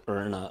room. Or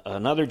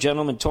another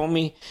gentleman told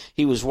me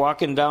he was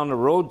walking down the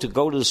road to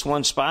go to this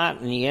one spot,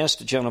 and he asked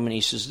the gentleman,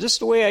 he says, "This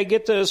the way I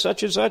get to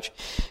such and such?"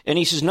 And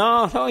he says,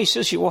 No. He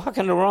says, "You're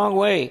walking the wrong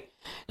way."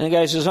 And the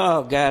guy says,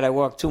 "Oh, God, I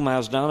walked 2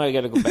 miles down. I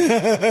got to go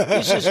back."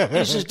 He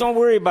says, "Don't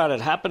worry about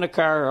it. Hop in the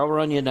car. I'll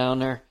run you down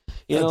there."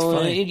 You That's know,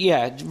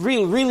 funny.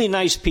 really, really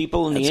nice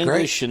people in the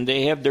English, great. and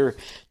they have their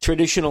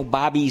traditional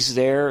bobbies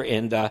there,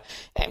 and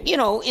you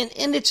know,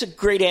 and it's a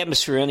great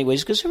atmosphere,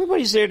 anyways, because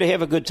everybody's there to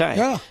have a good time.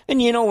 Yeah.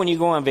 And you know, when you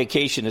go on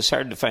vacation, it's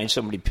hard to find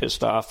somebody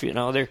pissed off. You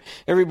know,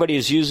 everybody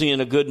is usually in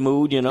a good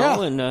mood. You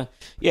know, and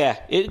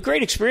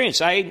great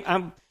experience.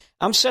 I'm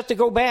set to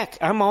go back.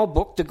 I'm all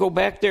booked to go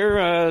back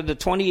there the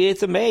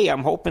 28th of May.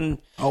 I'm hoping.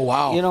 Oh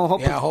wow! You know,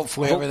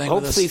 hopefully everything.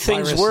 Hopefully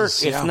things work.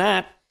 If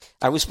not.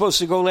 I was supposed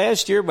to go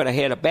last year, but I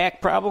had a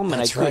back problem,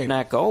 and That's I could right.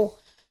 not go.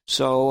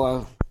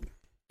 So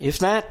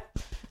if not,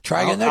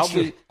 Try again next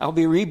year. I'll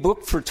be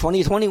rebooked for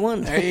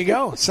 2021. There you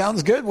go.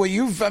 Sounds good. Well,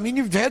 you've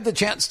had the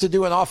chance to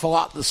do an awful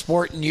lot in the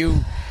sport, and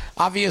you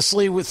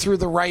obviously through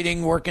the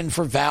writing, working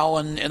for Val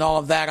and all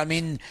of that. I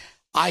mean,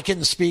 I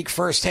can speak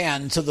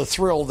firsthand to the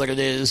thrill that it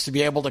is to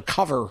be able to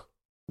cover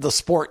the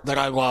sport that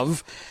I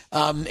love.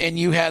 And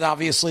you had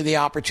obviously the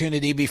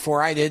opportunity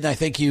before I did, and I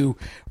think you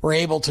were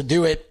able to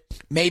do it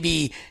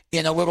maybe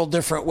in a little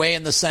different way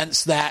in the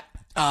sense that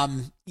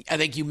I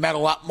think you met a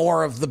lot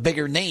more of the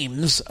bigger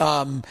names,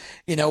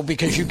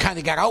 because you kind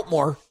of got out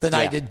more than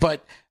I did.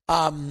 But,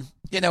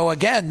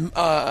 again,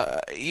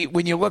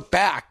 when you look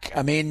back,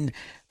 I mean,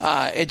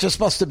 it just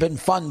must have been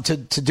fun to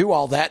do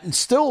all that and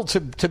still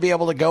to be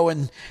able to go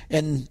and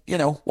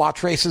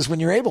watch races when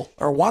you're able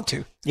or want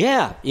to.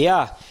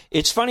 Yeah.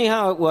 It's funny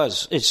how it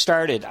was. It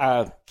started.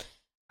 It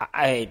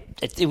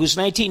was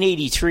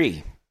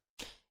 1983,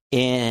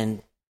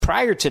 and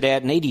prior to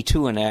that, in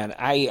 82 and that,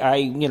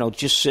 I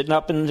just sitting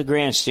up in the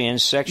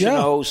grandstands, section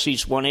O,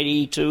 seats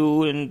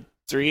 182 and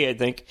 3, I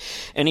think.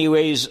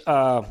 Anyways,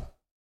 I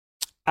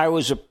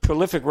was a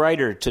prolific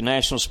writer to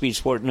National Speed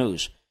Sport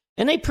News,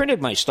 and they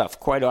printed my stuff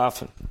quite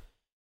often.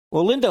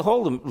 Well, Linda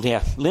O'Brien at the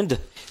time.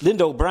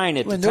 Linda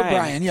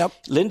O'Brien, yep.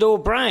 Linda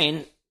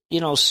O'Brien,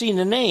 seen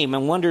the name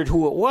and wondered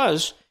who it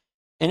was,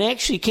 and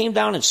actually came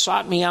down and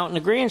sought me out in the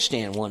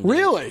grandstand one day.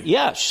 Really?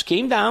 Yes,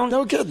 came down.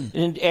 No kidding.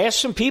 And asked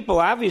some people,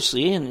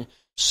 obviously, and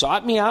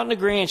sought me out in the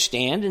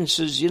grandstand and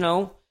says,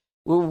 well,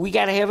 we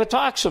got to have a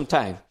talk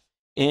sometime.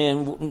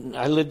 And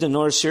I lived in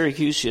North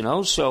Syracuse,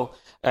 so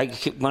I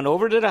went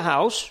over to the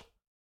house,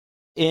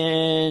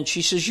 and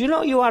she says, you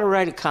ought to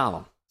write a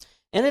column.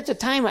 And at the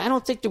time, I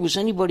don't think there was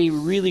anybody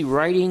really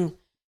writing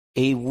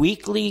a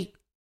weekly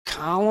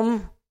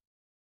column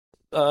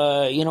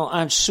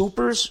on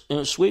supers in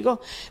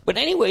Oswego. But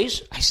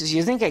anyways, I says,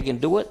 you think I can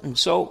do it? And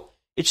so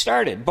it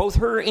started. Both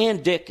her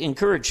and Dick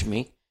encouraged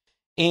me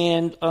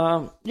and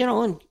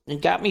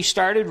got me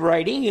started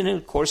writing. And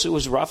of course, it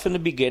was rough in the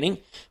beginning,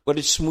 but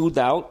it smoothed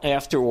out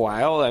after a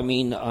while. I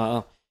mean,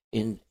 like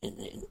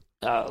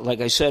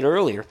I said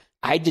earlier,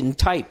 I didn't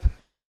type.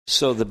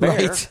 So the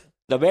bear... Right.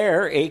 The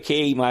bear,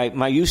 a.k.a.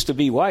 my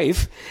used-to-be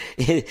wife,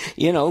 would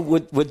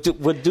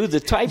do the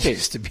typing.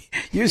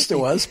 Used to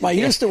was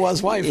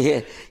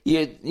wife.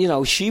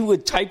 Yeah, she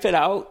would type it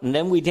out, and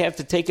then we'd have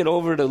to take it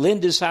over to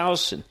Linda's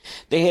house, and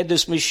they had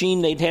this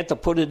machine. They'd have to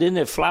put it in.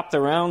 It flopped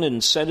around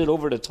and send it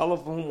over to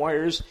telephone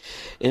wires,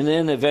 and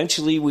then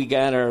eventually we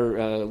got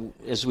our,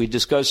 as we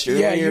discussed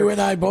earlier. Yeah, you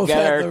and I both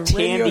had our the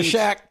Radio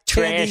Shack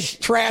trash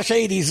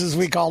 80s, as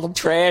we called them.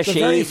 Trash 80s. The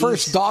very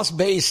first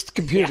DOS-based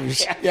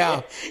computers.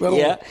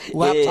 Little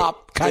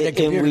laptop kind of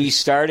computers. And we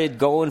started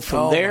going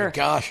from there. Oh, my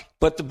gosh.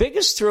 But the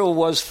biggest thrill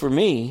was for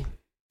me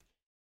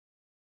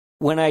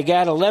when I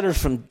got a letter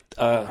from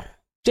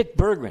Dick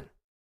Bergman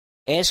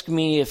asking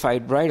me if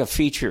I'd write a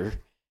feature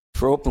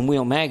for Open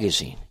Wheel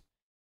magazine.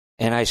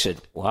 And I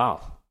said, wow,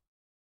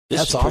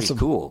 this is pretty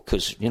cool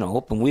because,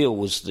 Open Wheel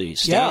was the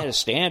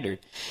standard.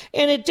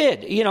 And it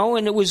did,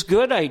 and it was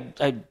good.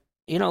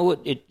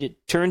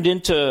 It turned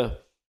into,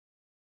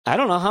 I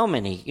don't know how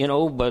many,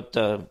 but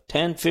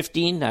 10,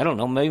 15, I don't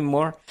know, maybe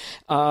more,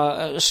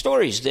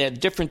 stories, that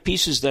different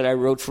pieces that I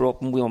wrote for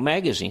Open Wheel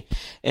magazine.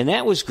 And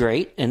that was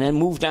great. And then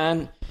moved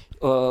on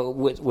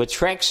with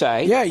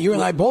Trackside. Yeah, you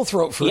and I both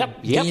wrote for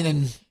Dean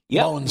and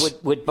Bones.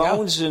 With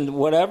Bones and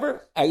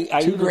whatever.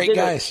 Two great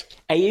guys.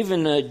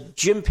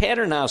 Jim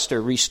Paternoster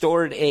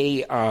restored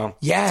a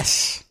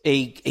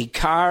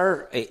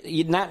car,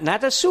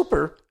 not a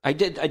Super. I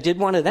did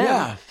one of them.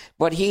 Yeah.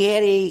 But he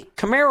had a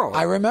Camaro.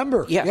 I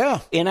remember. Yeah.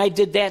 And I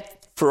did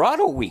that for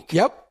Auto Week.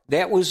 Yep.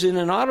 That was in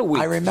an Auto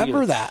Week. I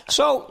remember that.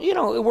 So,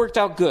 it worked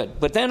out good.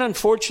 But then,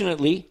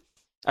 unfortunately,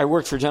 I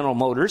worked for General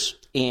Motors,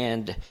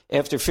 and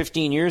after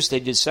 15 years,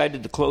 they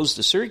decided to close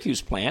the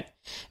Syracuse plant,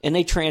 and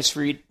they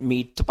transferred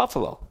me to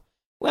Buffalo.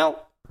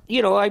 Well,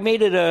 I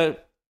made it a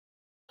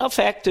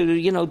fact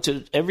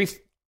to every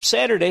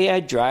Saturday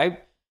I'd drive,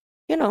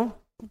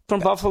 from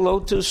Buffalo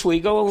to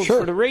Oswego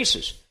for the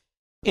races.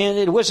 And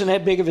it wasn't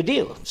that big of a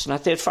deal. It's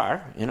not that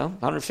far,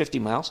 150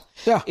 miles.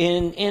 Yeah.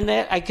 And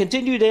that I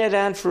continued that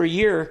on for a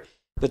year,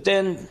 but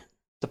then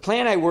the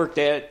plant I worked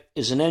at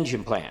is an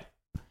engine plant.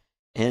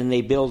 And they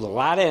build a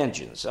lot of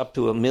engines, up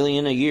to $1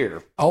 million a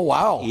year. Oh,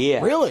 wow.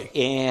 Yeah. Really?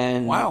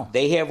 And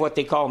they have what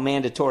they call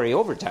mandatory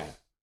overtime.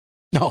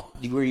 No.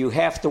 Where you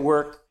have to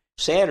work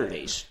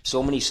Saturdays,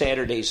 so many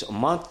Saturdays a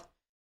month.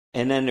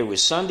 And then there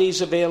was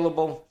Sundays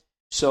available.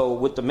 So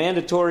with the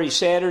mandatory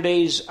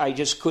Saturdays, I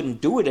just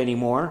couldn't do it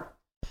anymore.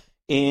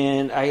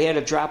 And I had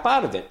to drop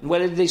out of it.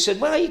 And they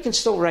said, well, you can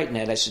still write in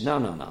that. I said,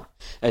 no.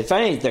 If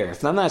I ain't there,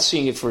 if I'm not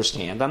seeing it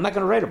firsthand, I'm not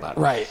going to write about it.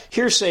 Right.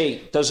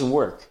 Hearsay doesn't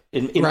work,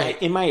 in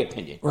my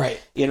opinion. Right.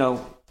 And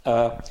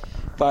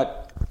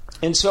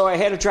so I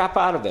had to drop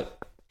out of it.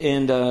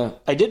 And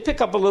I did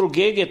pick up a little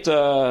gig at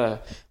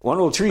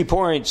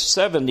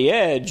 103.7 The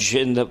Edge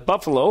in the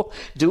Buffalo,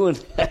 doing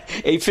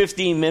a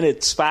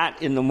 15-minute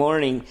spot in the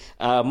morning,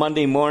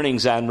 Monday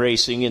mornings on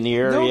racing in the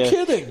area. No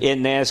kidding.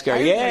 In NASCAR. I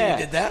didn't know you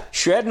did that.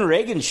 Shred and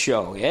Reagan's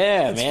show.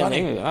 Yeah, That's man.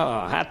 funny.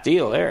 Hot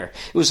deal there.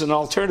 It was an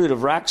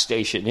alternative rock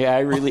station. Yeah, I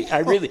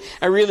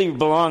really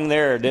belong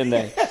there, didn't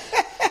I?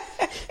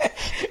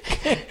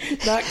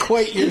 Not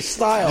quite your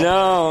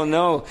style.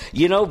 No.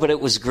 But it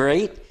was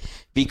great.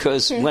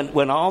 Because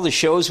when all the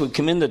shows would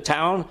come into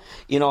town,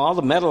 all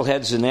the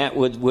metalheads and that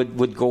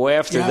would go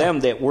after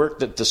them that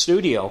worked at the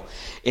studio.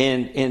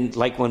 And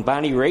like when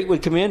Bonnie Raitt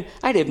would come in,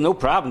 I'd have no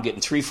problem getting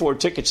 3-4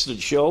 tickets to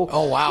the show.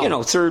 Oh,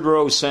 wow. Third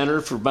row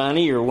center for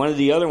Bonnie or one of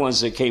the other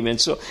ones that came in.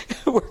 So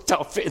it worked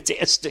out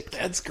fantastic.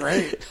 That's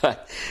great.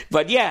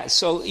 But yeah,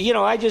 so,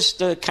 I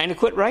just kind of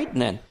quit writing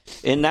then.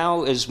 And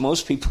now, as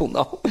most people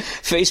know,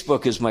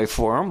 Facebook is my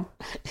forum.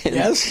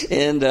 Yes.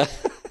 And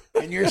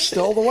and you're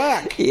still the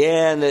whack.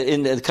 Yeah,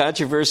 and the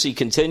controversy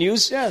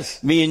continues.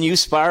 Yes. Me and you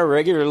spar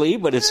regularly,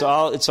 but it's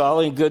all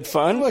in good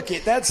fun. Look,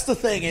 that's the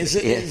thing is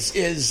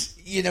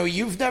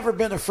you've never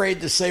been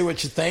afraid to say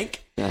what you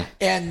think. Yeah.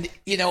 And,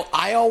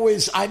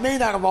 I may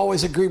not have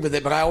always agreed with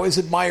it, but I always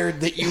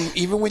admired that you,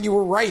 even when you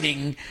were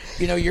writing,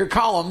 your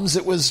columns,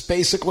 it was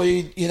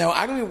basically,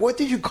 I don't know, what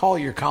did you call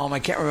your column? I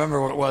can't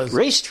remember what it was.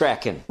 Race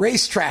tracking,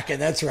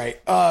 that's right.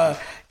 I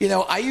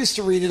used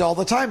to read it all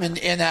the time,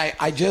 and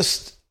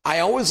I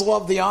always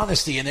loved the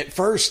honesty. And at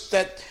first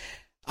that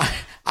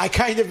I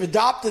kind of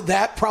adopted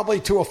that probably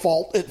to a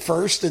fault at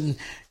first. And,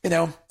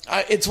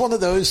 it's one of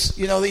those,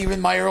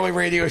 even my early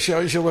radio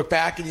shows, you look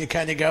back and you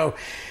kind of go,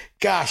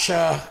 gosh,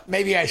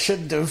 maybe I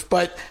shouldn't have.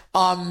 But,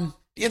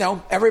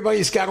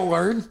 everybody's got to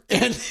learn.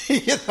 And,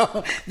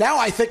 now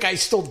I think I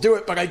still do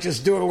it, but I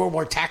just do it a little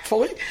more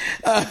tactfully.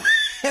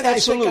 And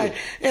absolutely.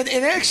 And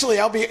actually,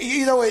 I'll be,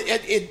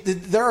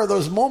 there are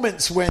those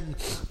moments when,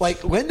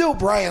 like Linda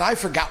O'Brien, I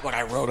forgot what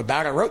I wrote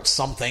about. I wrote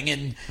something,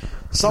 and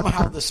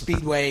somehow the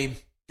Speedway,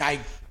 I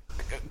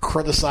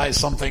criticized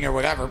something or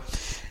whatever.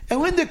 And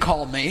Linda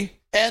called me,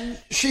 and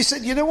she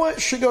said, you know what?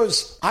 She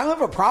goes, I don't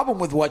have a problem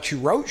with what you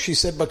wrote. She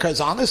said,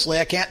 because honestly,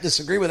 I can't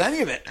disagree with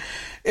any of it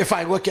if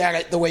I look at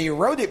it the way you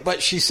wrote it.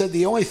 But she said,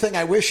 the only thing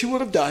I wish you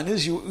would have done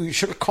is you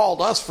should have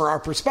called us for our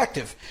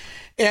perspective.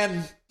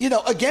 And,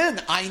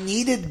 again, I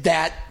needed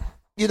that,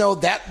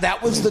 that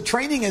was the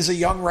training as a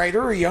young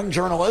writer, a young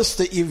journalist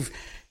that you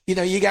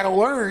got to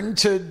learn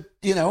to,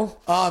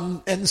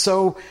 and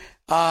so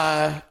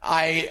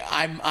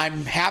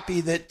I'm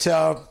happy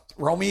that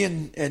Romy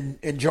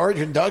and George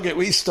and Doug at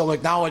least still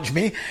acknowledge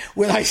me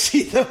when I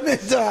see them.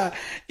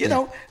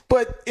 And,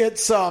 but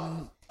it's,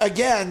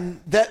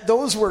 again, that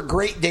those were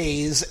great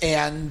days.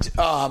 And,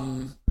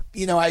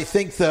 I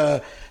think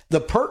the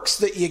perks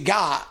that you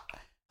got,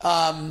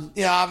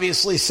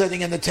 obviously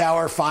sitting in the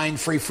tower, fine,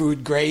 free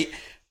food, great.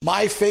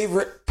 My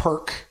favorite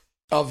perk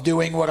of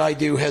doing what I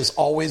do has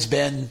always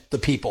been the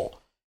people.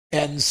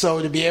 And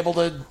so to be able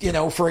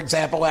to, for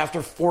example,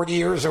 after 40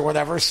 years or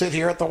whatever, sit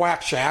here at the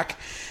Whack Shack,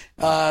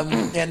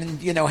 and,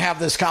 have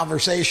this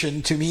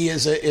conversation to me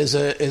is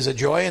a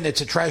joy, and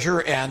it's a treasure.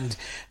 And,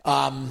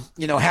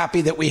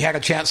 happy that we had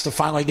a chance to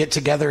finally get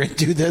together and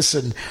do this,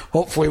 and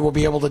hopefully we'll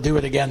be able to do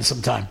it again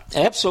sometime.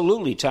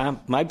 Absolutely, Tom.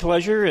 My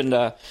pleasure.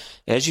 And,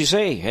 as you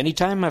say,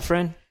 anytime, my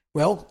friend.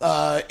 Well,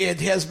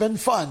 it has been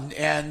fun,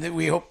 and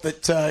we hope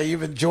that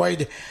you've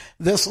enjoyed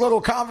this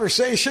little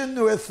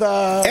conversation with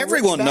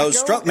everyone Rich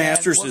knows Bacco,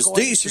 Strutmasters is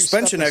the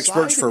suspension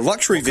experts for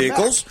luxury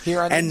vehicles,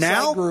 and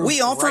now we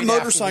offer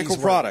motorcycle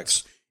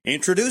products.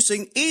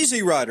 Introducing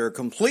Easy Rider,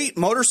 complete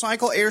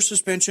motorcycle air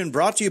suspension,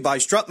 brought to you by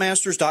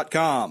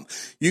Strutmasters.com.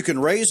 You can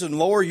raise and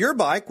lower your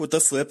bike with the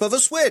flip of a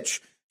switch.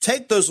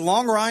 Take those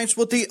long rides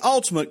with the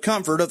ultimate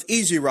comfort of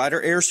Easy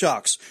Rider air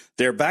shocks.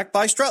 They're backed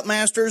by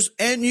Strutmasters,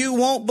 and you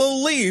won't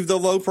believe the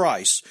low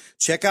price.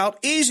 Check out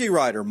Easy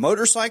Rider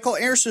motorcycle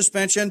air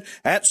suspension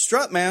at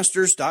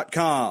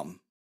Strutmasters.com.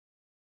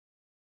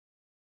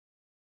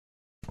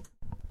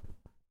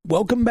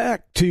 Welcome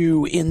back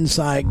to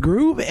Inside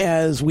Groove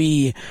as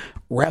we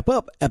wrap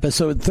up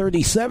episode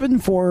 37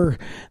 for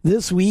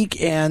this week.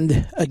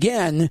 And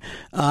again,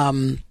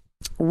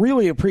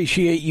 really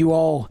appreciate you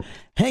all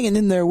hanging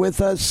in there with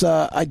us.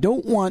 I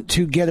don't want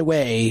to get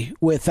away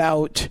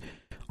without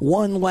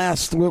one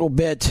last little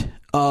bit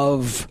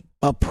of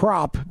a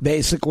prop,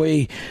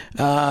 basically,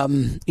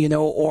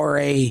 or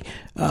a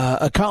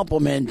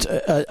compliment,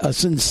 a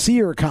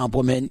sincere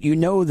compliment. You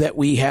know that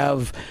we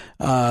have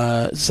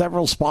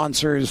several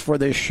sponsors for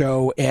this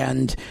show,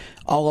 and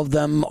all of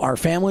them are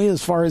family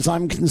as far as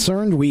I'm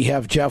concerned. We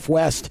have Jeff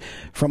West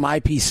from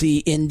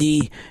IPC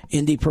Indy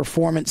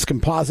Performance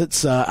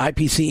Composites,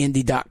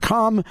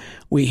 IPCindy.com.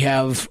 We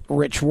have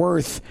Rich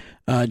Worth,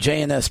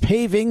 J&S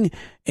Paving,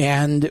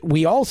 and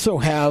we also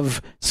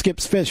have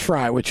Skip's Fish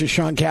Fry, which is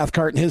Sean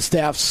Cathcart and his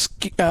staff.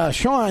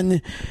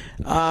 Sean,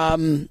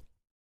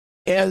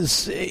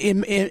 as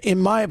in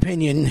my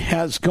opinion,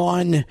 has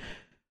gone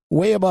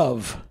way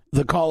above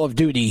the Call of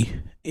Duty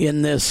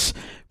in this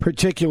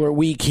particular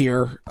week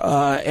here.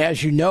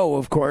 As you know,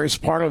 of course,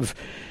 part of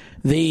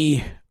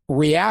the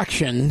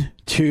reaction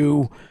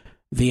to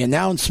the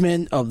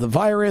announcement of the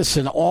virus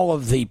and all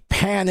of the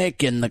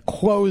panic and the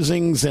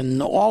closings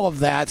and all of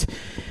that,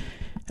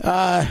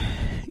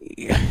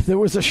 there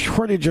was a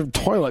shortage of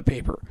toilet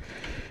paper.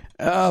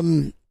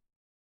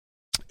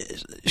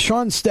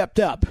 Sean stepped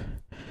up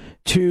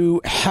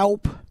to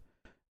help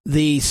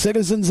the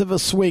citizens of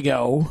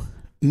Oswego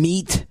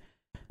meet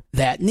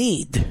that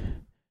need.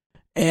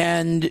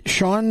 And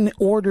Sean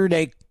ordered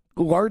a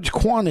large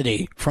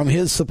quantity from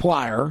his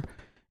supplier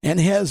and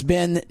has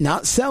been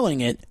not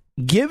selling it,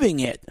 giving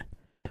it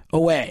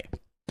away.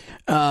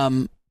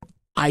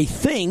 I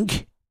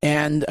think,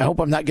 and I hope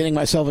I'm not getting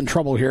myself in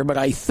trouble here, but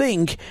I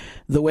think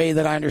the way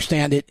that I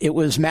understand it, it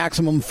was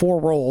maximum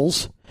 4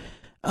 rolls.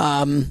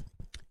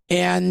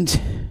 And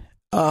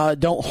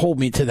don't hold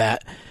me to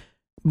that.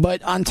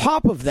 But on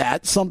top of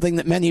that, something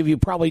that many of you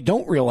probably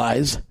don't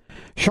realize,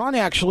 Sean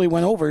actually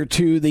went over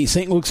to the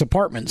St. Luke's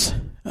Apartments,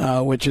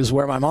 which is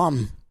where my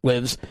mom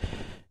lives,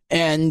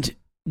 and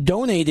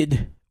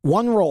donated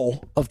 1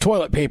 roll of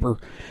toilet paper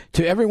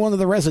to every one of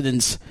the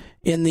residents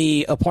in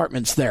the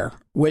apartments there,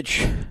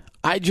 which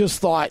I just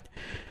thought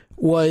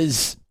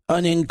was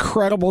an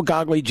incredible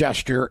godly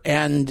gesture.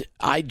 And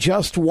I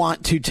just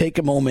want to take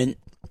a moment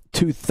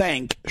to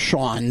thank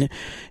Sean.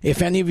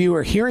 If any of you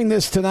are hearing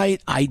this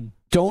tonight, I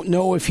don't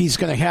know if he's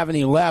going to have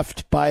any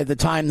left by the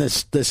time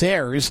this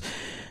airs.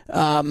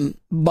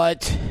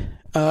 But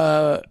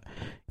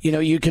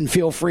you can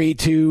feel free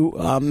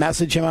to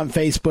message him on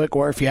Facebook,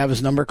 or if you have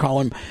his number,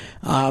 call him.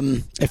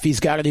 If he's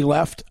got any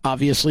left,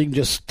 obviously,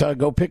 just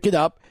go pick it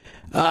up.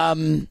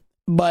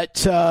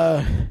 But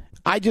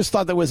I just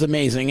thought that was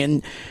amazing.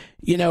 And,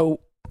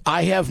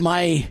 I have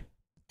my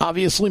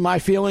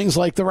feelings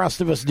like the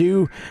rest of us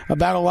do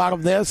about a lot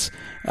of this.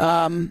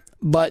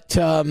 But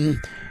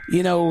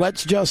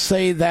let's just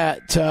say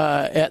that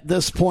at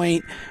this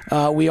point,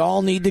 we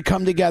all need to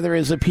come together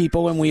as a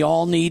people, and we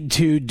all need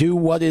to do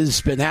what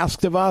has been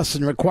asked of us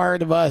and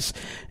required of us.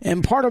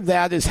 And part of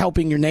that is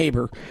helping your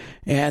neighbor.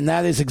 And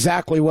that is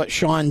exactly what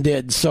Sean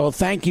did. So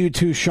thank you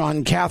to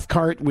Sean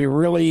Cathcart. We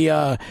really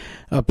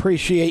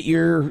appreciate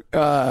your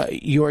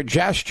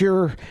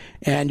gesture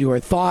and your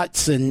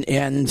thoughts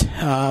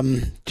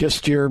and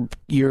just your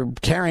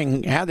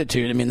caring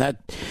attitude. I mean, that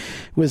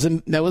was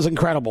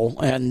incredible,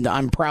 and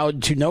I'm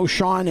proud to know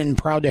Sean and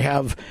proud to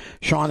have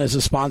Sean as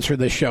a sponsor of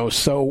the show.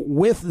 So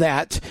with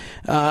that,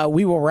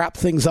 we will wrap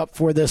things up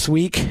for this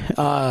week.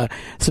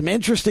 Some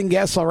interesting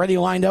guests already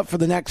lined up for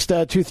the next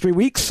 2-3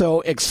 weeks,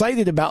 so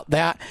excited about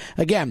that.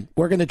 Again,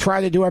 we're going to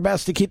try to do our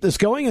best to keep this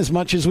going as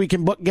much as we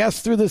can book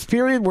guests through this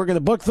period. We're going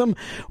to book them.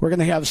 We're going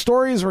to have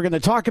stories. We're going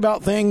to talk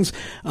about things.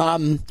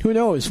 Who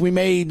knows? We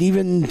may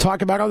even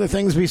talk about other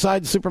things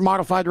besides super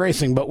modified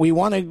racing, but we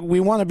want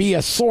to be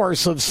a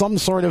source of some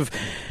sort of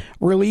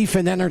relief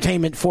and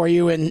entertainment for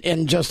you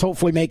and just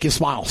hopefully make you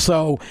smile.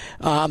 So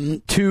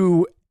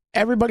to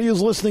everybody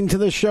who's listening to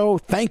this show,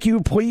 thank you.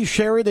 Please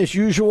share it as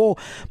usual.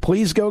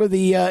 Please go to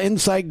the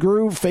Inside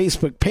Groove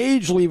Facebook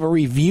page. Leave a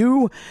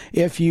review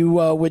if you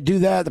would do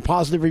that. The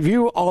positive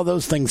review, all of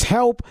those things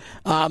help.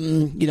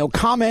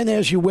 Comment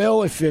as you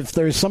will. If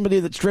there's somebody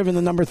that's driven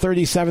the number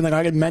 37 that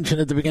I didn't mention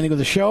at the beginning of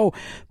the show,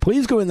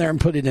 please go in there and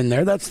put it in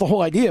there. That's the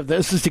whole idea of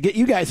this, is to get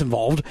you guys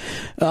involved.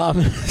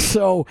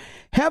 So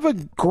have a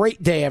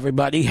great day,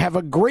 everybody. Have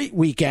a great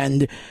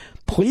weekend.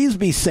 Please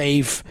be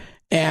safe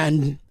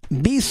and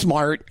be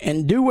smart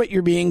and do what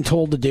you're being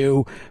told to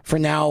do for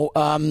now.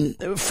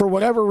 For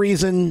whatever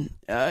reason,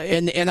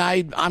 and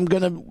I'm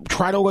going to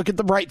try to look at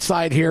the bright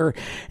side here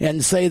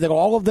and say that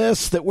all of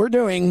this that we're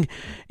doing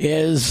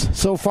is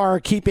so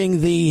far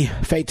keeping the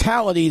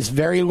fatalities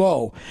very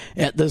low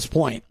at this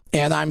point.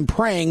 And I'm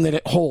praying that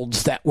it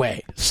holds that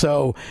way.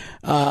 So,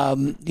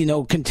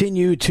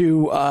 continue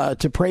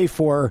to pray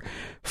for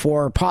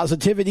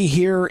positivity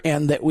here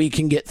and that we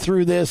can get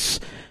through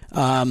this,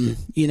 as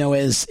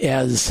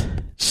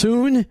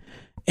soon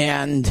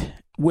and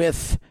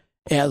with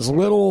as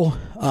little,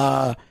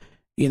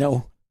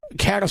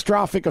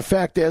 catastrophic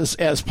effect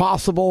as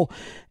possible.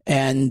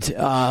 And,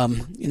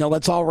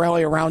 let's all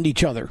rally around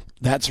each other.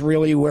 That's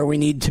really where we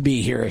need to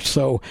be here.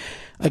 So,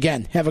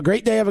 again, have a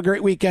great day. Have a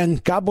great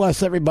weekend. God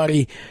bless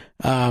everybody.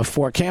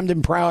 For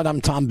Camden Proud,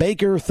 I'm Tom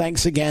Baker.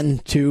 Thanks again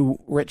to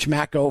Rich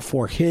Macko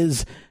for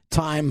his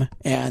time.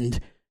 And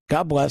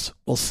God bless.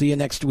 We'll see you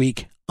next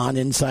week on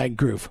Inside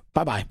Groove.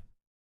 Bye-bye.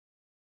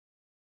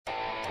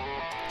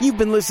 You've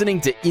been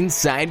listening to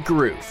Inside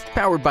Groove,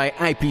 powered by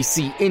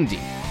IPC Indy,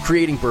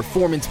 creating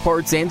performance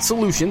parts and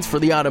solutions for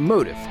the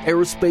automotive,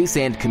 aerospace,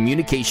 and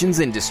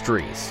communications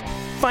industries.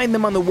 Find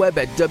them on the web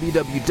at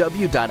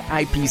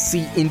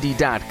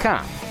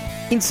www.ipcindy.com.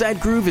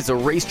 Inside Groove is a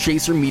Race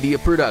Chaser Media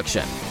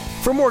production.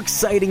 For more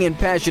exciting and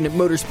passionate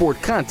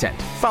motorsport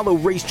content, follow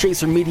Race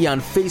Chaser Media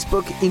on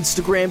Facebook,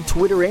 Instagram,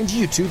 Twitter, and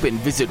YouTube, and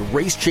visit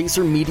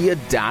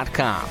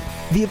racechasermedia.com.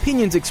 The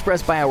opinions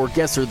expressed by our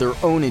guests are their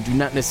own and do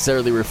not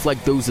necessarily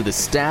reflect those of the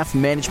staff,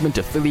 management,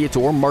 affiliates,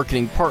 or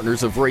marketing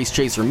partners of Race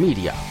Chaser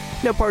Media.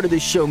 No part of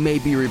this show may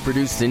be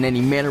reproduced in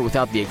any manner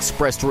without the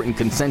expressed written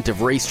consent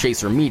of Race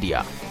Chaser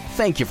Media.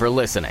 Thank you for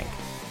listening.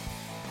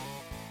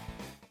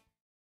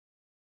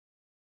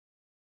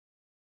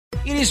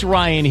 It is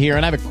Ryan here,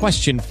 and I have a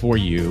question for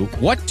you.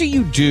 What do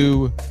you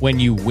do when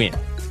you win?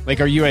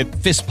 Like, are you a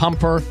fist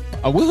pumper,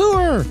 a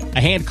woohooer, a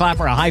hand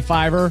clapper, a high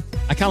fiver?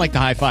 I kind of like the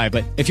high five,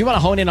 but if you want to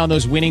hone in on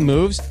those winning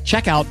moves,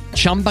 check out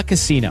Chumba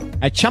Casino.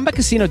 At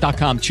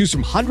ChumbaCasino.com, choose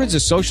from hundreds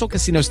of social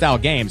casino-style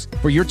games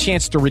for your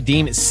chance to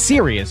redeem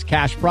serious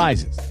cash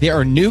prizes. There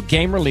are new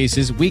game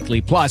releases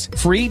weekly, plus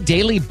free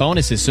daily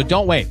bonuses, so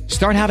don't wait.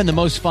 Start having the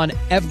most fun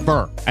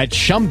ever at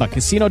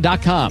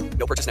ChumbaCasino.com.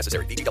 No purchase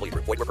necessary. VGW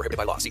Group. Void where prohibited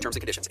by law. See terms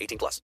and conditions. 18+.